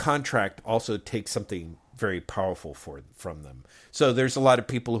 the contract also takes something very powerful from them. So there's a lot of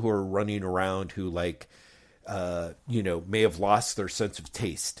people who are running around who may have lost their sense of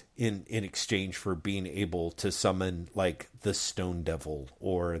taste in exchange for being able to summon like the Stone Devil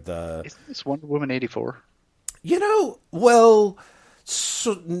or the... Isn't this Wonder Woman 84? Well,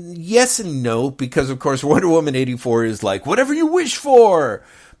 So yes and no, because of course Wonder Woman 84 is like whatever you wish for,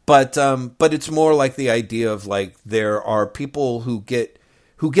 but it's more like the idea of like there are people who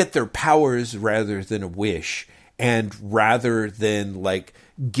get their powers rather than a wish, and rather than like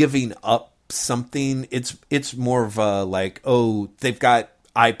giving up something, it's more of a like, oh, they've got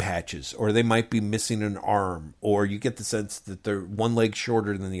eye patches, or they might be missing an arm, or you get the sense that they're one leg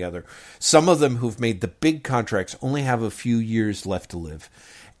shorter than the other. Some of them who've made the big contracts only have a few years left to live.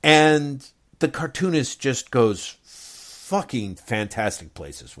 And the cartoonist just goes fucking fantastic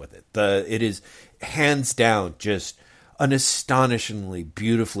places with it. It is hands down just an astonishingly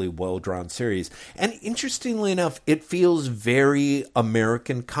beautifully well-drawn series. And interestingly enough, it feels very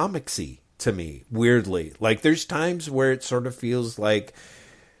American comicsy to me, weirdly. Like there's times where it sort of feels like,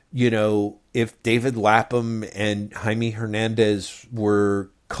 you know, if David Lapham and Jaime Hernandez were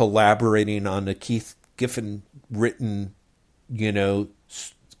collaborating on a Keith Giffen written, you know,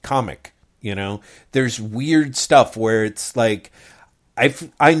 comic, you know, there's weird stuff where it's like,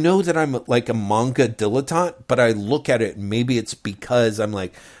 I know that I'm like a manga dilettante, but I look at it and maybe it's because I'm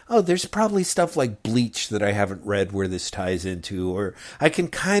like, oh, there's probably stuff like Bleach that I haven't read where this ties into, or I can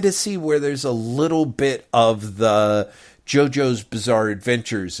kind of see where there's a little bit of the JoJo's Bizarre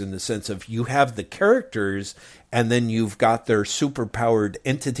Adventures in the sense of you have the characters and then you've got their superpowered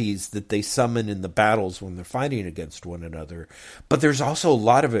entities that they summon in the battles when they're fighting against one another. But there's also a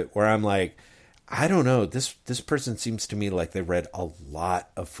lot of it where I'm like, I don't know, this person seems to me like they read a lot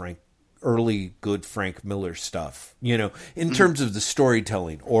of early good Frank Miller stuff, you know, in terms of the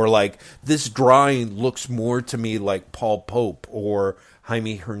storytelling, or like this drawing looks more to me like Paul Pope or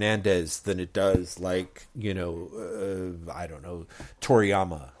Jaime Hernandez than it does like, you know, I don't know,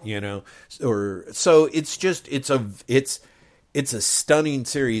 Toriyama, you know, or so it's just, it's a stunning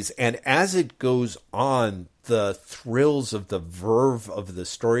series. And as it goes on, the thrills of the verve of the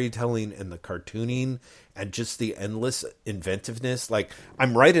storytelling and the cartooning and just the endless inventiveness. Like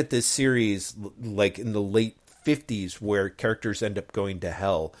I'm right at this series, like in the late 50s where characters end up going to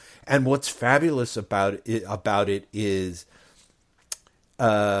hell. And what's fabulous about it is,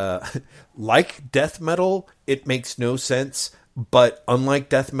 like death metal, it makes no sense, but unlike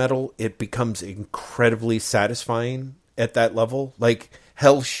death metal, it becomes incredibly satisfying at that level. Like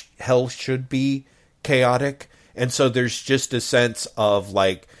hell should be chaotic, and so there's just a sense of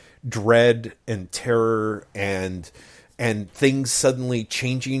like dread and terror and things suddenly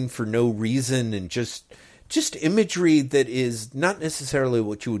changing for no reason, and just imagery that is not necessarily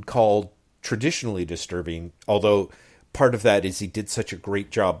what you would call traditionally disturbing, although part of that is he did such a great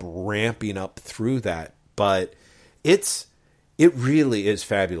job ramping up through that. But it really is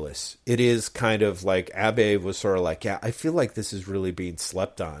fabulous. It is kind of like Abe was sort of like, yeah, I feel like this is really being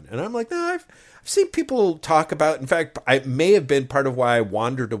slept on. And I'm like, no, I've seen people talk about, in fact, I may have been part of why I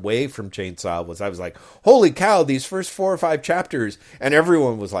wandered away from Chainsaw, was I was like, holy cow, these first 4 or 5 chapters. And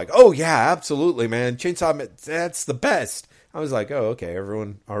everyone was like, oh yeah, absolutely, man. Chainsaw, that's the best. I was like, oh, okay,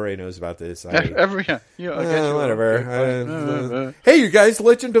 everyone already knows about this. Whatever. Hey, you guys,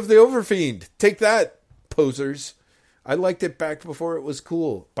 Legend of the Overfiend. Take that, posers. I liked it back before it was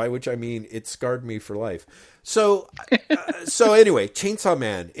cool, by which I mean it scarred me for life. So anyway, Chainsaw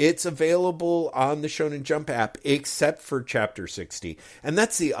Man, it's available on the Shonen Jump app, except for Chapter 60. And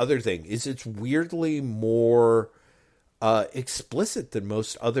that's the other thing, is it's weirdly more explicit than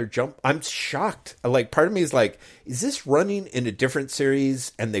most other Jump. I'm shocked. Like, part of me is like, is this running in a different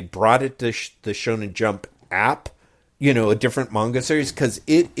series and they brought it to the Shonen Jump app? You know, a different manga series? Because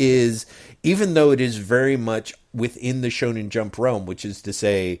it is, even though it is very much within the Shonen Jump realm, which is to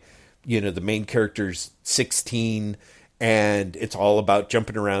say, you know, the main character's 16 and it's all about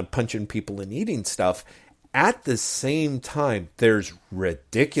jumping around, punching people and eating stuff. At the same time, there's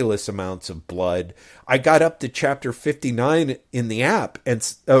ridiculous amounts of blood. I got up to chapter 59 in the app,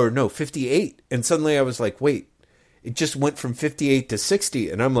 58. And suddenly I was like, wait, it just went from 58 to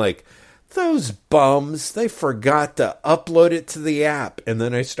 60. And I'm like, those bums, they forgot to upload it to the app. And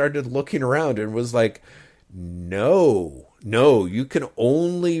then I started looking around and was like, no, you can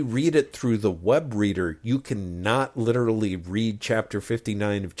only read it through the web reader. You cannot literally read chapter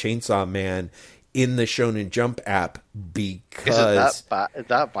 59 of Chainsaw Man in the Shonen Jump app, because is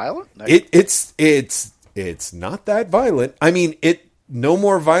that violent? It's not that violent. I mean, it no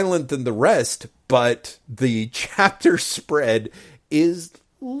more violent than the rest, but the chapter spread is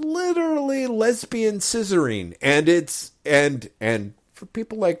literally lesbian scissoring, and for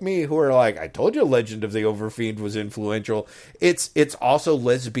people like me who are like, I told you Legend of the Overfiend was influential, it's also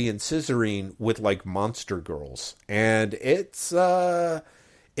lesbian scissoring with like monster girls, and it's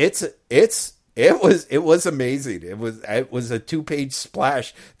It was amazing. It was a 2-page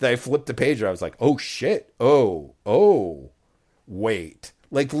splash that I flipped the page and I was like, oh shit. Oh, wait.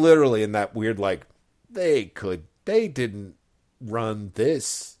 Like literally in that weird, like, they didn't run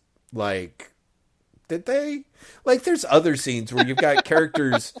this. Like, did they? Like, there's other scenes where you've got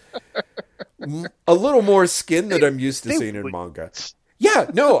characters a little more skin than I'm used to seeing in manga. Yeah,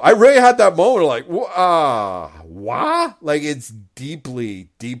 no, I really had that moment like, what? Like, it's deeply,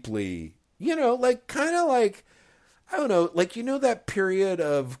 deeply, like, kind of like, I don't know, like, that period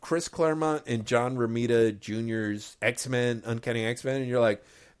of Chris Claremont and John Romita Jr.'s X-Men, Uncanny X-Men, and you're like,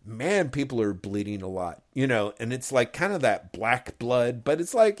 man, people are bleeding a lot, and it's like kind of that black blood, but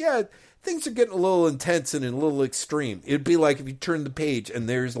it's like, yeah, things are getting a little intense and a little extreme. It'd be like if you turn the page and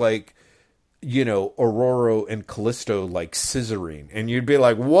there's like, Aurora and Callisto like scissoring, and you'd be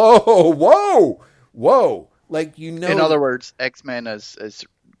like, whoa, like, In other words, X-Men as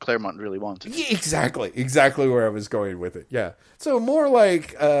Claremont really wanted. Yeah, exactly where I was going with it. Yeah, so more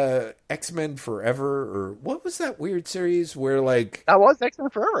like X-Men Forever, or what was that weird series where like that was X-Men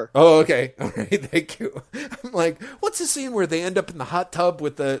Forever? Oh, okay, all right, thank you. I'm like, what's the scene where they end up in the hot tub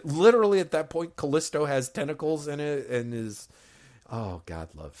with literally at that point Callisto has tentacles in it and is, oh, God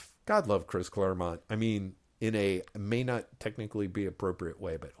love Chris Claremont. I mean, in a may not technically be appropriate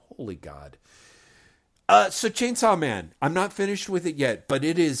way, but holy God. So Chainsaw Man, I'm not finished with it yet, but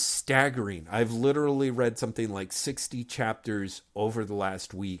it is staggering. I've literally read something like 60 chapters over the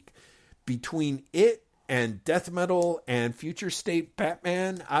last week. Between it and Death Metal and Future State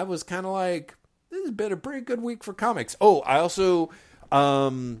Batman, I was kind of like, this has been a pretty good week for comics. Oh, I also,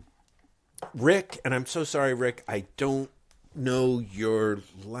 Rick, and I'm so sorry, Rick, I don't know your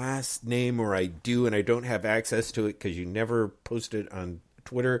last name, or I do, and I don't have access to it because you never posted on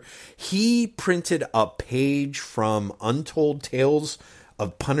Twitter. He printed a page from Untold Tales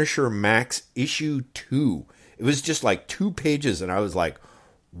of Punisher Max issue 2. It was just like 2 pages, and I was like,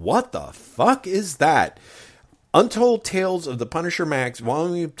 what the fuck is that? Untold Tales of the Punisher Max,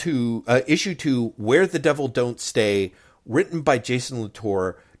 Volume 2, Issue 2, Where the Devil Don't Stay, written by Jason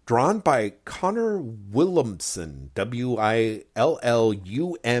Latour, drawn by Connor Williamson,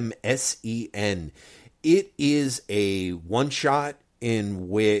 Willumsen. It is a one-shot in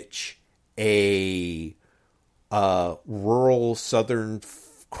which a rural southern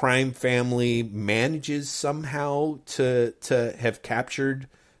crime family manages somehow to have captured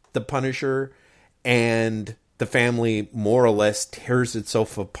the Punisher, and the family more or less tears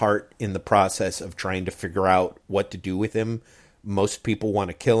itself apart in the process of trying to figure out what to do with him. Most people want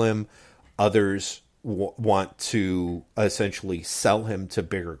to kill him. Others want to essentially sell him to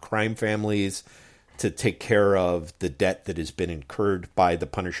bigger crime families to take care of the debt that has been incurred by the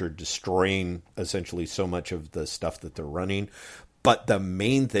Punisher destroying essentially so much of the stuff that they're running. But the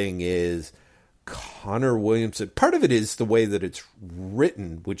main thing is Connor Williamson. Part of it is the way that it's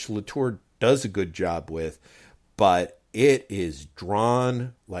written, which Latour does a good job with, but it is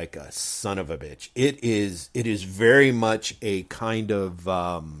drawn like a son of a bitch. It is very much a kind of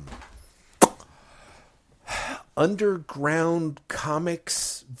underground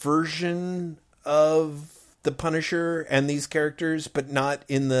comics version of the Punisher and these characters, but not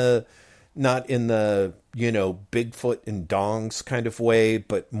in the Bigfoot and dongs kind of way,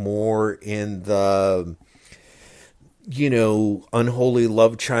 but more in the unholy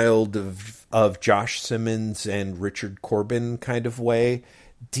love child of Josh Simmons and Richard Corbin kind of way.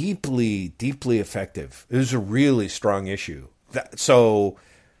 Deeply, deeply effective. It was a really strong issue. So,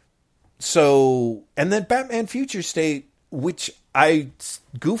 and then Batman Future State, which I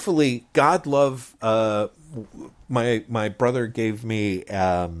goofily, God love, my brother gave me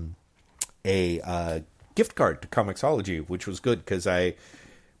a gift card to Comixology, which was good because I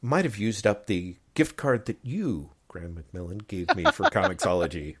might have used up the gift card that you, Graham McMillan, gave me for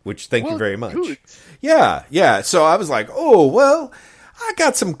Comixology, which thank you very much. Good. Yeah. So I was like, oh, well, I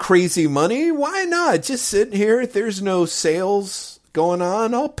got some crazy money. Why not? Just sitting here. If there's no sales going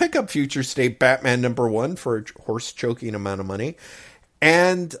on, I'll pick up Future State Batman #1 for a horse-choking amount of money.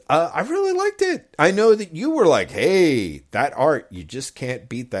 And I really liked it. I know that you were like, hey, that art, you just can't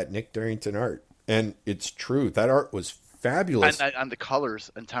beat that Nick Darrington art. And it's true. That art was fabulous. And the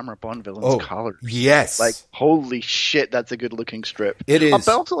colors, and Tamara Bonvillain's colors. Yes. Like, holy shit, that's a good looking strip. It is. But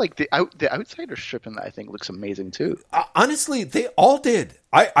also, like, the Outsider strip in that, I think, looks amazing too. Honestly, they all did.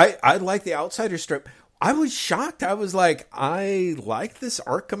 I like the Outsider strip. I was shocked. I was like, I like this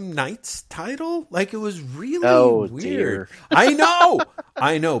Arkham Knights title. Like, it was really weird. Dear. I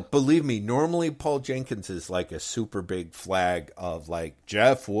know. Believe me, normally Paul Jenkins is like a super big flag of like,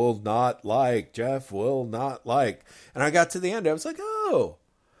 Jeff will not like. And I got to the end. I was like, oh,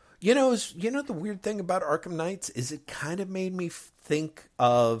 The weird thing about Arkham Knights is it kind of made me think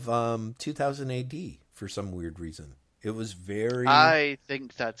of 2000 AD for some weird reason. It was very... I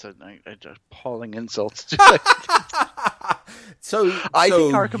think that's an appalling insult. So I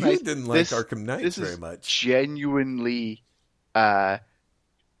think Arkham you Knights, didn't like Arkham Knights very much. Genuinely,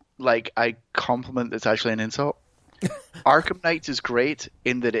 like a compliment that's actually an insult. Arkham Knights is great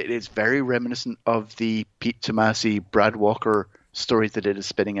in that it is very reminiscent of the Pete Tomasi, Brad Walker story that it is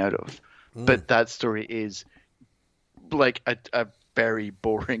spinning out of. But that story is like a very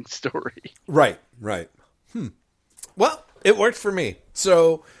boring story. Right. Well, it worked for me.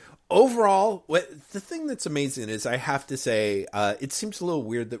 So overall, the thing that's amazing is I have to say, it seems a little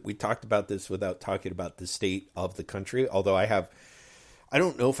weird that we talked about this without talking about the state of the country. Although I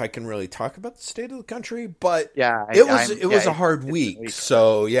don't know if I can really talk about the state of the country, but it was a hard week.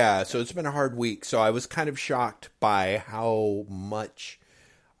 So it's been a hard week. So I was kind of shocked by how much,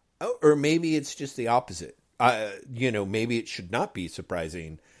 or maybe it's just the opposite. Maybe it should not be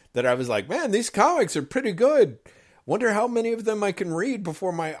surprising that I was like, man, these comics are pretty good. Wonder how many of them I can read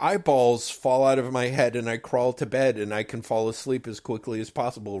before my eyeballs fall out of my head and I crawl to bed and I can fall asleep as quickly as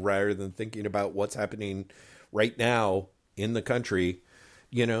possible rather than thinking about what's happening right now in the country,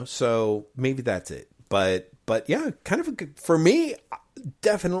 so maybe that's it. But yeah, kind of for me,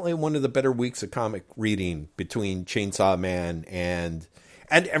 definitely one of the better weeks of comic reading between Chainsaw Man and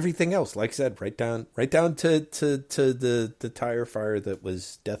everything else. Like I said, right down to the tire fire that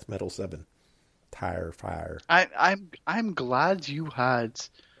was Death Metal 7. Tire fire. I'm glad you had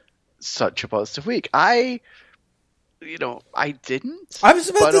such a positive week. I didn't. I was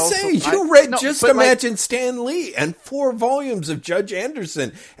about to say, you read Imagine Stan Lee and 4 volumes of Judge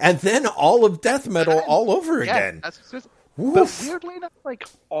Anderson and then all of Death Metal all over again. That's just, but weirdly enough, like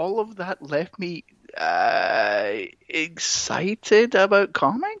all of that left me excited about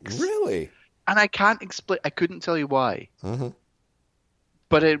comics. Really? And I can't explain. I couldn't tell you why. Mm-hmm.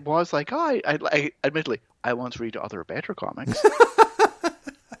 But it was like, I admittedly, I want to read other better comics.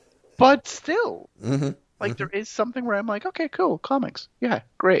 But still, there is something where I'm like, okay, cool, comics. Yeah,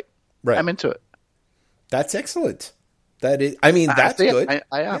 great. Right. I'm into it. That's excellent. That is, I mean, that's good. I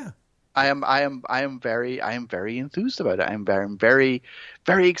am. Yeah. I am very enthused about it. I'm very,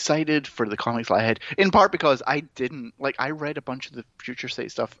 very excited for the comics lie ahead. In part because I read a bunch of the Future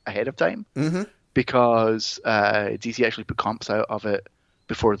State stuff ahead of time because DC actually put comps out of it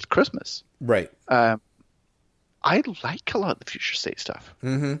before Christmas. Right. I like a lot of the Future State stuff.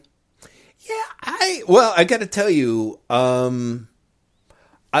 Mm-hmm. Yeah, I got to tell you, like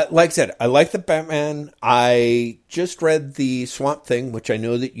I said, I like the Batman. I just read the Swamp Thing, which I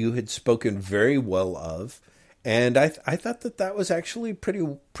know that you had spoken very well of, and I thought that was actually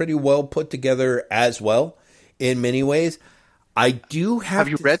pretty well put together as well in many ways. I do have. Have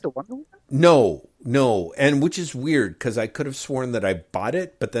you read the Wonder Woman? No, and which is weird because I could have sworn that I bought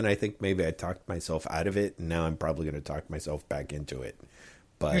it, but then I think maybe I talked myself out of it, and now I'm probably going to talk myself back into it.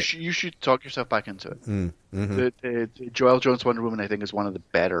 But you should talk yourself back into it. The Joel Jones Wonder Woman, I think, is one of the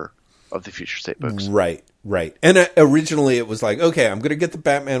better of the Future State books. Right. And originally it was like, okay, I'm going to get the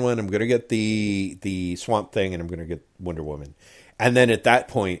Batman one, I'm going to get the Swamp Thing, and I'm going to get Wonder Woman. And then at that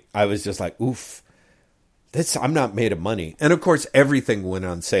point, I was just like, oof. I'm not made of money. And of course, everything went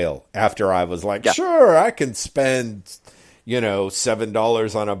on sale after I was like, sure, I can spend,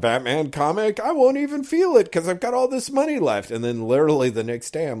 $7 on a Batman comic. I won't even feel it because I've got all this money left. And then literally the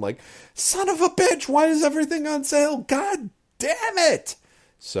next day, I'm like, son of a bitch, why is everything on sale? God damn it.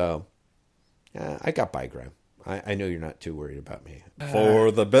 So, I got by, Graham. I know you're not too worried about me.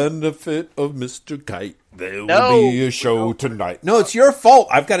 For the benefit of Mr. Kite, there will be a show tonight. No, it's your fault.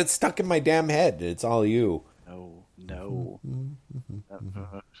 I've got it stuck in my damn head. It's all you. No.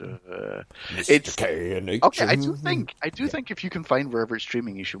 It's okay. I do think if you can find wherever it's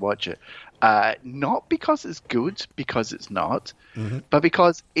streaming, you should watch it. Not because it's good, because it's not, but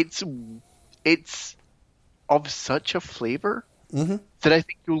because it's of such a flavor. That I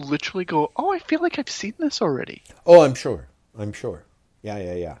think you'll literally go, oh, I feel like I've seen this already. Oh, I'm sure.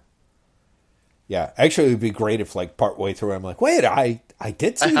 Yeah. Actually, it would be great if, like, partway through, I'm like, wait, I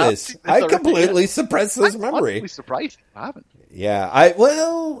did see this. I completely suppressed this memory. I'm surprised you haven't. Yeah.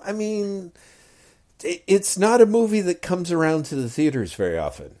 I mean, it's not a movie that comes around to the theaters very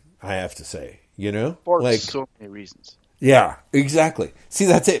often, I have to say, For so many reasons. Yeah, exactly. See,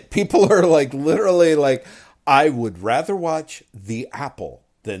 that's it. People are, like, literally, like, I would rather watch The Apple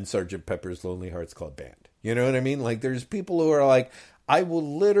than Sgt. Pepper's Lonely Hearts Club Band. You know what I mean? Like, there's people who are like, I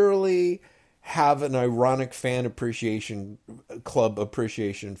will literally have an ironic fan appreciation club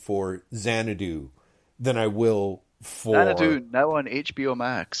appreciation for Xanadu than I will for Xanadu, now on HBO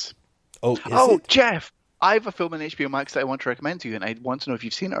Max. Oh, is it? Jeff, I have a film on HBO Max that I want to recommend to you, and I want to know if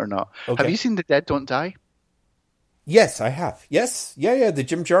you've seen it or not. Okay. Have you seen The Dead Don't Die? Yes, I have. Yes. Yeah, the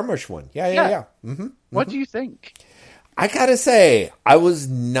Jim Jarmusch one. Yeah. Mm-hmm. What do you think? I gotta say, I was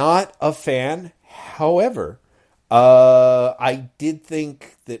not a fan. However, I did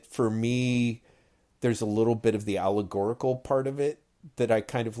think that for me, there's a little bit of the allegorical part of it that I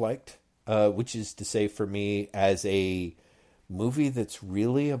kind of liked, which is to say, for me, as a movie that's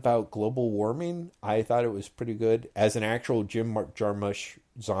really about global warming, I thought it was pretty good. As an actual Jim Jarmusch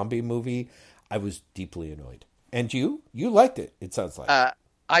zombie movie, I was deeply annoyed. And you liked it, it sounds like.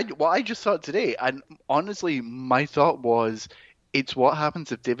 I just saw it today, and honestly, my thought was, it's what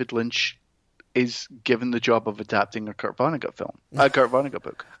happens if David Lynch is given the job of adapting a Kurt Vonnegut film, a Kurt Vonnegut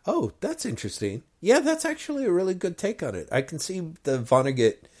book. Oh, that's interesting. Yeah, that's actually a really good take on it. I can see the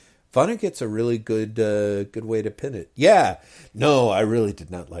Vonnegut's a really good way to pin it. Yeah. No, I really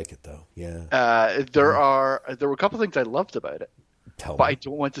did not like it though. Yeah. There were a couple of things I loved about it. But I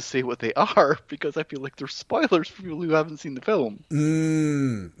don't want to say what they are because I feel like they're spoilers for people who haven't seen the film.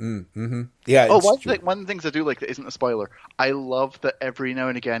 Mm-hmm. Yeah. One of the things I do like that isn't a spoiler. I love that every now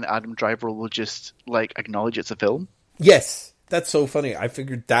and again Adam Driver will just like acknowledge it's a film. Yes, that's so funny. I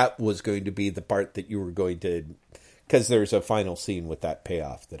figured that was going to be the part that you were going to, because there's a final scene with that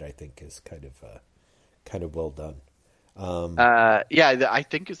payoff that I think is kind of well done. I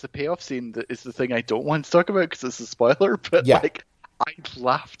think it's the payoff scene that is the thing I don't want to talk about because it's a spoiler. But I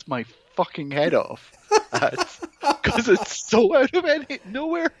laughed my fucking head off because it's so out of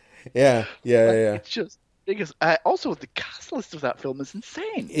nowhere. Yeah. It's just because also the cast list of that film is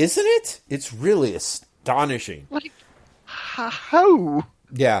insane, isn't it? It's really astonishing. Like how?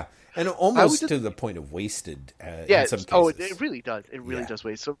 Yeah, and almost to the point of wasted. In some cases. Oh, it really does. It really does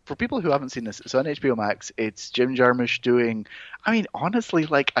waste. So for people who haven't seen this, it's on HBO Max. It's Jim Jarmusch doing, I mean, honestly,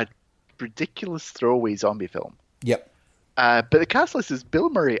 like a ridiculous throwaway zombie film. Yep. But the cast list is Bill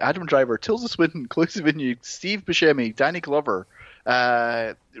Murray, Adam Driver, Tilda Swinton, Chloe Sevigny, Steve Buscemi, Danny Glover,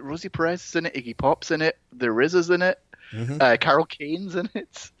 Rosie Perez is in it, Iggy Pop's in it, The Riz is in it, Carol Kane's in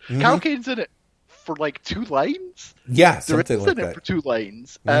it. Mm-hmm. Carol Kane's in it for like 2 lines. Yeah, something like that. in it for 2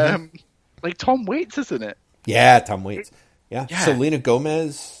 lines. Mm-hmm. Like Tom Waits is in it. Yeah, Tom Waits. Yeah. Selena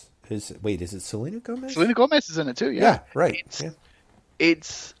Gomez is it Selena Gomez? Selena Gomez is in it too. Yeah, right.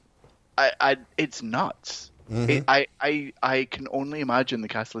 It's nuts. Mm-hmm. I can only imagine the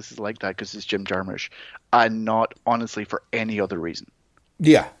cast list is like that because it's Jim Jarmusch, and not honestly for any other reason.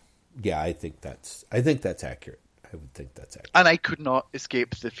 Yeah, I think that's accurate. I would think that's accurate. And I could not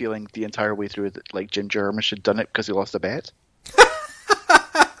escape the feeling the entire way through that like Jim Jarmusch had done it because he lost a bet.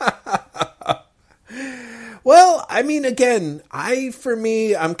 Well, I mean, again, I'm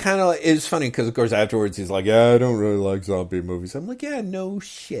kind of, it's funny because of course afterwards he's like, yeah, I don't really like zombie movies. I'm like, yeah, no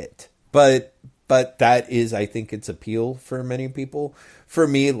shit, but that is, I think, its appeal for many people. For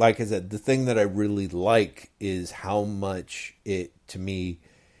me, like I said, the thing that I really like is how much it, to me,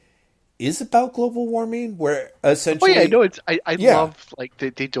 is about global warming, where essentially... Oh, yeah, no, I love, like,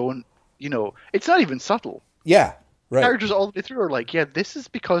 they don't, it's not even subtle. Yeah, right. Characters all the way through are like, yeah, this is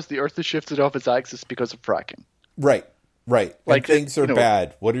because the Earth has shifted off its axis because of fracking. Right. Like, and things are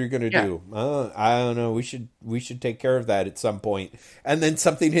bad. What are you going to do? I don't know. We should take care of that at some point. And then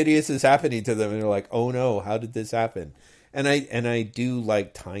something hideous is happening to them, and they're like, "Oh no, how did this happen?" And I do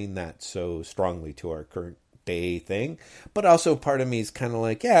like tying that so strongly to our current day thing. But also, part of me is kind of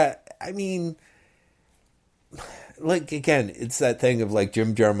like, yeah, I mean, like again, it's that thing of like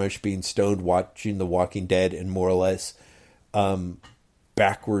Jim Jarmusch being stoned watching The Walking Dead and more or less.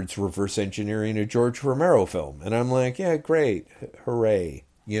 Backwards reverse engineering a George Romero film, and I'm like, yeah, great, hooray,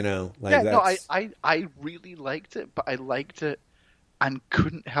 I really liked it, but I liked it and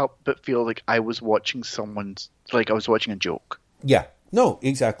couldn't help but feel like I was watching I was watching a joke. Yeah, no,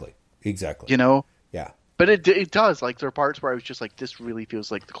 exactly, yeah. But it does, like, there are parts where I was just like, this really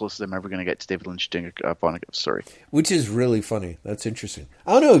feels like the closest I'm ever going to get to David Lynch doing a Vonnegut story. Which is really funny. That's interesting.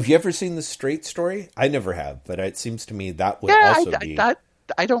 I don't know, have you ever seen The Straight Story? I never have, but it seems to me that would also be...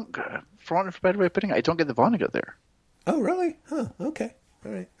 I don't, for want of a better way of putting it, I don't get the Vonnegut there. Oh, really? Huh, okay.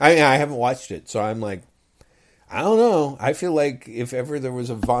 All right. I haven't watched it, so I'm like, I don't know. I feel like if ever there was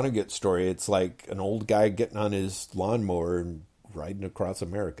a Vonnegut story, it's like an old guy getting on his lawnmower and riding across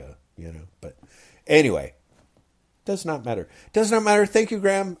America, But anyway, does not matter. Thank you,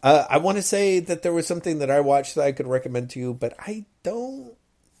 Graham. I want to say that there was something that I watched that I could recommend to you, but I don't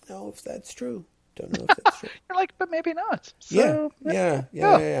know if that's true. Don't know if that's true. You're like, but maybe not. So,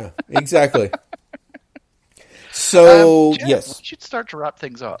 yeah. Exactly. So, Jeff, yes. we should start to wrap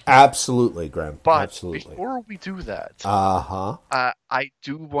things up. Absolutely, Graham. But absolutely. Before we do that, I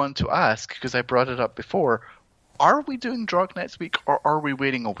do want to ask, because I brought it up before, are we doing Drog next week, or are we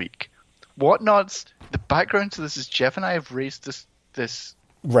waiting a week? Whatnots, the background to this is Jeff and I have raised this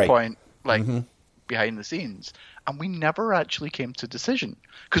point, behind the scenes, and we never actually came to decision,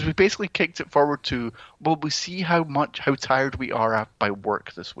 because we basically kicked it forward to, well, we see how tired we are by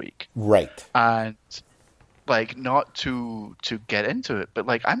work this week. Right. And not to get into it, but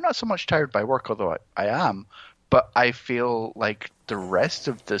I'm not so much tired by work, although I am, but I feel like the rest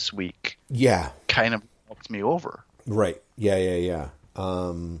of this week kind of knocked me over. Right. Yeah.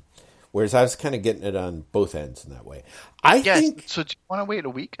 Whereas I was kind of getting it on both ends in that way. I think. So do you want to wait a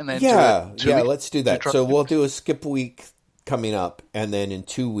week and then let's do that. So we'll do a skip week coming up, and then in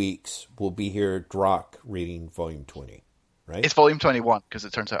 2 weeks we'll be here, Drock, reading volume 20. Right? It's volume 21 because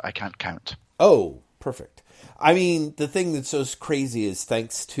it turns out I can't count. Oh, perfect. I mean, the thing that's so crazy is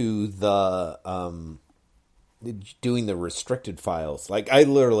thanks to the doing the restricted files. I've got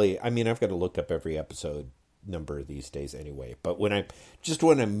to look up every episode number these days anyway. But when I'm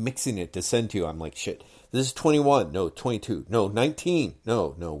mixing it to send to you, I'm like, shit, this is 21. No, 22. No, 19.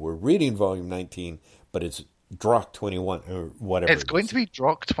 No, we're reading volume 19, but it's Drock 21 or whatever. It's going to be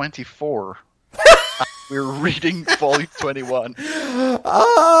Drock 24. We're reading volume 21.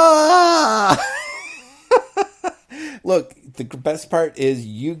 Look, the best part is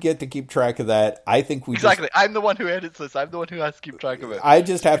you get to keep track of that. I think I'm the one who edits this. I'm the one who has to keep track of it. I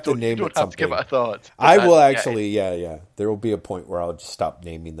just have to name it something. You don't have to give it a thought. I will actually, yeah. There will be a point where I'll just stop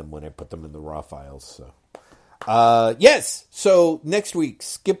naming them when I put them in the raw files. So, yes. So next week,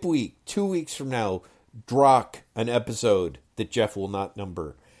 skip week, 2 weeks from now, Drock, an episode that Jeff will not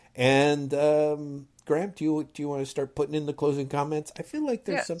number. And Graham, do you want to start putting in the closing comments? I feel like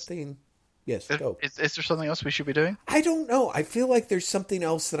there's something. Yes, go. Is there something else we should be doing? I don't know. I feel like there's something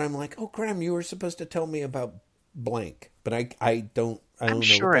else that I'm like, oh, Graham, you were supposed to tell me about blank, but I don't know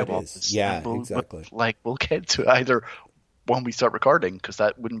sure what that is. Yeah, exactly. We'll get to either when we start recording, because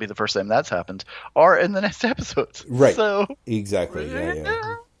that wouldn't be the first time that's happened, or in the next episode. Right. So exactly.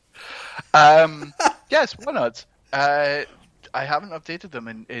 Yeah. Yes, why not? I haven't updated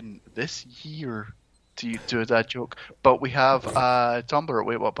them in this year to do that joke, but we have Tumblr at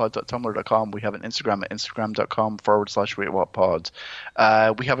waitwhatpod.tumblr.com. We have an Instagram at instagram.com/waitwhatpod.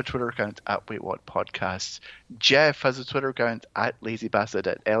 We have a Twitter account at waitwhatpodcast. Jeff has a Twitter account at lazybastard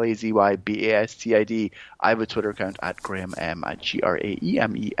at LAZYBASTID. I have a Twitter account at Graham M at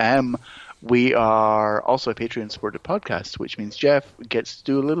GRAEMEM. We are also a Patreon-supported podcast, which means Jeff gets to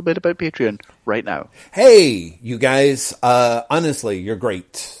do a little bit about Patreon right now. Hey, you guys. Honestly, you're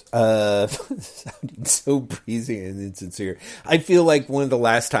great. Sounding so breezy and insincere. I feel like one of the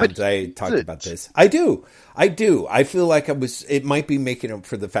last times I talked about this. I do. I feel like it might be making up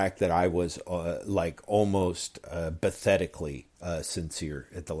for the fact that I was almost pathetically sincere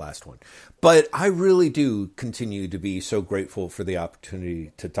at the last one. But I really do continue to be so grateful for the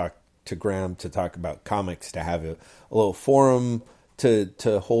opportunity to talk to Graham, to talk about comics, to have a little forum to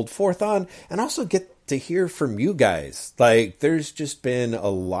hold forth on, and also get to hear from you guys. There's just been a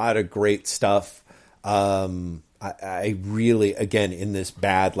lot of great stuff. I really, again, in this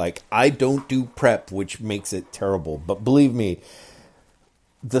bad, I don't do prep, which makes it terrible. But believe me,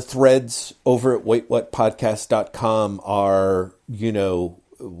 the threads over at waitwhatpodcast.com are,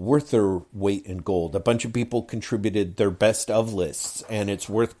 worth their weight in gold. A bunch of people contributed their best of lists, and it's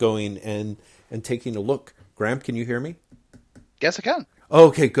worth going and taking a look. Graham, can you hear me? Yes, I can.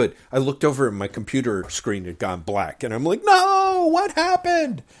 Okay, good. I looked over and my computer screen had gone black, and I'm like, no, what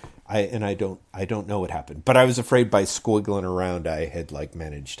happened? I don't know what happened, but I was afraid by squiggling around I had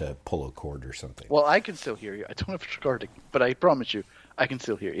managed to pull a cord or something. Well, I can still hear you. I don't know if it's recording, but I promise you, I can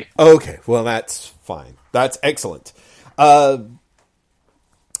still hear you. Okay, well, that's fine. That's excellent.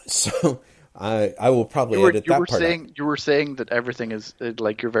 So I will probably edit that part out. You were saying that everything is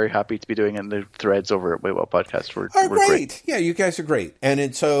you're very happy to be doing it, and the threads over at Wait What Podcast were great. Yeah, you guys are great.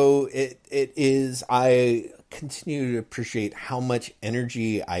 And so it is, I continue to appreciate how much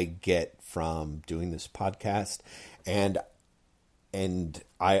energy I get from doing this podcast. And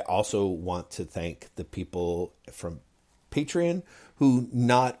I also want to thank the people from Patreon who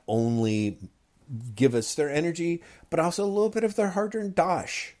not only give us their energy, but also a little bit of their hard-earned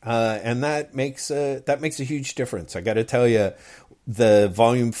dosh, and that makes a huge difference. I got to tell you, the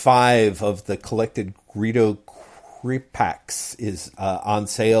volume 5 of the collected Greedo Kripax is on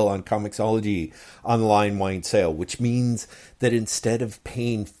sale on Comixology online wine sale, which means that instead of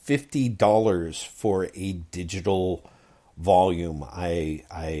paying $50 for a digital volume,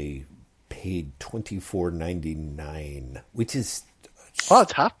 I paid $24.99, which is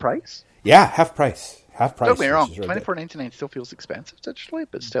it's half price. Yeah, half price. Half price. Don't get me wrong, $24.99 still feels expensive digitally,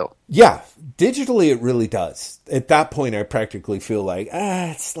 but still. Yeah, digitally it really does. At that point, I practically feel like,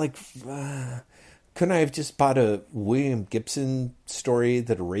 it's like, couldn't I have just bought a William Gibson story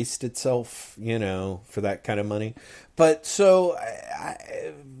that erased itself, for that kind of money? But so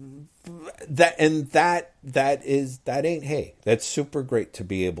that ain't hay. That's super great to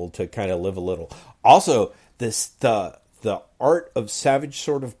be able to kind of live a little. Also, the Art of Savage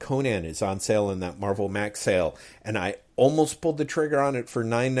Sword of Conan is on sale in that Marvel Max sale, and I almost pulled the trigger on it for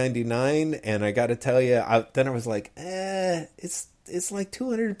 $9.99, and I got to tell you, then I was like, it's like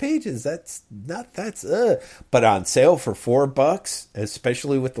 200 pages. But on sale for $4,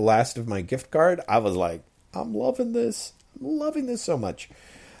 especially with the last of my gift card, I was like, I'm loving this. I'm loving this so much.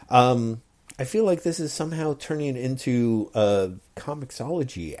 I feel like this is somehow turning into a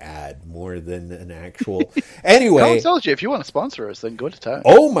Comixology ad more than an actual. Anyway, Comixology, if you want to sponsor us, then go to town.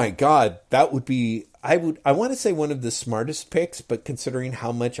 Oh my God, that would be. I want to say one of the smartest picks, but considering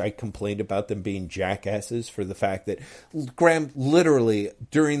how much I complained about them being jackasses for the fact that Graham literally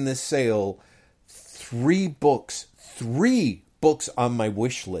during this sale, three books on my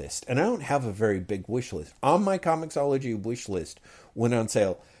wish list, and I don't have a very big wish list. On my Comixology wish list went on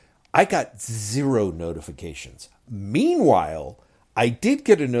sale. I got 0 notifications. Meanwhile, I did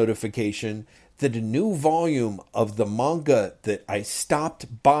get a notification that a new volume of the manga that I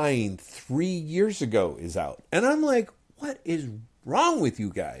stopped buying 3 years ago is out. And I'm like, what is wrong with you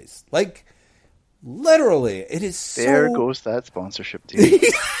guys? Like, literally, it is so... There goes that sponsorship deal.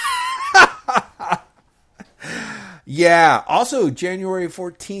 Yeah. Also, January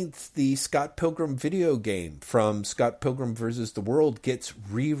 14th, the Scott Pilgrim video game from Scott Pilgrim vs. the World gets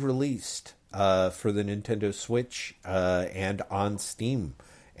re-released for the Nintendo Switch and on Steam.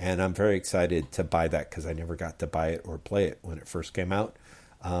 And I'm very excited to buy that because I never got to buy it or play it when it first came out.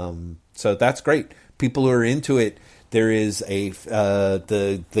 So that's great. People who are into it, there is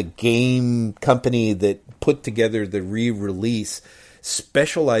the game company that put together the re-release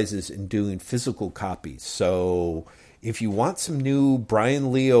specializes in doing physical copies. So if you want some new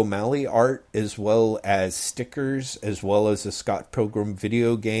Brian Lee O'Malley art, as well as stickers, as well as a Scott Pilgrim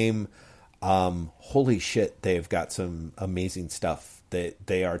video game, holy shit, they've got some amazing stuff that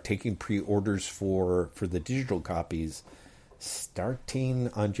they are taking pre-orders for the digital copies starting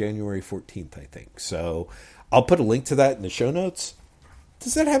on January 14th, I think. So I'll put a link to that in the show notes.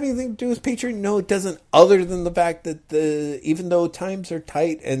 Does that have anything to do with Patreon? No, it doesn't, other than the fact that even though times are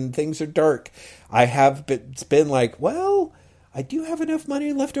tight and things are dark, it's been like, well, I do have enough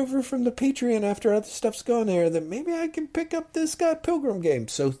money left over from the Patreon after other stuff's gone there that maybe I can pick up this Scott Pilgrim game.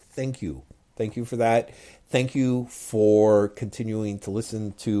 So thank you. Thank you for that. Thank you for continuing to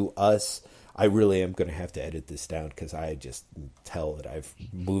listen to us. I really am going to have to edit this down because I just tell that I've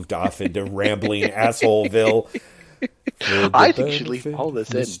moved off into rambling assholeville. I think you should leave all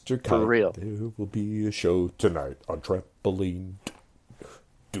this in, for real. There will be a show tonight on Trampoline.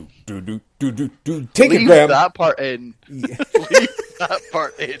 Take leave it, Graham. That part in. Yeah. Leave that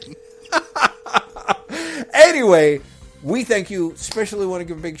part in. Anyway, we thank you. Especially want to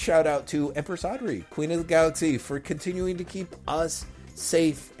give a big shout out to Empress Audrey, Queen of the Galaxy, for continuing to keep us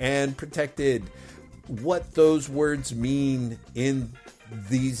safe and protected. What those words mean in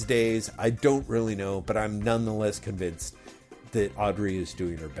these days, I don't really know, but I'm nonetheless convinced that Audrey is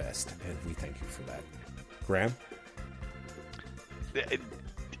doing her best, and we thank you for that. Graham?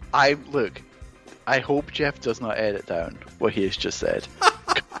 I hope Jeff does not edit down what he has just said.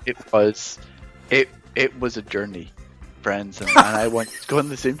 It was a journey, friends, and I want to go on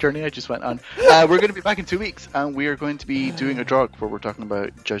the same journey I just went on. We're going to be back in 2 weeks, and we are going to be doing a drug where we're talking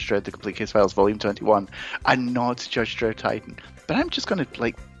about Judge Dredd: The Complete Case Files Volume 21, and not Judge Dredd Titan. But I'm just going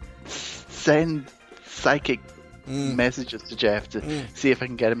to send psychic messages to Jeff to see if I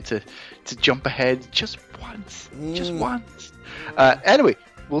can get him to jump ahead just once. Just once. Anyway,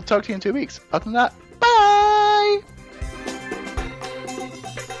 we'll talk to you in 2 weeks. Other than that, bye!